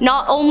recorded.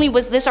 Not only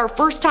was this our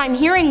first time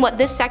hearing what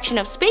this section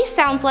of space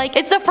sounds like,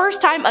 it's the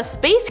first time a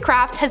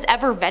spacecraft has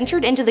ever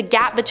ventured into the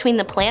gap between the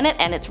the planet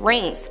and its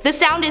rings. The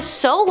sound is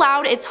so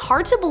loud it's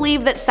hard to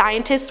believe that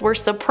scientists were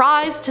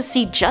surprised to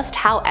see just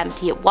how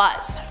empty it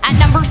was. At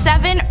number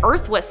 7,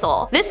 Earth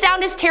Whistle. This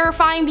sound is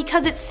terrifying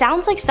because it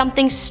sounds like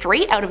something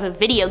straight out of a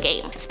video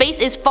game.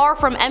 Space is far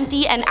from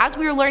empty, and as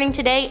we are learning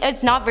today,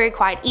 it's not very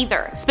quiet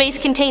either. Space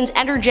contains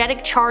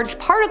energetic charged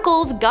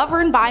particles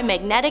governed by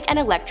magnetic and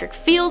electric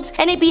fields,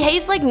 and it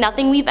behaves like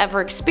nothing we've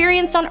ever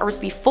experienced on Earth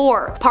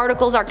before.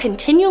 Particles are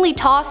continually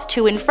tossed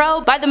to and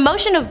fro by the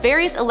motion of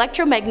various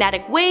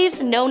electromagnetic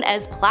waves known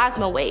as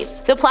plasma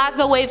waves. The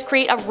plasma waves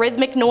create a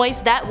rhythmic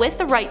noise that, with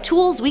the right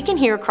tools, we can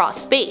hear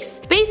across space.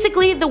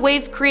 Basically, the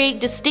waves create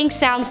distinct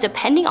sounds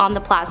depending on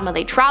the plasma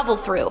they travel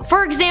through.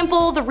 For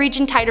example, the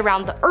region tight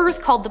around the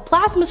Earth called the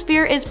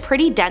plasmasphere is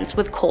pretty dense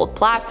with cold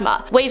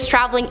plasma. Waves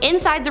traveling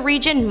inside the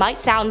region might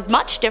sound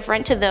much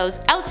different to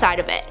those outside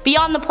of it.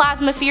 Beyond the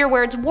plasmasphere,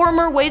 where it's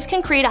warmer, waves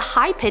can create a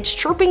high-pitched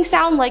chirping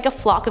sound like a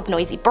flock of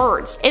noisy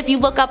birds. If you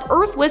look up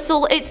Earth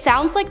Whistle, it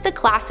sounds like the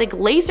classic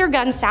laser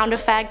gun sound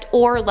effect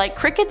or like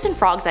crickets and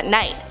frogs at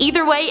night.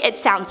 Either way, it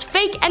sounds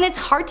fake, and it's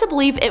hard to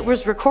believe it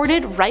was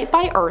recorded right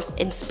by Earth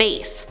in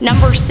space.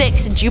 Number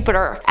 6,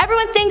 Jupiter.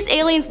 Everyone thinks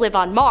aliens live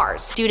on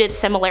Mars. Due to its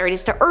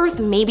similarities to Earth,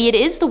 maybe it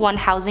is the one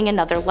housing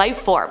another life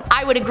form.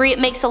 I would agree it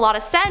makes a lot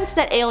of sense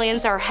that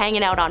aliens are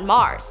hanging out on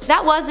Mars.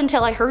 That was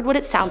until I heard what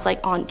it sounds like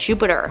on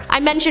Jupiter. I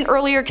mentioned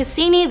earlier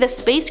Cassini, the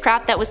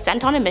spacecraft that was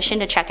sent on a mission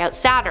to check out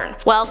Saturn.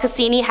 Well,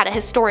 Cassini had a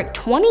historic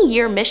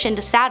 20-year mission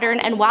to Saturn,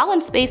 and while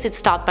in space it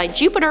stopped by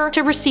Jupiter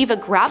to receive a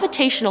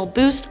gravitational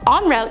boost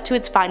en route to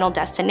its final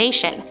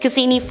destination.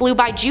 Cassini flew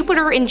by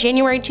Jupiter in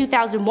January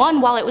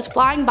 2001. While it was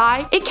flying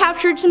by, it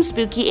captured some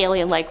spooky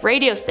alien-like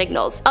radio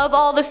signals. Of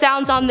all the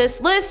sounds on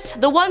this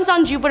list, the ones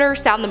on Jupiter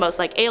sound the most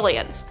like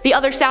aliens. The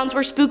other sounds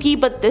were spooky,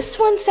 but this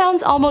one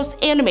sounds almost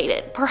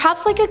animated,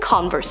 perhaps like a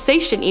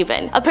conversation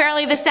even.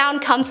 Apparently the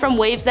sound comes from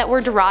waves that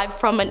were derived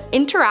from an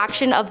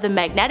interaction of the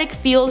magnetic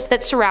field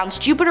that surrounds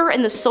Jupiter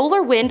and the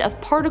solar wind of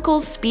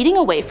particles speeding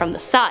away from the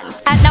sun.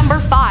 At number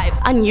 5,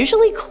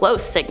 unusually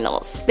close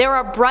signals. There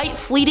are bright,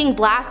 fleeting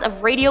blasts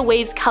of radio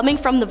waves coming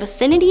from the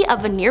vicinity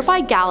of a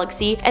nearby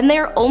galaxy, and they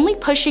are only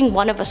pushing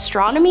one of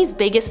astronomy's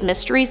biggest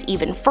mysteries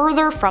even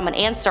further from an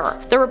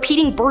answer. The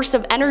repeating bursts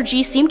of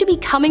energy seem to be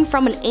coming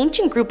from an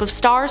ancient group of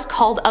stars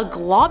called a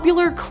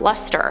globular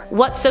cluster.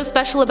 What's so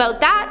special about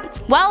that?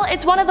 Well,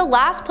 it's one of the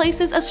last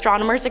places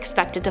astronomers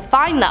expected to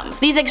find them.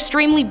 These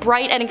extremely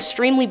bright and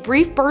extremely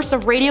brief bursts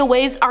of radio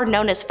waves are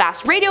known as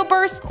fast radio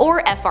bursts,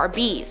 or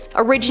FRBs.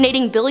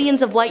 Originating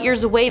billions of light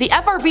years away, the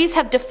FRBs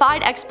have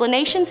defied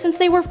explanation since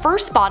they were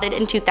first spotted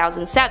in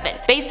 2007.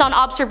 Based on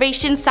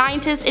observations,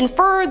 scientists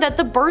infer that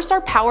the bursts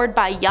are powered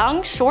by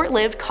young,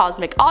 short-lived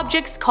cosmic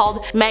objects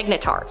called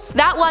magnetars.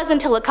 That was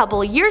until a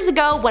couple of years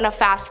ago when a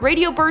fast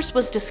radio burst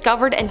was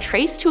discovered and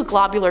traced to a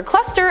globular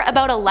cluster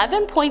about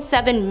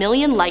 11.7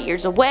 million light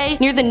years away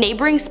near the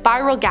neighboring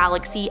spiral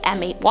galaxy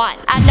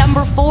M81. At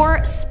number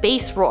 4,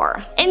 space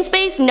roar. In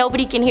space,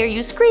 nobody can hear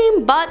you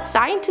scream, but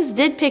scientists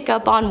did pick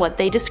up on what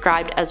they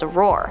described as a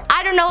roar.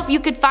 I don't know if you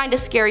could find a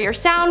scarier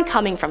sound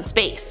coming from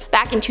space.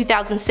 Back in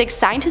 2006,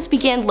 scientists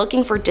began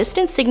looking for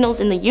distant signals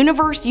in the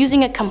universe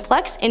using a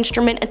complex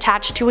instrument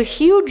attached to a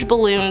huge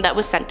balloon that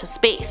was sent to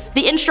space.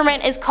 The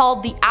instrument is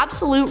called the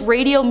Absolute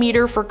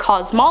Radiometer for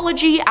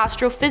Cosmology,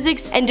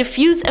 Astrophysics, and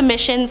Diffuse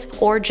Emissions,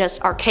 or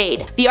just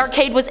ARCADE. The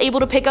ARCADE was able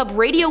to pick up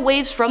radio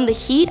waves from the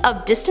heat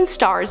of distant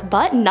stars,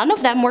 but none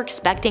of them were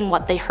expecting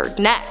what they heard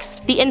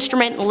next. The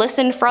instrument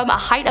listened from a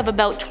height of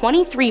about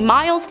 23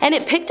 miles, and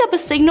it picked up a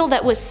signal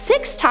that was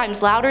 6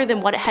 times louder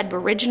than what had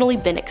originally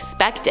been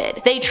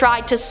expected. They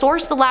tried to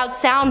source the loud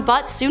sound,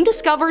 but soon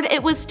discovered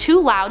it was too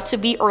loud to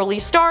be early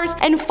stars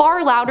and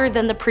far louder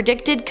than the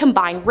predicted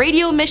combined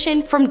radio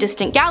emission from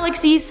distant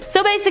galaxies,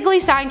 so basically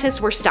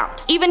scientists were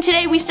stumped. Even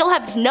today, we still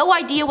have no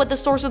idea what the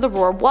source of the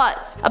roar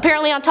was.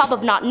 Apparently, on top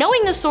of not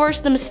knowing the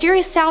source, the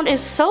mysterious sound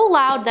is so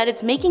loud that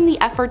it's making the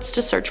efforts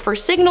to search for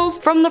signals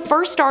from the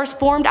first stars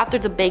formed after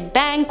the Big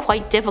Bang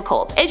quite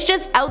difficult. It's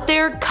just out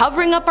there,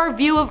 covering up our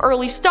view of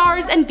early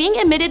stars and being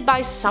emitted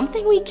by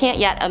something we can't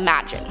yet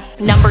imagine.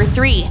 Number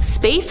 3,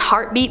 space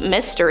heartbeat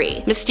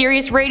mystery.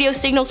 Mysterious radio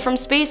signals from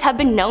space have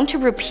been known to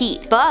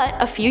repeat, but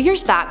a few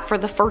years back, for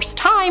the first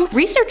time,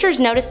 researchers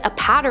noticed a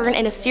pattern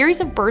in a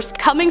series of bursts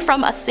coming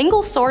from a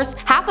single source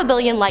 500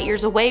 million light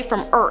years away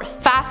from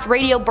Earth. Fast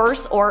radio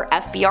bursts, or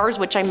FBRs,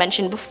 which I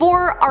mentioned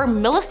before, are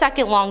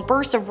millisecond-long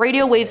bursts of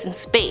radio waves in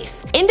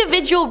space.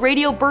 Individual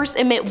radio bursts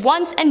emit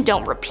once and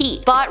don't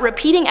repeat, but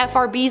repeating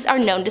FRBs are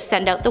known to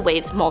send out the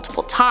waves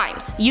multiple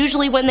times.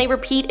 Usually when they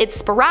repeat, it's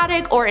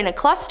sporadic or in a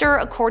cluster,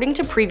 according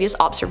to previous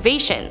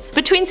observations.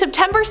 Between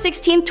September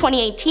 16,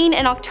 2018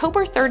 and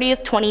October 30,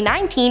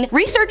 2019,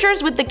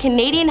 researchers with the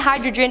Canadian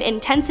Hydrogen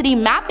Intensity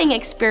Mapping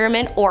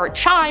Experiment, or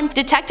CHIME,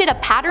 detected a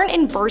pattern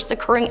in bursts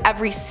occurring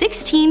every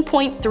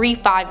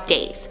 16.35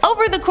 days.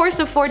 Over the course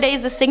of 4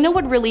 days, the signal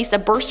would release a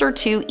burst or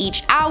two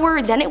each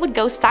hour, then it would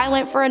go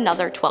silent for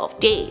another 12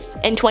 days.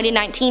 In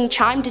 2019,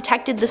 CHIME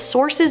detected the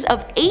sources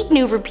of 8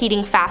 new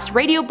repeating fast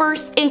radio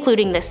bursts,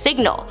 including this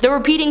signal. The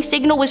repeating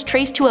signal was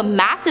traced to a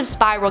massive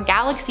spiral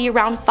galaxy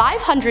around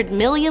 500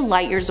 million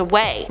light years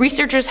away.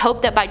 Researchers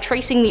hope that by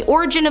tracing the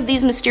origin of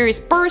these mysterious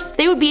bursts,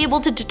 they would be able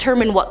to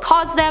determine what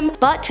caused them,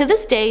 but to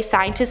this day,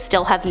 scientists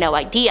still have no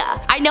idea.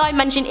 I know I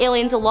mentioned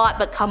aliens a lot,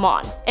 but come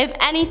on. If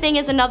anything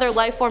is another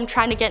life form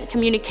trying to get in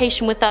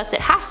communication with us,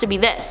 it has to be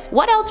this.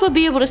 What else would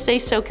be able to stay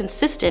so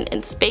consistent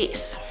in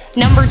space?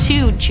 Number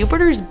 2.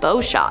 Jupiter's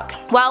bow shock.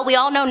 Well, we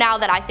all know now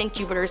that I think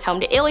Jupiter is home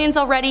to aliens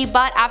already,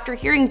 but after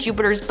hearing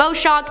Jupiter's bow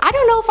shock, I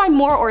don't know if I'm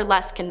more or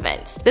less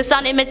convinced. The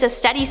sun emits a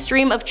steady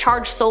stream of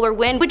charged solar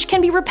wind which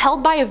can be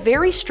repelled by a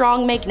very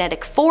strong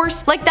magnetic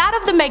force, like that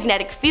of the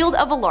magnetic field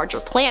of a larger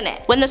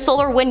planet. When the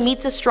solar wind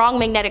meets a strong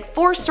magnetic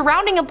force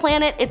surrounding a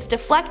planet, it's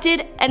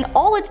deflected and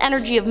all its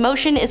energy of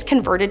motion is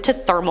converted to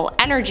thermal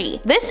energy.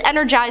 This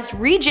energized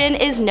region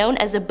is known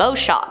as a bow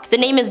shock. The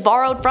name is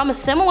borrowed from a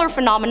similar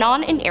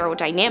phenomenon in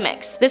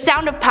aerodynamics. The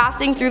sound of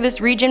passing through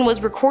this region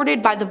was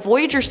recorded by the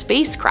Voyager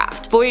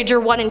spacecraft. Voyager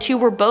 1 and 2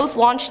 were both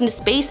launched into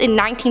space in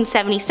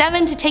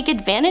 1977 to take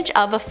advantage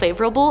of a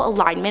favorable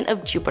alignment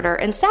of Jupiter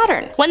and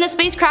Saturn. When the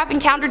spacecraft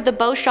encountered the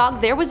bow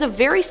shock, there was a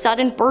very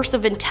sudden burst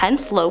of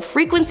intense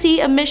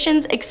low-frequency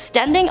emissions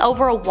extending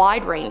over a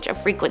wide range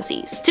of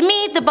frequencies. To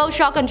me, the bow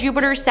shock on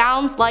Jupiter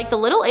sounds like the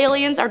little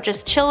aliens are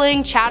just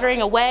chilling,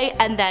 chattering away,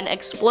 and then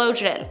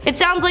explosion. It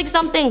sounds like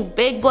something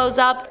big blows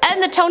up,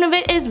 and the tone of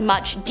it is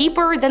much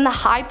deeper than the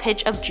high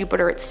pitch of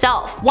Jupiter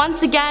itself.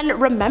 Once again,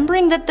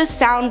 remembering that the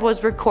sound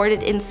was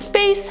recorded in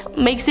space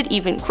makes it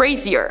even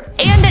crazier.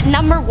 And at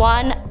number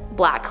 1,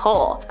 black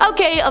hole.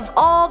 Okay, of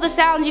all the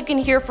sounds you can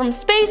hear from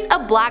space, a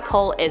black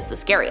hole is the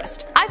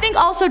scariest. I think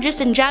also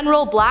just in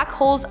general, black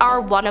holes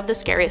are one of the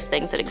scariest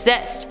things that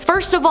exist.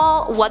 First of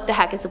all, what the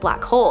heck is a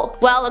black hole?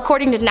 Well,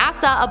 according to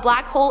NASA, a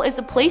black hole is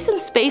a place in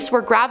space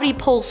where gravity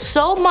pulls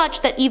so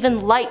much that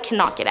even light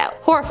cannot get out.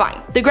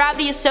 Horrifying. The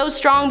gravity is so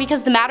strong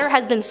because the matter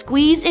has been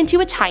squeezed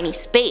into a tiny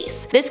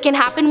space. This can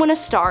happen when a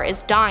star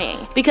is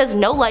dying. Because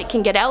no light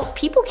can get out,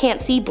 people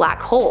can't see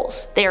black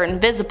holes. They are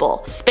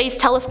invisible. Space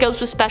telescopes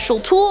with special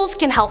tools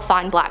can help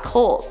find black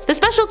holes. The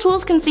special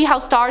tools can see how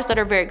stars that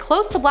are very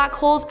close to black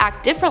holes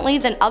act differently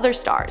than other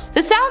stars.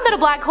 The sound that a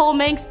black hole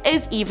makes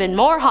is even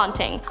more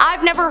haunting.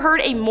 I've never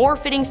heard a more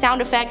fitting sound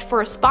effect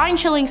for a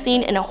spine-chilling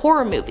scene in a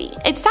horror movie.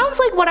 It sounds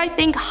like what I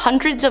think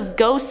hundreds of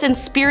ghosts and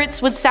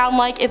spirits would sound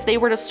like if they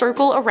were to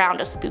circle around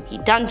a spooky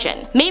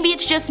dungeon. Maybe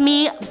it's just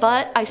me,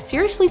 but I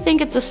seriously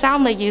think it's a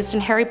sound they used in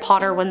Harry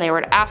Potter when they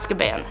were at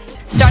Azkaban.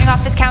 Starting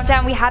off this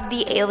countdown, we have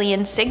the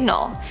alien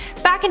signal.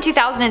 Back in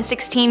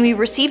 2016, we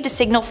received a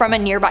signal from a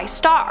nearby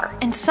star,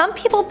 and some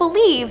people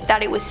believe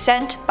that it was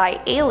sent by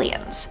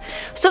aliens.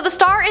 So the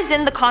star is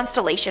in the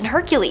constellation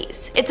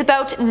Hercules. It's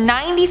about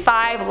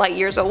 95 light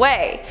years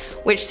away,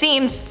 which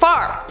seems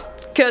far,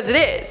 because it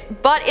is,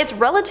 but it's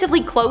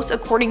relatively close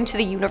according to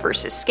the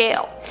universe's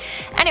scale.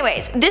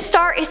 Anyways, this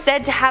star is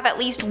said to have at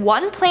least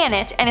one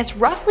planet, and it's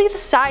roughly the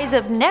size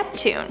of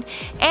Neptune,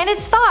 and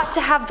it's thought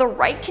to have the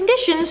right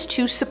conditions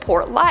to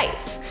support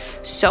life.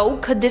 So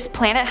could this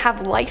planet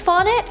have life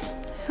on it?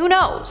 Who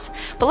knows?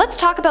 But let's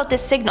talk about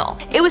this signal.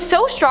 It was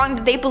so strong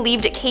that they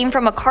believed it came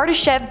from a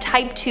Kardashev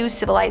Type 2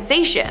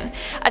 civilization.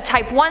 A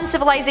Type 1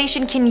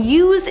 civilization can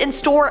use and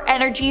store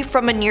energy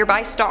from a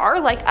nearby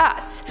star like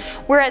us,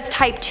 whereas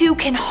Type 2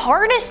 can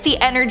harness the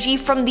energy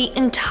from the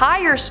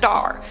entire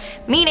star,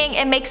 meaning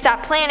it makes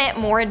that planet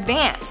more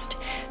advanced.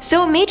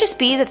 So it may just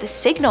be that the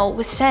signal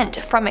was sent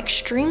from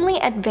extremely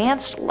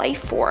advanced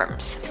life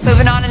forms.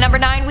 Moving on to number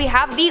 9, we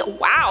have the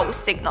wow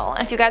signal.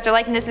 And if you guys are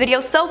liking this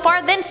video so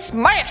far, then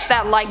smash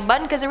that like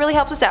button because it really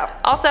helps us out.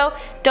 Also,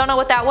 don't know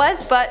what that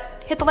was, but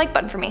hit the like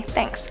button for me,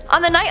 thanks.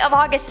 On the night of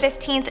August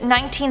 15th,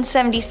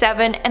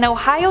 1977, an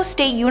Ohio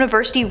State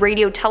University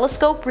radio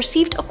telescope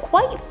received a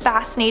quite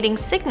fascinating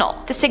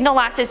signal. The signal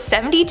lasted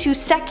 72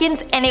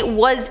 seconds and it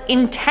was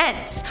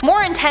intense,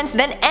 more intense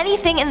than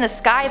anything in the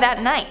sky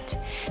that night.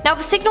 Now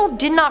the signal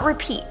did not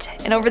repeat,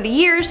 and over the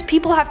years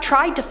people have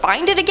tried to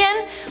find it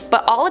again,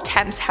 but all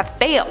attempts have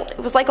failed. It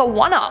was like a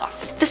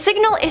one-off. The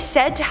signal is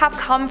said to have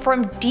come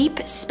from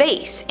deep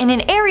space, in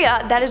an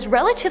area that is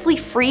relatively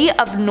free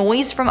of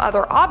noise from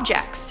other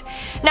objects.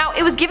 Now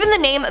it was given the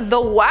name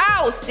the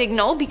wow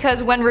signal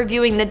because when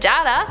reviewing the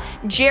data,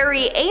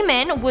 Jerry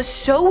Amen was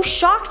so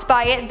shocked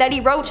by it that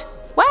he wrote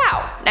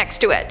wow next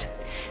to it.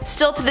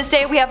 Still to this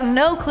day we have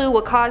no clue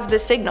what caused the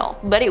signal,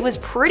 but it was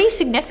pretty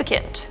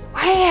significant.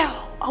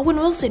 Wow, Owen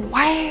Wilson,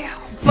 wow.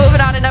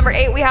 Moving on to number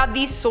 8, we have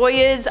the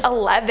Soyuz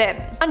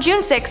 11. On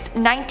June 6,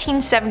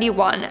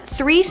 1971,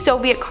 3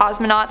 Soviet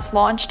cosmonauts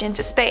launched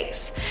into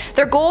space.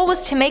 Their goal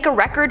was to make a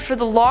record for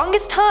the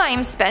longest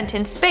time spent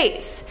in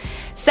space.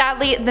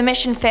 Sadly, the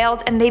mission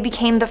failed and they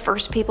became the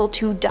first people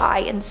to die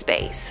in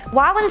space.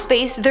 While in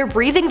space, their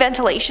breathing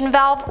ventilation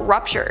valve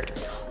ruptured.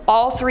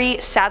 All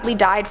 3 sadly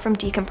died from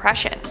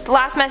decompression. The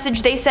last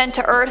message they sent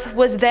to Earth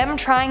was them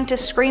trying to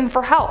scream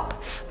for help,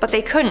 but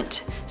they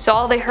couldn't, so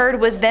all they heard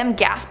was them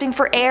gasping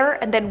for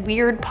air and then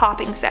weird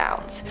popping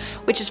sounds,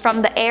 which is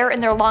from the air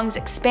in their lungs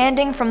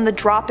expanding from the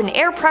drop in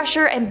air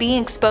pressure and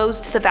being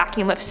exposed to the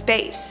vacuum of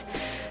space.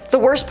 The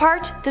worst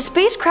part? The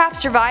spacecraft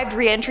survived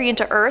re-entry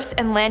into Earth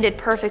and landed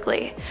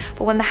perfectly,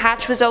 but when the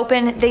hatch was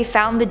open, they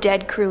found the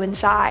dead crew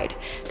inside,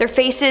 their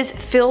faces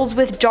filled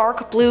with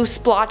dark blue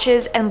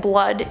splotches and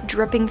blood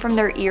dripping from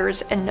their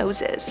ears and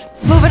noses.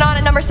 Moving on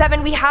at number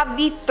 7, we have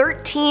the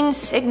 13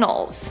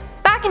 signals.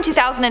 Back in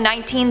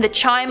 2019, the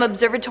Chime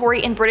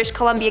Observatory in British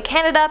Columbia,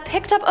 Canada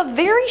picked up a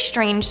very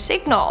strange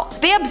signal.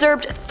 They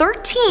observed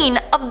 13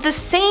 of the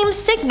same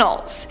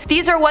signals.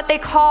 These are what they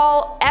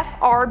call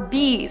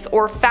FRBs,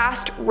 or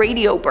fast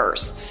radio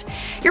bursts.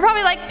 You're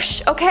probably like,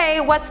 psh, okay,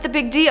 what's the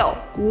big deal?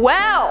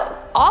 Well,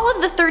 all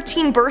of the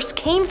 13 bursts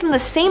came from the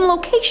same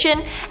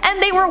location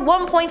and they were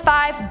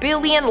 1.5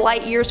 billion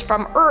light years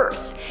from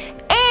Earth.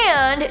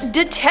 And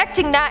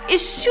detecting that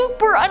is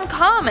super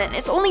uncommon.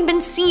 It's only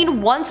been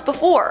seen once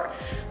before.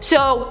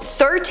 So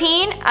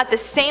 13 at the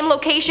same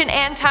location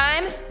and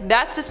time,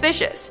 that's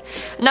suspicious.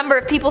 A number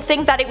of people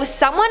think that it was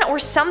someone or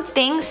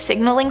something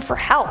signaling for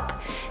help.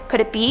 Could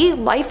it be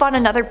life on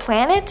another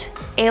planet?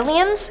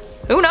 Aliens?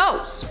 Who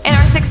knows? In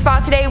our 6th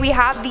spot today, we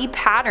have the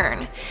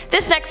pattern.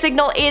 This next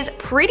signal is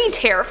pretty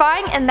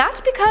terrifying, and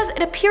that's because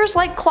it appears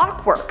like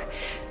clockwork.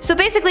 So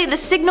basically, the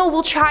signal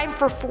will chime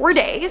for 4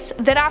 days,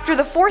 then after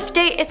the 4th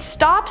day it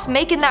stops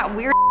making that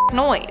weird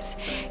noise.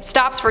 It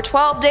stops for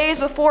 12 days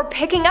before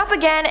picking up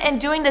again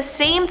and doing the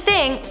same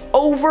thing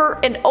over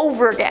and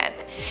over again.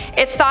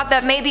 It's thought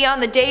that maybe on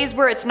the days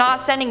where it's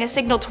not sending a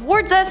signal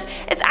towards us,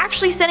 it's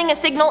actually sending a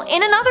signal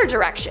in another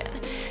direction.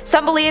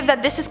 Some believe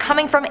that this is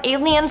coming from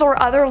aliens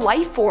or other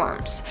life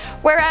forms,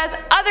 whereas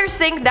others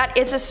think that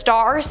it's a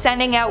star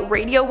sending out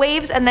radio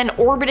waves and then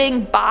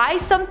orbiting by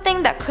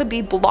something that could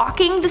be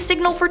blocking the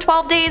signal for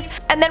 12 days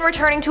and then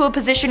returning to a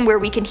position where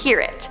we can hear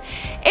it.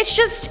 It's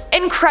just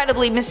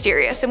incredibly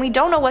mysterious and we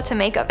don't know what to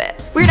make of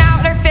it. We're now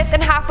at our 5th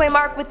and halfway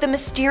mark with the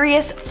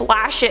mysterious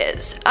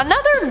flashes,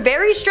 another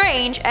very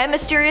strange and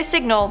mysterious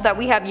signal that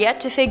we have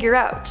yet to figure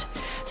out.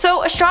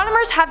 So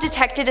astronomers have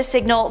detected a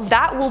signal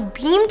that will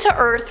beam to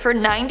Earth for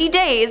 90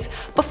 days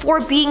before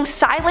being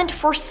silent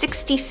for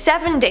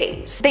 67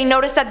 days. They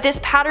noticed that this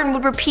pattern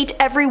would repeat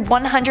every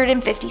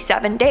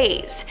 157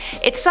 days.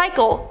 Its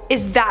cycle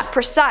is that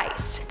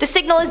precise. The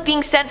signal is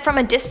being sent from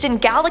a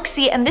distant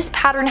galaxy and this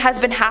pattern has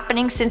been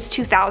happening since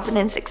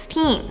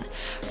 2016.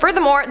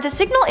 Furthermore, the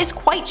signal is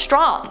quite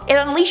strong. It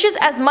unleashes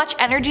as much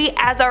energy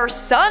as our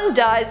sun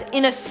does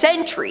in a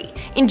century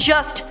in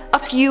just a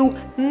few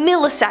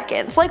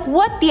milliseconds. Like,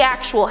 what the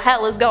actual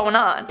hell is going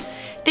on?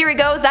 Theory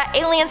goes that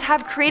aliens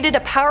have created a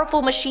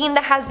powerful machine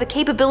that has the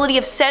capability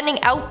of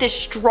sending out this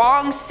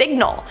strong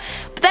signal,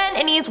 but then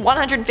it needs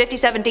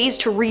 157 days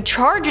to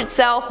recharge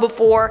itself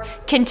before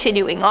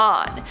continuing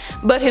on.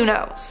 But who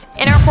knows?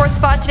 In our 4th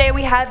spot today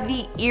we have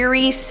the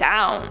eerie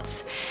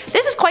sounds.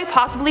 This is quite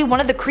possibly one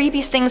of the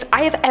creepiest things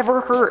I have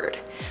ever heard.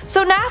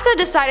 So NASA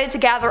decided to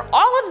gather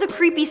all of the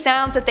creepy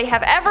sounds that they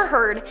have ever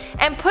heard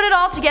and put it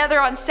all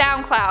together on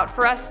SoundCloud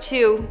for us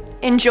to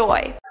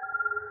enjoy.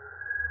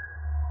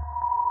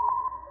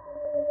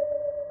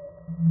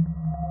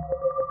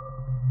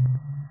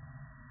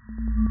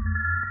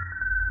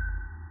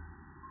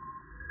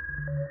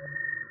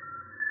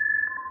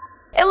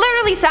 It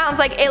literally sounds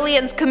like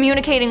aliens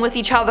communicating with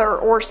each other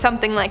or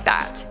something like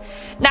that.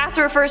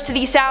 NASA refers to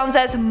these sounds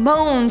as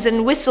moans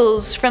and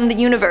whistles from the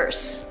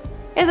universe.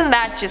 Isn't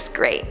that just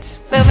great?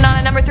 Moving on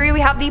to number 3, we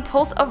have the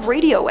pulse of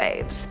radio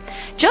waves.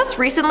 Just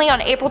recently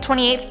on April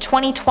 28,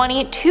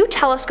 2020, 2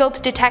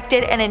 telescopes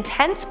detected an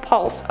intense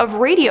pulse of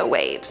radio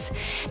waves.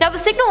 Now the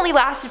signal only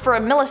lasted for a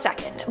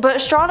millisecond, but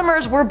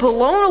astronomers were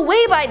blown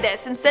away by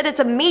this and said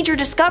it's a major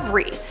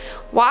discovery.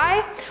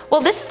 Why?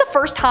 Well, this is the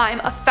first time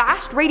a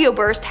fast radio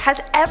burst has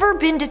ever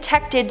been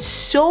detected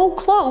so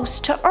close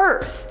to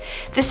Earth.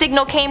 The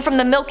signal came from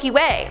the Milky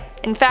Way.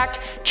 In fact,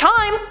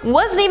 Chime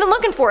wasn't even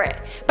looking for it,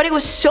 but it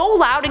was so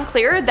loud and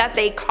clear that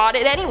they caught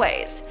it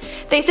anyways.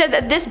 They said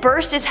that this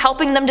burst is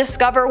helping them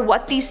discover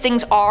what these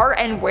things are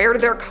and where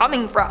they're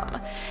coming from.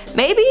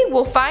 Maybe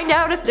we'll find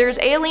out if there's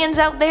aliens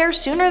out there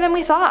sooner than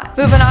we thought.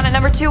 Moving on to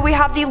number 2, we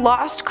have the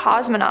lost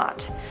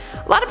cosmonaut.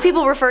 A lot of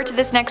people refer to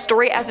this next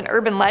story as an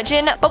urban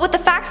legend, but with the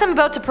facts I'm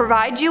about to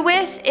provide you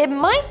with, it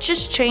might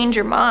just change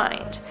your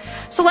mind.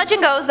 So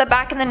legend goes that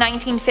back in the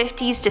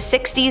 1950s to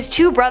 60s,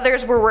 2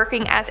 brothers were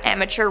working as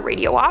amateur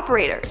radio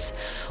operators.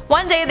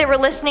 One day they were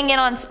listening in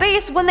on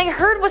space when they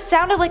heard what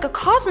sounded like a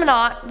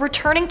cosmonaut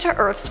returning to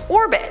Earth's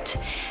orbit.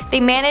 They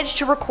managed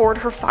to record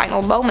her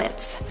final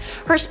moments.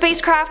 Her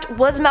spacecraft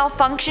was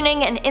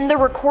malfunctioning, and in the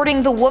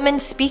recording the woman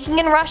speaking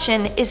in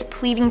Russian is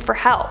pleading for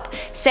help,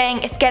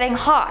 saying it's getting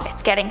hot,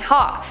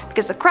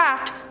 because the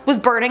craft was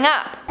burning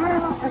up.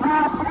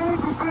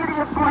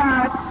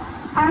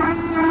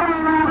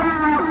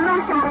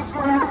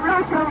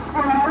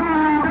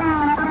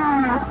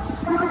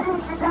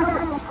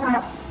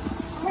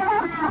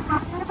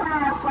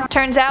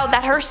 Turns out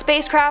that her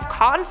spacecraft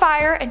caught on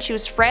fire and she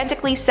was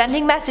frantically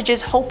sending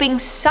messages hoping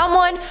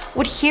someone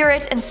would hear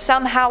it and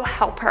somehow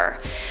help her.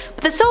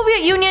 But the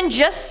Soviet Union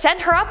just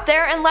sent her up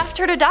there and left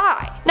her to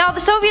die. Now the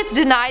Soviets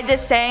denied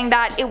this, saying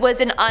that it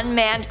was an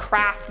unmanned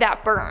craft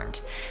that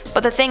burned.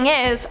 But the thing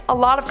is, a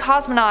lot of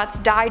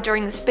cosmonauts died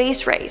during the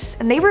space race,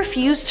 and they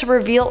refused to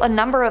reveal a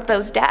number of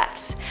those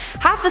deaths.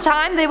 Half the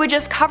time they would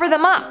just cover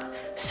them up.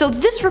 So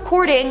this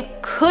recording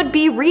could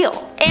be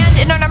real. And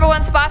in our number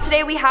 1 spot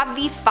today we have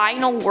the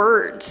final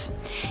words.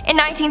 In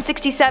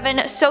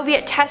 1967,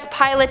 Soviet test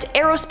pilot,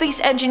 aerospace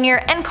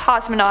engineer, and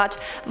cosmonaut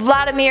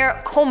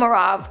Vladimir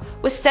Komarov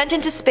was sent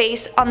into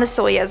space on the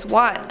Soyuz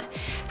 1.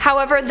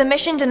 However, the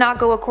mission did not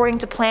go according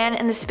to plan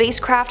and the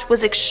spacecraft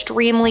was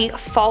extremely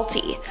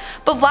faulty.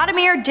 But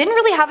Vladimir didn't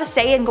really have a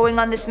say in going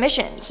on this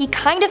mission. He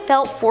kind of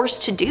felt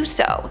forced to do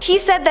so. He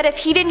said that if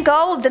he didn't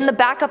go, then the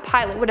backup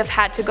pilot would have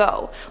had to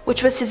go,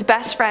 which was his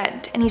best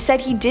friend, and he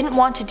said he didn't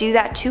want to do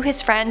that to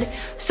his friend,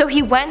 so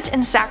he went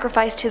and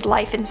sacrificed his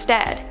life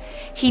instead.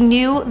 He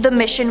knew the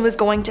mission was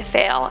going to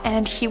fail,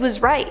 and he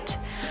was right.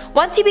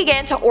 Once he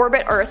began to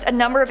orbit Earth, a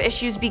number of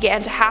issues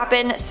began to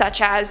happen,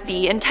 such as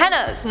the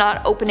antennas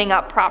not opening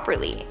up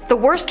properly. The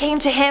worst came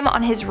to him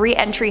on his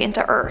re-entry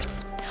into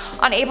Earth.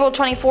 On April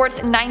 24th,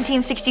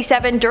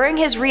 1967, during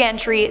his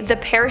re-entry, the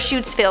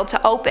parachutes failed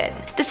to open.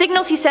 The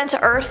signals he sent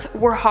to Earth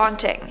were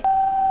haunting.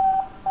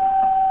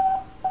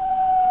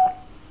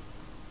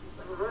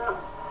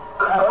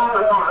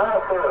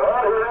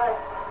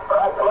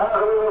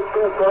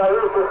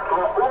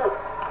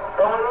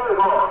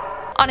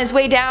 On his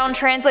way down,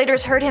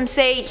 translators heard him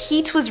say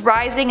heat was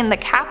rising in the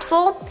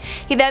capsule.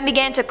 He then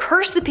began to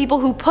curse the people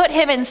who put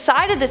him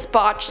inside of this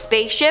botched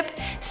spaceship,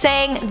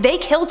 saying they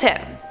killed him.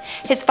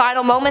 His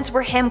final moments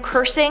were him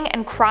cursing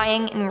and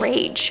crying in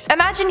rage.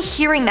 Imagine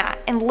hearing that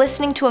and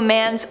listening to a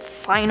man's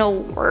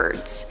final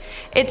words.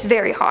 It's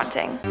very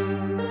haunting.